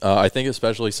 I think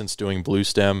especially since doing Blue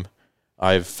Stem,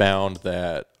 I've found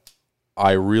that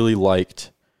I really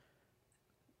liked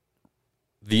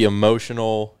the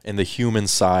emotional and the human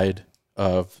side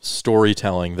of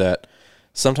storytelling that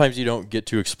sometimes you don't get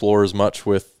to explore as much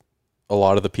with a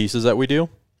lot of the pieces that we do.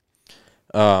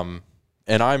 And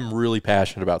I'm really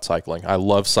passionate about cycling. I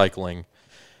love cycling,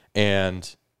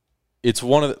 and it's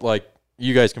one of the, like,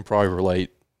 you guys can probably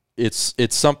relate. It's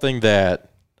something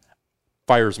that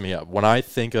fires me up. When I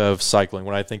think of cycling,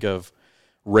 when I think of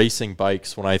racing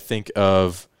bikes, when I think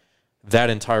of that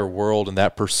entire world and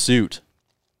that pursuit,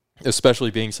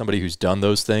 especially being somebody who's done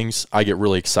those things, I get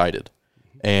really excited.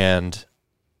 And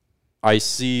I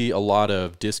see a lot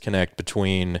of disconnect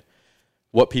between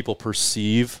what people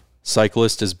perceive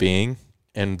cyclist as being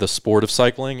and the sport of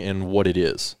cycling and what it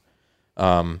is.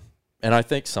 And I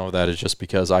think some of that is just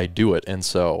because I do it, and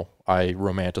so I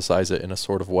romanticize it in a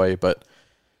sort of way. But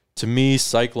to me,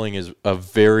 cycling is a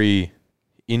very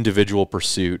individual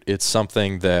pursuit. It's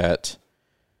something that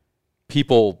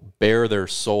people bare their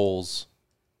souls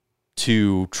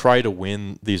to try to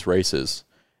win these races.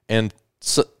 And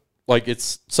so, like,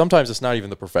 sometimes it's not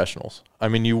even the professionals. I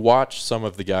mean, you watch some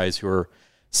of the guys who are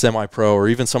semi-pro, or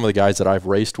even some of the guys that I've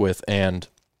raced with, and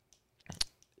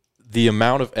the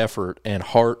amount of effort and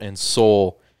heart and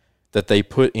soul that they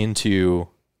put into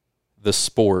the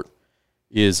sport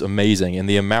is amazing. And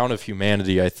the amount of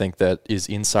humanity I think that is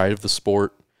inside of the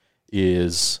sport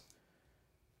is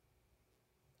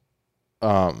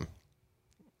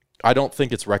I don't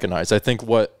think it's recognized. I think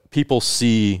what people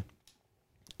see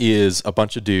is a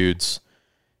bunch of dudes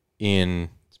in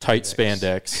tight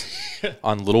spandex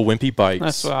on little wimpy bikes.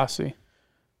 That's what I see.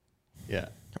 Yeah.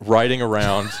 Riding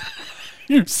around.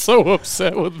 You're so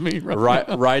upset with me right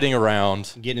now. Riding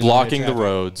around, Getting in the way of blocking the traffic.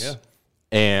 roads, Yeah.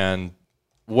 and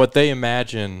what they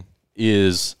imagine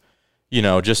is,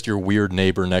 just your weird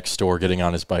neighbor next door getting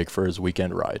on his bike for his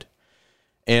weekend ride.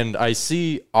 And I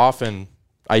see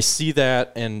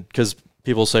that, and because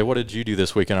people say, what did you do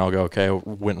this weekend? I'll go, okay, I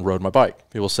went and rode my bike.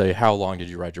 People say, how long did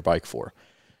you ride your bike for?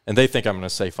 And they think I'm going to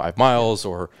say 5 miles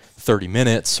or 30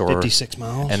 minutes or 56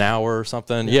 miles, an hour or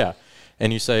something. Yeah.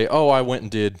 And you say, oh, I went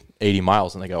and did 80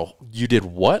 miles. And they go, you did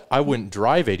what? I wouldn't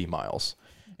drive 80 miles.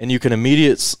 And you can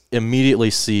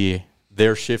immediately see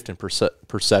their shift in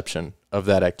perception of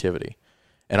that activity.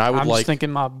 And I'm just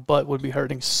thinking my butt would be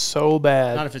hurting so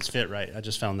bad. Not if it's fit right. I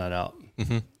just found that out.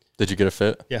 Mm-hmm. Did you get a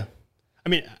fit? Yeah. I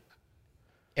mean,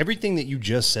 everything that you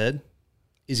just said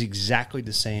is exactly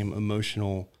the same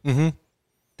emotional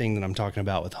thing that I'm talking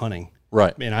about with hunting.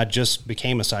 Right. And I just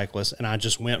became a cyclist, and I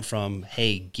just went from,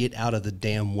 hey, get out of the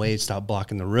damn way, stop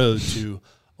blocking the road, to,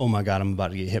 oh my God, I'm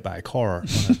about to get hit by a car on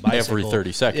a bicycle. Every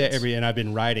 30 seconds. Yeah, and I've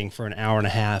been riding for an hour and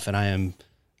a half, and I am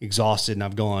exhausted, and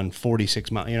I've gone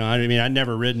 46 miles. I'd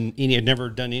never ridden any, I'd never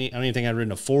done any, I don't even think I'd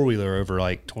ridden a four-wheeler over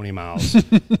like 20 miles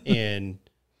and,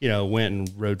 went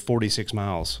and rode 46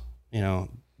 miles,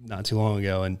 not too long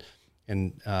ago.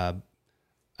 And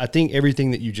I think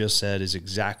everything that you just said is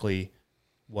exactly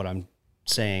what I'm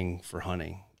saying for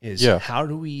hunting is how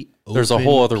do we open There's a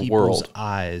whole other people's world.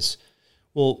 eyes?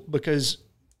 Well, because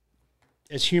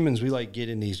as humans, we get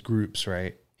in these groups,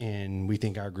 right? And we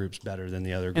think our group's better than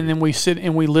the other group. And then we sit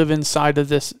and we live inside of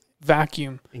this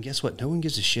vacuum. And guess what? No one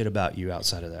gives a shit about you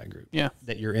outside of that group. Yeah.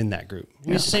 That you're in that group.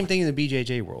 Yeah. It's the same thing in the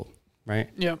BJJ world, right?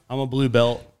 Yeah. I'm a blue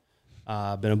belt.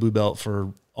 I've been a blue belt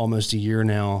for almost a year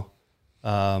now.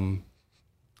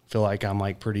 Feel like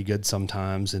I'm pretty good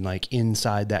sometimes. And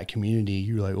inside that community,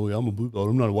 you're like, oh yeah, I'm a blue belt.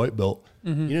 I'm not a white belt.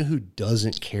 Mm-hmm. You know who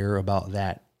doesn't care about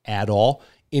that at all?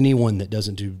 Anyone that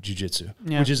doesn't do jiu-jitsu,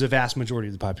 which is a vast majority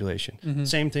of the population. Mm-hmm.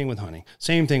 Same thing with hunting.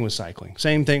 Same thing with cycling.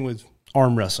 Same thing with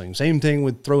arm wrestling. Same thing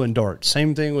with throwing darts.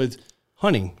 Same thing with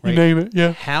hunting. Right? You name it,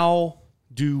 yeah. How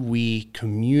do we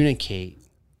communicate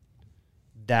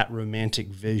that romantic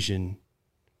vision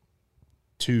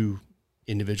to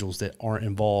individuals that aren't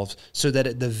involved so that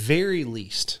at the very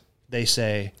least they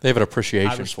say... They have an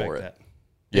appreciation for it. That.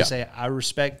 They say, I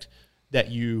respect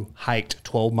that you hiked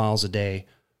 12 miles a day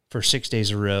for 6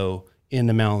 days in a row in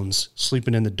the mountains,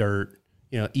 sleeping in the dirt,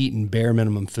 eating bare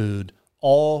minimum food,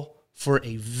 all for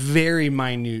a very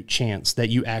minute chance that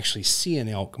you actually see an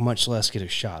elk, much less get a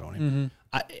shot on him.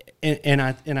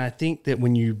 Mm-hmm. I think that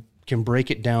when you can break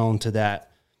it down to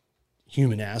that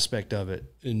human aspect of it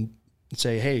and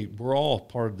say, hey, we're all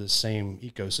part of the same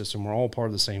ecosystem, we're all part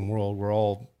of the same world, we're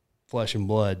all flesh and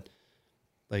blood.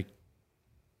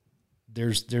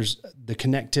 There's the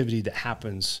connectivity that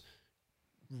happens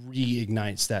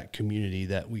reignites that community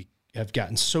that we have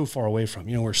gotten so far away from.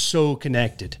 We're so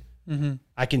connected. Mm-hmm.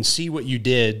 I can see what you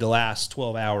did the last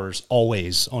 12 hours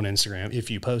always on Instagram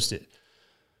if you post it.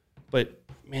 But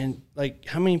man,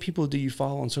 how many people do you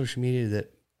follow on social media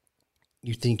that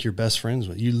you think you're best friends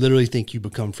with? You literally think you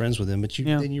become friends with them, but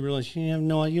then you realize you don't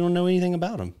know anything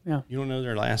about them. Yeah. You don't know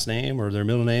their last name or their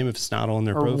middle name if it's not on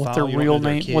their profile. What their real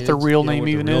name, what their real name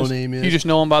even is. You just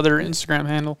know them by their Instagram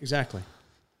handle. Exactly.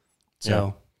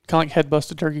 So kind of like Head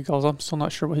Busted Turkey Calls. I'm still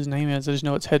not sure what his name is. I just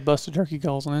know it's Head Busted Turkey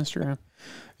Calls on Instagram.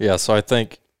 Yeah, so I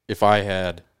think if I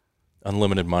had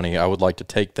unlimited money, I would like to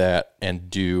take that and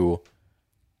do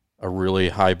a really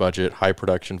high budget, high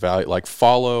production value,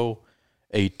 follow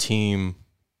a team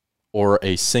or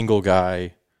a single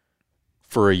guy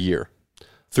for a year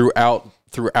throughout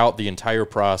the entire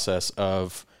process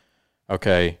of,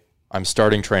 okay, I'm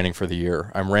starting training for the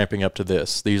year. I'm ramping up to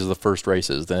this. These are the first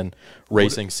races, then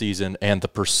racing season, and the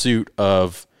pursuit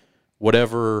of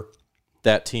whatever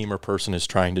that team or person is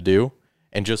trying to do,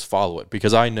 and just follow it.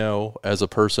 Because I know as a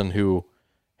person who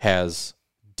has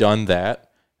done that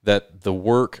the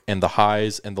work and the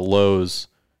highs and the lows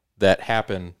that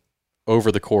happen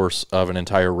over the course of an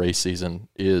entire race season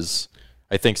is,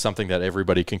 I think, something that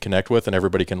everybody can connect with, and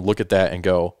everybody can look at that and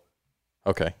go,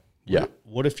 okay, yeah.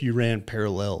 What if you ran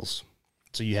parallels?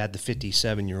 So you had the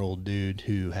 57-year-old dude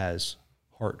who has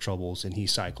heart troubles and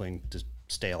he's cycling to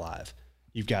stay alive.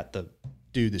 You've got the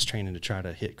dude that's training to try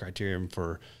to hit criterium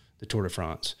for the Tour de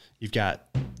France. You've got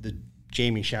the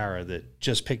Jamie Shira that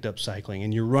just picked up cycling,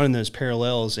 and you're running those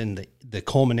parallels, and the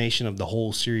culmination of the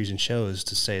whole series and show is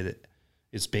to say that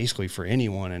it's basically for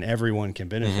anyone and everyone can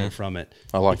benefit from it.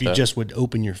 I like if you just would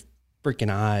open your freaking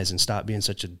eyes and stop being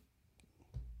such a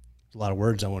lot of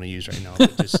words I want to use right now,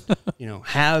 but just,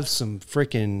 have some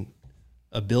freaking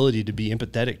ability to be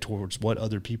empathetic towards what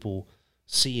other people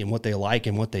see and what they like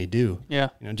and what they do. Yeah.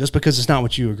 Just because it's not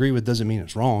what you agree with doesn't mean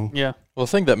it's wrong. Yeah. Well,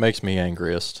 the thing that makes me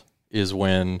angriest is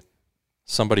when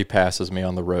somebody passes me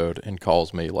on the road and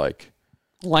calls me like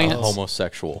Lance.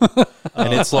 homosexual,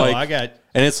 and it's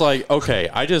like, okay,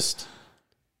 I just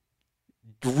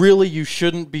really, you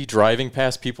shouldn't be driving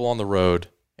past people on the road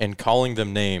and calling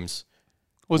them names.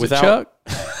 Was it Chuck?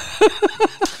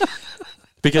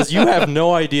 Because you have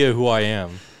no idea who I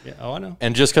am. Yeah, I know.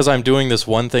 And just because I'm doing this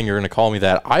one thing, you're going to call me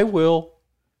that. I will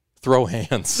throw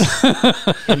hands.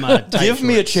 Give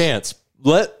me a chance.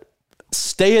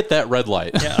 Stay at that red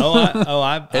light. Yeah.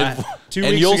 2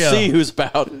 weeks and you'll ago, see who's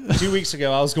about. 2 weeks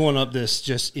ago, I was going up this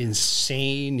just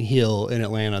insane hill in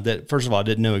Atlanta that, first of all, I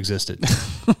didn't know existed.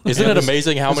 Isn't it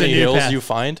amazing how many hills you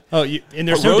find? Oh, and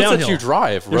there's roads no downhill. that you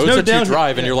drive. There's Roads no that you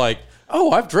drive, yeah. and you're like,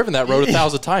 oh, I've driven that road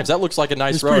 1,000 times. That looks like a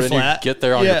nice road. And you get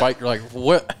there on your bike, you're like,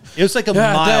 what? It was like a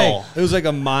mile. Dang. It was like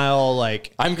a mile,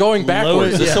 like. I'm going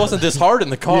backwards. This wasn't this hard in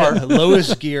the car. Yeah,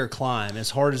 lowest gear climb, as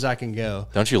hard as I can go.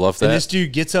 Don't you love that? And this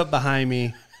dude gets up behind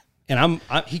me, and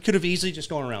he could have easily just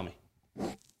gone around me.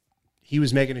 He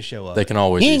was making a show up. They can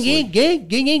always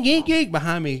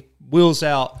behind me, wheels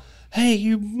out. Hey,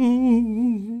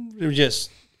 you. It was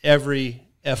just every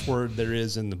F word there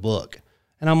is in the book.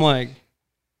 And I'm like,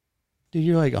 dude,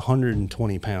 you're like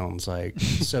 120 pounds, like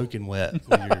soaking wet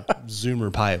with your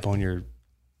Zoomer pipe on your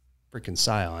freaking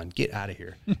Scion. Get out of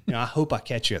here. I hope I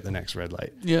catch you at the next red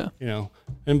light. Yeah.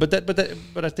 And but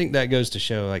I think that goes to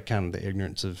show like kind of the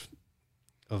ignorance of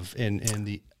and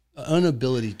the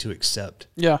inability to accept.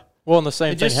 Yeah. Well, and the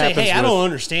same thing happens. Hey, I don't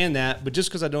understand that, but just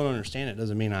because I don't understand it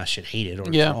doesn't mean I should hate it or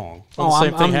it's wrong. Well, the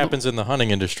same thing happens in the hunting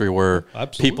industry where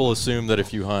people assume that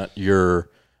if you hunt,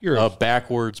 you're a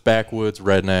backwoods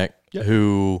redneck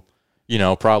who,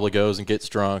 probably goes and gets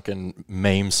drunk and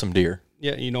maims some deer.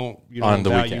 Yeah, you don't on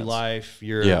the value weekends. life.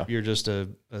 You're just a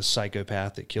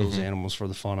psychopath that kills animals for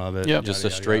the fun of it. Yep. Just a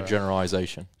straight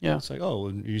generalization. Yeah. It's like, oh,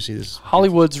 you see this.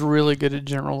 Hollywood's really good at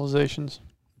generalizations.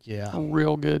 Yeah.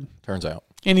 Real good. Turns out.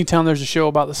 Anytime there's a show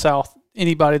about the South,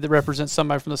 anybody that represents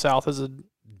somebody from the South is a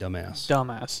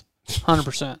dumbass.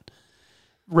 100%.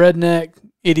 Redneck,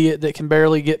 idiot that can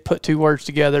barely get put two words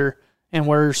together and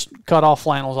wears cut off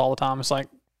flannels all the time. It's like,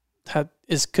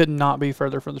 could not be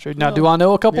further from the truth. Now, do I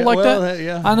know a couple that?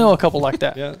 Yeah. I know a couple like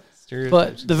that. Yeah.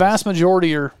 But the vast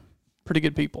majority are pretty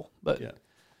good people. But yeah.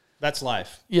 That's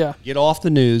life. Yeah. Get off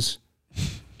the news.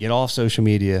 Get off social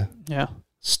media. Yeah.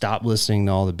 Stop listening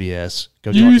to all the BS.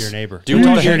 Go talk to your neighbor.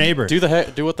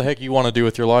 Do what the heck you want to do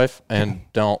with your life, and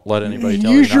don't let anybody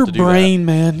tell you not to do that. Use your brain,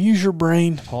 man. Use your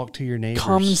brain. Talk to your neighbors.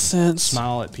 Common sense.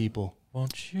 Smile at people.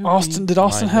 Won't you? Austin, did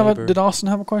Austin have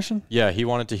a question? Yeah, he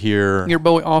wanted to hear. Your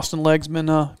boy Austin Legg's been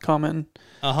commenting.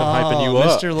 Hyping you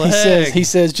up. Mr. Leg. He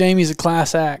says Jamie's a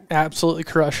class act, absolutely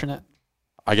crushing it.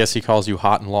 I guess he calls you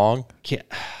hot and long.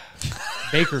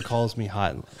 Baker calls me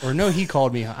hot. Or no, he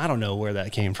called me. I don't know where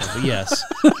that came from, but yes,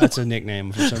 that's a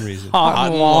nickname for some reason. Hot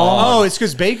and long. Oh, it's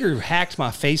because Baker hacked my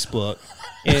Facebook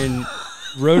and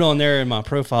wrote on there in my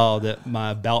profile that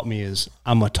my about me is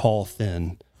I'm a tall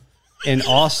thin. And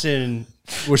Austin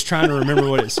was trying to remember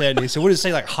what it said. And he said, what did it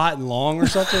say, like hot and long or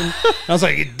something? And I was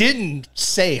like, it didn't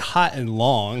say hot and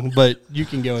long, but you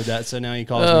can go with that. So now he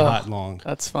calls me hot and long.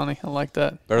 That's funny. I like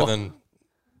that. Better than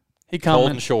he cold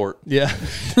and short. Yeah.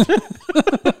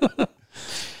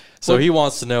 So he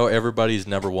wants to know everybody's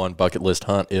number one bucket list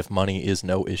hunt if money is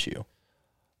no issue.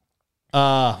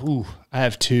 I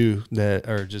have two that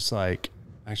are just like,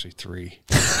 actually three.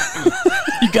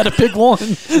 You got to pick one.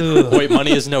 Wait,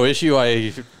 money is no issue?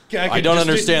 I don't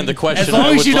understand the question. As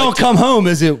long as you don't come home,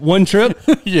 is it one trip?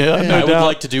 Yeah, I would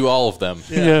like to do all of them.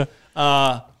 Yeah.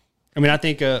 I mean, I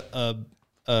think a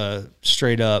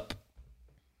straight up,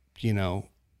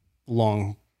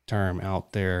 long term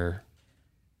out there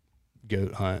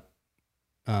goat hunt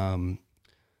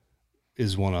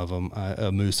is one of them.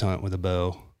 A moose hunt with a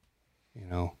bow,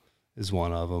 is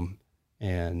one of them,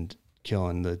 and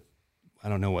killing I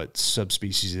don't know what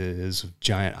subspecies it is of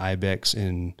giant ibex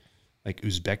in like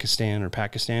Uzbekistan or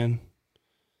Pakistan.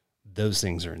 Those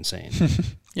things are insane.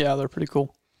 Yeah, they're pretty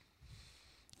cool.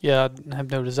 Yeah, I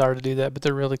have no desire to do that, but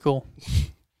they're really cool.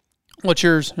 What's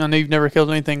yours? I know you've never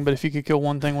killed anything, but if you could kill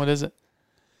one thing, what is it?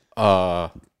 I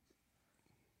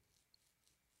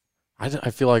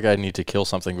feel like I need to kill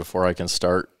something before I can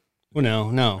start.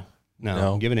 Well, no.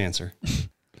 Give an answer.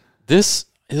 This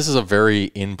is a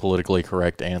very impolitically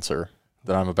correct answer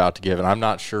that I'm about to give, and I'm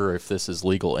not sure if this is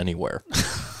legal anywhere.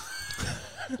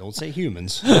 Don't say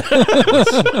humans.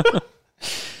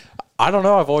 I don't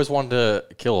know. I've always wanted to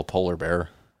kill a polar bear.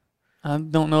 I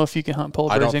don't know if you can hunt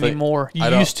polar bears anymore. You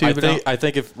used to, I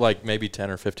think if like maybe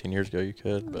 10 or 15 years ago you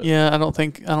could. But yeah, I don't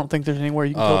think there's anywhere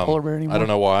you can kill a polar bear anymore. I don't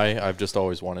know why. I've just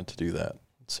always wanted to do that.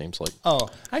 It seems like. Oh,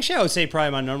 actually, I would say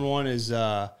probably my number one is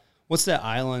What's that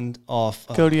island off?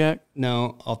 Kodiak.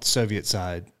 No, off the Soviet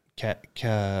side.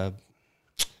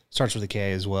 Starts with a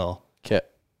K as well. Cat.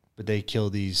 But they kill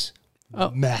these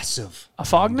massive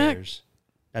Afognak? bears.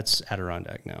 That's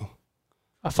Adirondack now.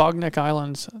 Afognak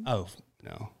Islands. Oh,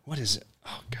 no. What is it?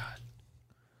 Oh, God.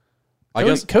 I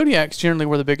guess Kodiak's generally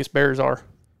where the biggest bears are.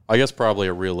 I guess probably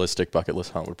a realistic bucket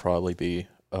list hunt would probably be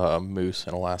moose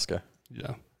in Alaska.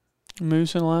 Yeah.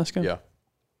 Moose in Alaska? Yeah.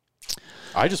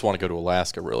 I just want to go to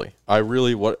Alaska, really. I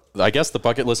guess the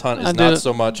bucket list hunt is not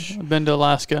so much. I've been to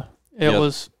Alaska. It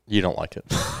was. You don't like it.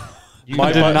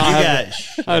 I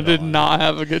did not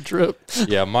have a good trip.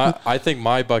 Yeah, I think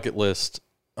my bucket list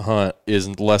hunt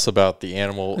is less about the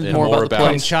animal and more more about the about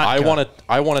place.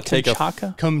 I want to take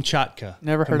Kamchatka.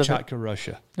 Never heard of it. Kamchatka,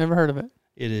 Russia. Never heard of it.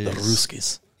 It is the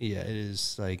Ruskies. Yeah, it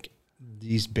is like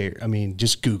these bears. I mean,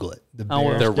 just Google it. The Oh,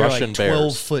 bears, they're like Russian 12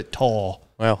 bears. foot tall.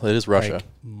 Well, it is Russia. Like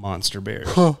monster bears.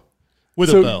 Huh. With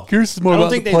So a bow. yours is more I don't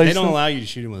about think the they place don't then? allow you to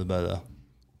shoot them with a bow, though.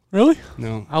 Really?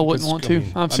 No. I wouldn't want to.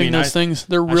 I've seen those things.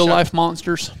 They're real life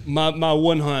monsters. My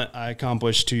one hunt I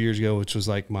accomplished 2 years ago, which was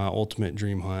like my ultimate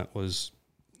dream hunt, was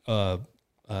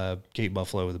Cape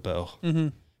buffalo with a bow. Mm-hmm.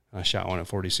 I shot one at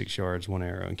 46 yards, one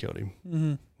arrow, and killed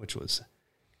him, which was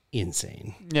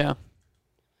insane. Yeah.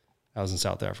 I was in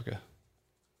South Africa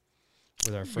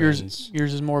with our friends.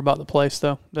 Yours is more about the place,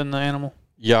 though, than the animal.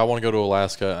 Yeah, I want to go to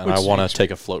Alaska, and Which I want is- to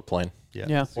take a float plane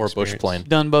Yeah. or a bush plane.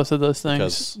 Done both of those things.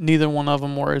 Because- Neither one of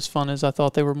them were as fun as I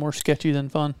thought. They were more sketchy than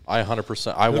fun. I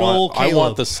 100%. I Good want. old I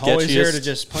want the Caleb, always there to sketchiest.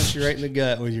 just punch you right in the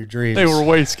gut with your dreams. They were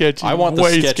way sketchy. I want the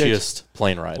way sketchiest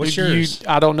plane ride. What's sketchy. yours?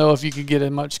 I don't know if you could get a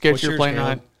much What's sketchier yours, plane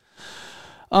Caleb?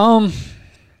 ride.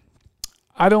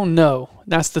 I don't know.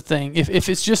 That's the thing. If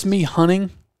it's just me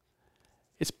hunting,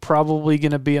 it's probably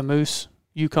going to be a moose,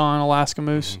 Yukon, Alaska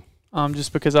moose.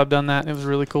 Just because I've done that and it was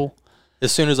really cool.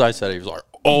 As soon as I said it, he was like,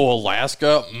 "Oh,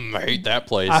 Alaska, I hate that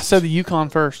place." I said the Yukon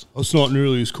first. It's not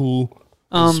nearly as cool.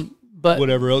 But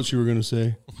Whatever else you were gonna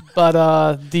say. but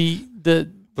the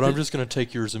but I'm just gonna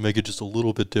take yours and make it just a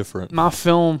little bit different. my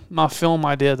film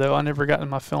idea though, I never got in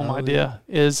my film idea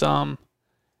is I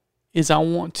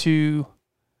want to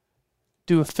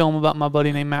do a film about my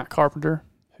buddy named Matt Carpenter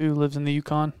who lives in the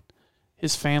Yukon.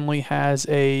 His family has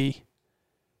a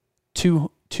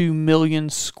 2 million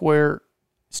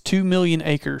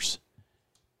acres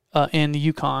in the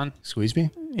Yukon. Squeeze me.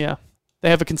 Yeah. They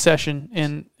have a concession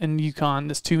in Yukon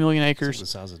that's 2 million It's acres. the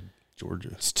size of Georgia.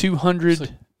 It's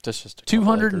 200 That's just a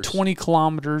couple acres. 220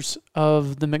 kilometers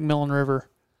of the McMillan River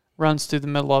runs through the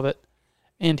middle of it.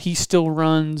 And he still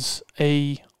runs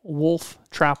a wolf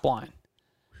trap line.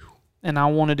 And I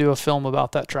want to do a film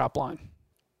about that trap line.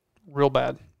 Real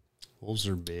bad. Wolves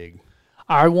are big.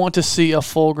 I want to see a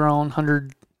full-grown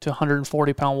 100 to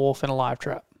 140 pound wolf in a live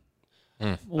trap.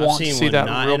 I've Want seen to see one that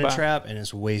not real in a bad. trap, and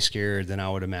it's way scarier than I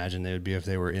would imagine they would be if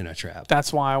they were in a trap.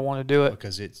 That's why I want to do it.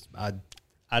 Because I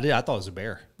thought it was a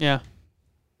bear. Yeah.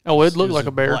 Oh, it looked was like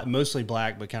a bear. mostly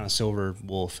black, but kind of silver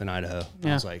wolf in Idaho. I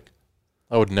Yeah. was like,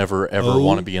 I would never ever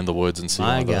want to be in the woods and see my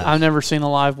one of those. God. I've never seen a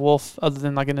live wolf other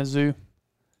than like in a zoo.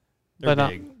 they're But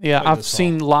big. yeah, Like I've the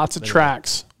seen salt. lots of They're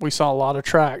tracks. We saw a lot of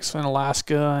tracks in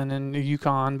Alaska and in the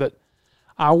Yukon, but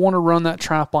I want to run that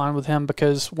trap line with him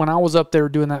because when I was up there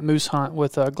doing that moose hunt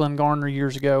with Glenn Garner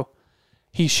years ago,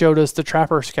 he showed us the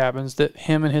trappers cabins that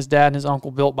him and his dad and his uncle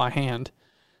built by hand.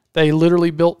 They literally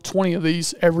built 20 of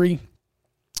these every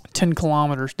 10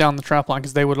 kilometers down the trap line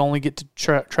because they would only get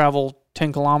to travel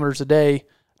 10 kilometers a day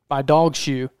by dog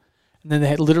shoe. And then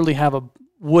they literally have a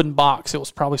wooden box. It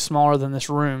was probably smaller than this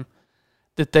room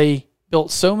that they built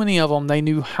so many of them. They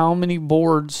knew how many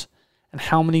boards and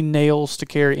how many nails to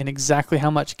carry and exactly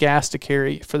how much gas to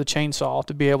carry for the chainsaw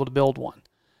to be able to build one.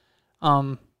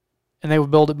 And they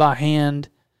would build it by hand,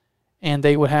 and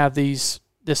they would have this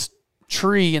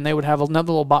tree, and they would have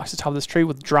another little box at the top of this tree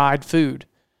with dried food.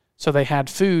 So they had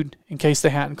food in case they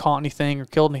hadn't caught anything or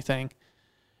killed anything.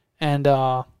 And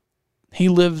he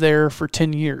lived there for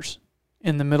 10 years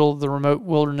in the middle of the remote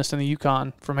wilderness in the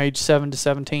Yukon from age 7 to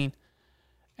 17.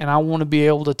 And I want to be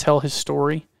able to tell his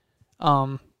story.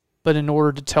 But in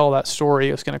order to tell that story,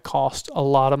 it's going to cost a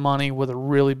lot of money with a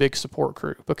really big support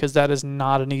crew because that is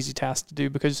not an easy task to do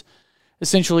because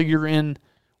essentially you're in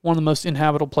one of the most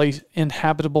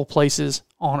inhabitable places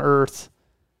on Earth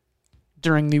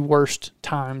during the worst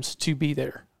times to be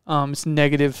there. It's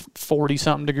negative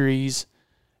 40-something degrees,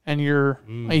 and you're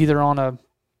either on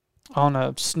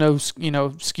a snow,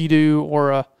 skidoo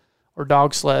or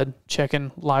dog sled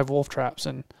checking live wolf traps,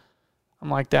 and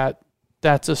I'm like that.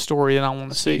 That's a story that I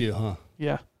want to see. Skidoo, huh?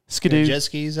 Yeah, Got skidoo. jet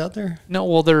skis out there? No,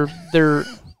 well they're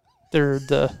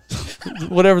the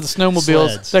whatever the snowmobiles.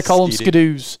 Sleds. They call them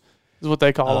Skidoo. skidoos. is what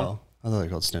they call them. Oh, I thought they were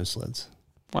called snow sleds.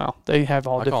 Wow, they have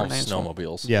all I call different them names.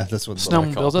 snowmobiles. Yeah, that's what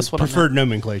Snowmobiles. That's what I meant. preferred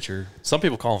nomenclature. Some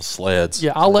people call them sleds.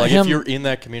 Yeah, I'll let like him. if you're in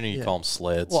that community, you call them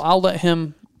sleds. Well, I'll let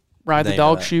him ride the Name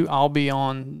dog that. chute. I'll be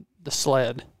on the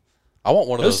sled. I want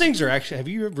one of Those those. things are actually. Have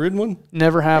you ever ridden one?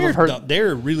 Never have. I've heard.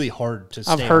 They're really hard to.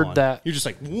 Stay I've heard on. that. You're just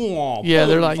like, whoa, Yeah,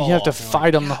 they're boom, like, you fall have to off. And fight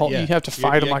like, them the whole. yeah. You have to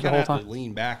fight them like the kinda whole have time. to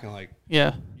lean back and like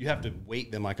Yeah. you have to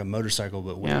weight them like a motorcycle,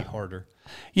 but way Yeah. harder.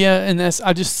 Yeah, and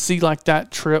I just see like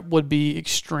that trip would be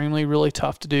extremely really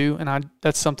tough to do, and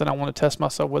that's something I want to test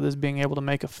myself with, is being able to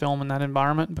make a film in that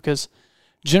environment, because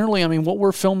generally, I mean, what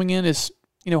we're filming in is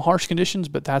harsh conditions,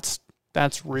 but that's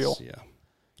real. Yeah.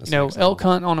 Elk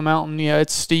hunt on a mountain, yeah,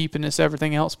 it's steep and it's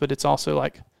everything else, but it's also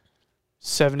like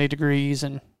 70 degrees,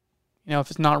 and if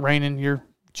it's not raining, you're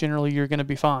going to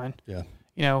be fine.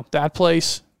 Yeah. That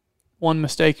place, one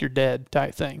mistake, you're dead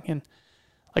type thing, and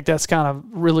like that's kind of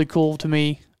really cool to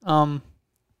me.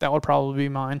 That would probably be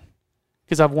mine,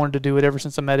 because I've wanted to do it ever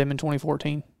since I met him in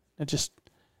 2014.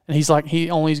 And he's like, he's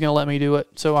going to let me do it,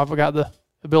 so I've got the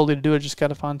ability to do it. Just got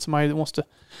to find somebody that wants to.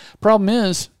 Problem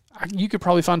is, you could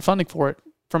probably find funding for it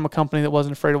from a company that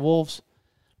wasn't afraid of wolves.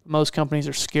 Most companies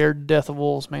are scared to death of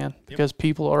wolves, man, because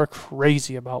people are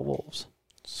crazy about wolves.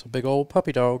 It's a big old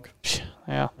puppy dog.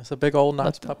 Yeah. It's a big old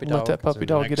nice puppy dog. Let that puppy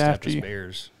dog get after you.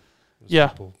 Bears.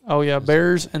 Yeah. Oh, yeah,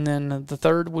 bears, and then the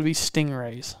third would be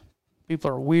stingrays.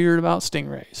 People are weird about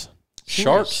stingrays.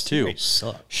 Sharks too. Stingrays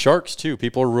suck. Sharks too.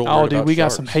 People are real. Oh, weird dude, about we got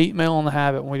sharks. some hate mail in the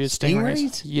habit when we did stingrays.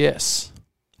 Stingrays? Yes.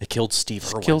 It killed Steve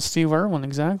Irwin. Killed Steve Irwin,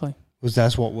 exactly.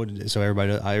 That's what would so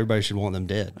everybody should want them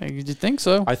dead. You think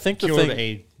so? I think the Killed thing.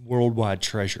 a worldwide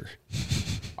treasure.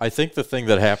 I think the thing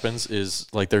that happens is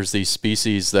like there's these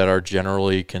species that are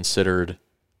generally considered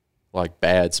like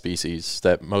bad species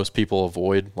that most people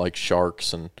avoid, like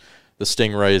sharks, and the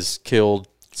stingrays killed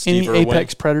Steve Any Irwin.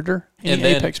 apex predator? Any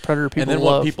apex predator people And then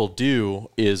love. what people do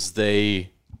is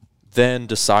they then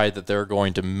decide that they're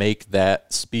going to make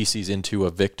that species into a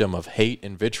victim of hate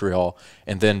and vitriol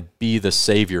and then be the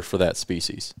savior for that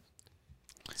species.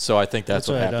 So I think that's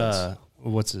what happens.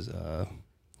 What's his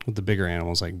with the bigger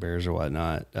animals like bears or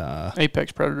whatnot?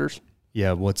 Apex predators.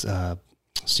 Yeah, what's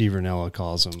Steve Ranella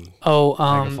calls them? Oh,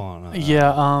 Megafauna.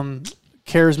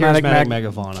 charismatic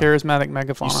megafauna. Charismatic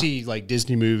megafauna. You see like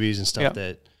Disney movies and stuff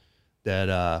Yep.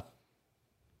 that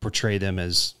portray them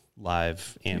as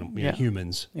live animal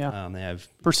humans. Yeah. They have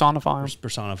personify them.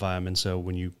 personify them, and so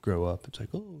when you grow up, it's like,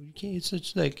 oh, you can't. It's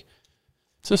such like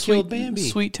It's a killed sweet, Bambi.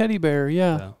 sweet teddy bear.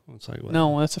 Yeah. it's like what?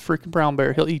 No, that's a freaking brown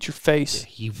bear. He'll eat your face.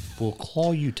 He will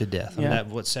claw you to death. I mean, Yeah. that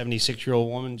 76-year-old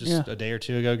woman just Yeah. a day or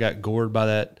two ago got gored by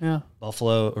that Yeah.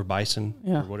 buffalo or bison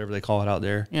Yeah. or whatever they call it out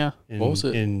there. Yeah. In, What was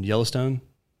it? in Yellowstone?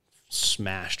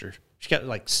 Smashed her. She got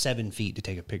like 7 feet to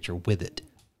take a picture with it,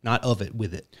 not of it,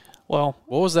 with it. Well,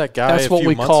 What was that guy That's a what few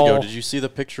we months call- ago? Did you see the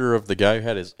picture of the guy who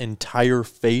had his entire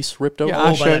face ripped open? Yeah,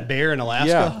 I By showed- that bear in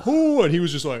Alaska. Yeah. Ooh, and he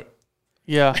was just like,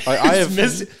 yeah. I have.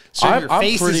 missed it. So your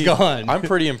face pretty, is gone. I'm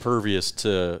pretty impervious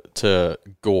to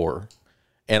gore,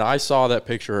 and I saw that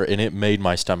picture and it made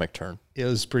my stomach turn. It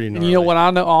was pretty gnarly. And you know what I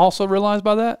also realized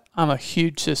by that? I'm a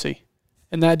huge sissy.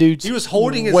 And that dude's He was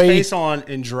holding his way, face on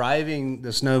and driving the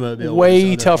snowmobile. with way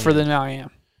his other tougher hand. than I am.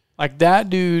 Like that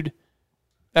dude,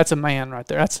 that's a man right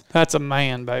there. That's a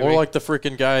man, baby. Or like the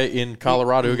freaking guy in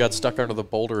Colorado who got stuck under the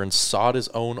boulder and sawed his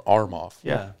own arm off.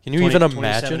 Yeah. Can you even 27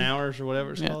 imagine? hours or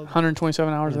whatever it's yeah, called?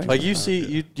 127 hours. I think. Like you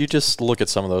see, you just look at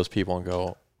some of those people and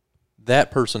go, that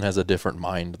person has a different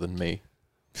mind than me.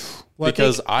 Well,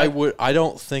 Because I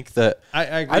don't think that I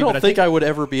agree. I don't but think I would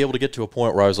ever be able to get to a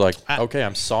point where I was like, I- okay,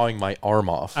 I'm sawing my arm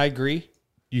off. I agree.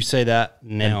 You say that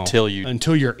now Until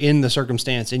you're in the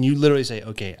circumstance and you literally say,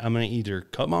 okay, I'm going to either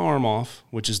cut my arm off,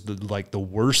 which is the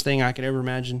worst thing I could ever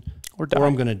imagine, Or die.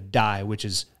 I'm going to die, which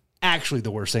is actually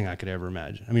the worst thing I could ever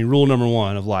imagine. I mean, rule number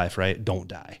 1 of life, right? Don't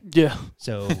die. Yeah,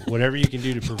 So whatever you can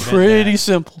do to prevent pretty that.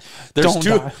 simple. There's Don't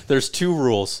two. die. There's 2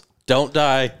 rules. Don't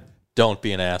die. Don't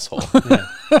be an asshole.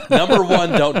 Number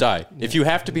 1, don't die. If you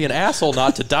have to be an asshole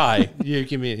not to die, You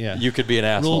can be, yeah. you could be an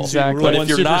asshole. Rule two- Exactly. But rule if one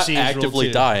you're not supersedes rule actively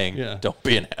 2. dying, Yeah. don't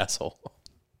be an asshole.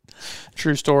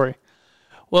 True story.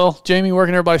 Well, Jamie, where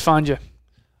can everybody find you?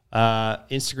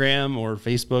 Instagram or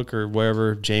Facebook or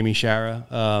wherever, Jamie Shira,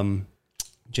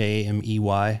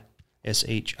 JameyShirah.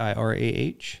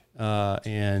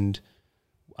 And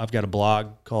I've got a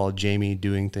blog called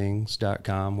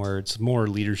JamieDoingThings.com where it's more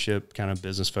leadership kind of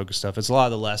business focused stuff. It's a lot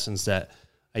of the lessons that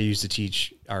I use to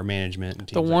teach our management and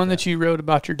teams. The one that you wrote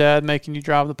about your dad making you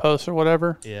drive the post or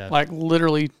whatever. Yeah. Like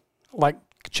literally, like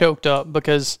choked up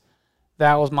because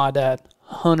that was my dad,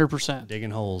 100%.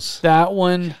 digging holes. That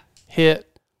one hit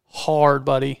hard,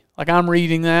 buddy. Like I'm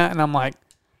reading that and I'm like,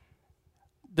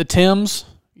 the Tims,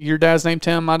 your dad's named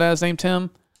Tim, my dad's named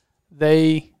Tim.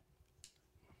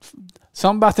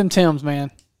 Something about them Tims,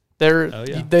 man.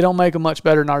 They don't make them much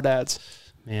better than our dads.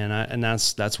 Man, and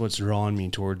that's what's drawing me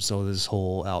towards this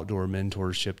whole outdoor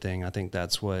mentorship thing. I think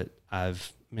that's what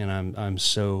I'm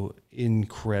so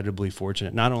incredibly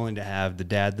fortunate, not only to have the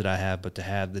dad that I have, but to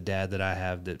have the dad that I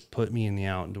have that put me in the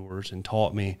outdoors and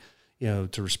taught me, to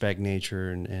respect nature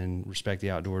and respect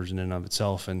the outdoors in and of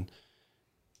itself. And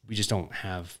we just don't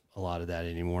have a lot of that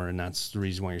anymore. And that's the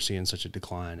reason why you're seeing such a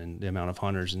decline in the amount of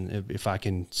hunters. And if I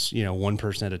can, one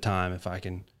person at a time, if I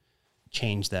can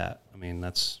change that, I mean,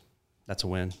 that's a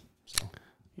win. So.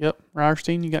 Yep.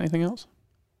 Ryerstein, you got anything else?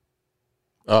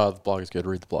 The blog is good.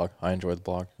 Read the blog. I enjoy the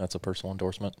blog. That's a personal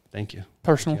endorsement. Thank you.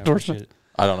 Personal endorsement.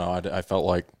 I don't know. I felt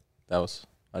like I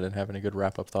didn't have any good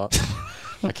wrap-up thoughts.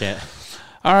 I can't.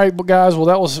 All right, well, guys. Well,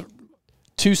 that was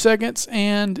 2 seconds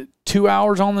and 2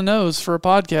 hours on the nose for a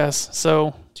podcast.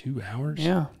 So 2 hours?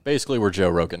 Yeah. Basically, we're Joe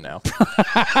Rogan now.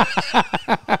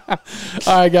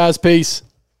 All right, guys. Peace.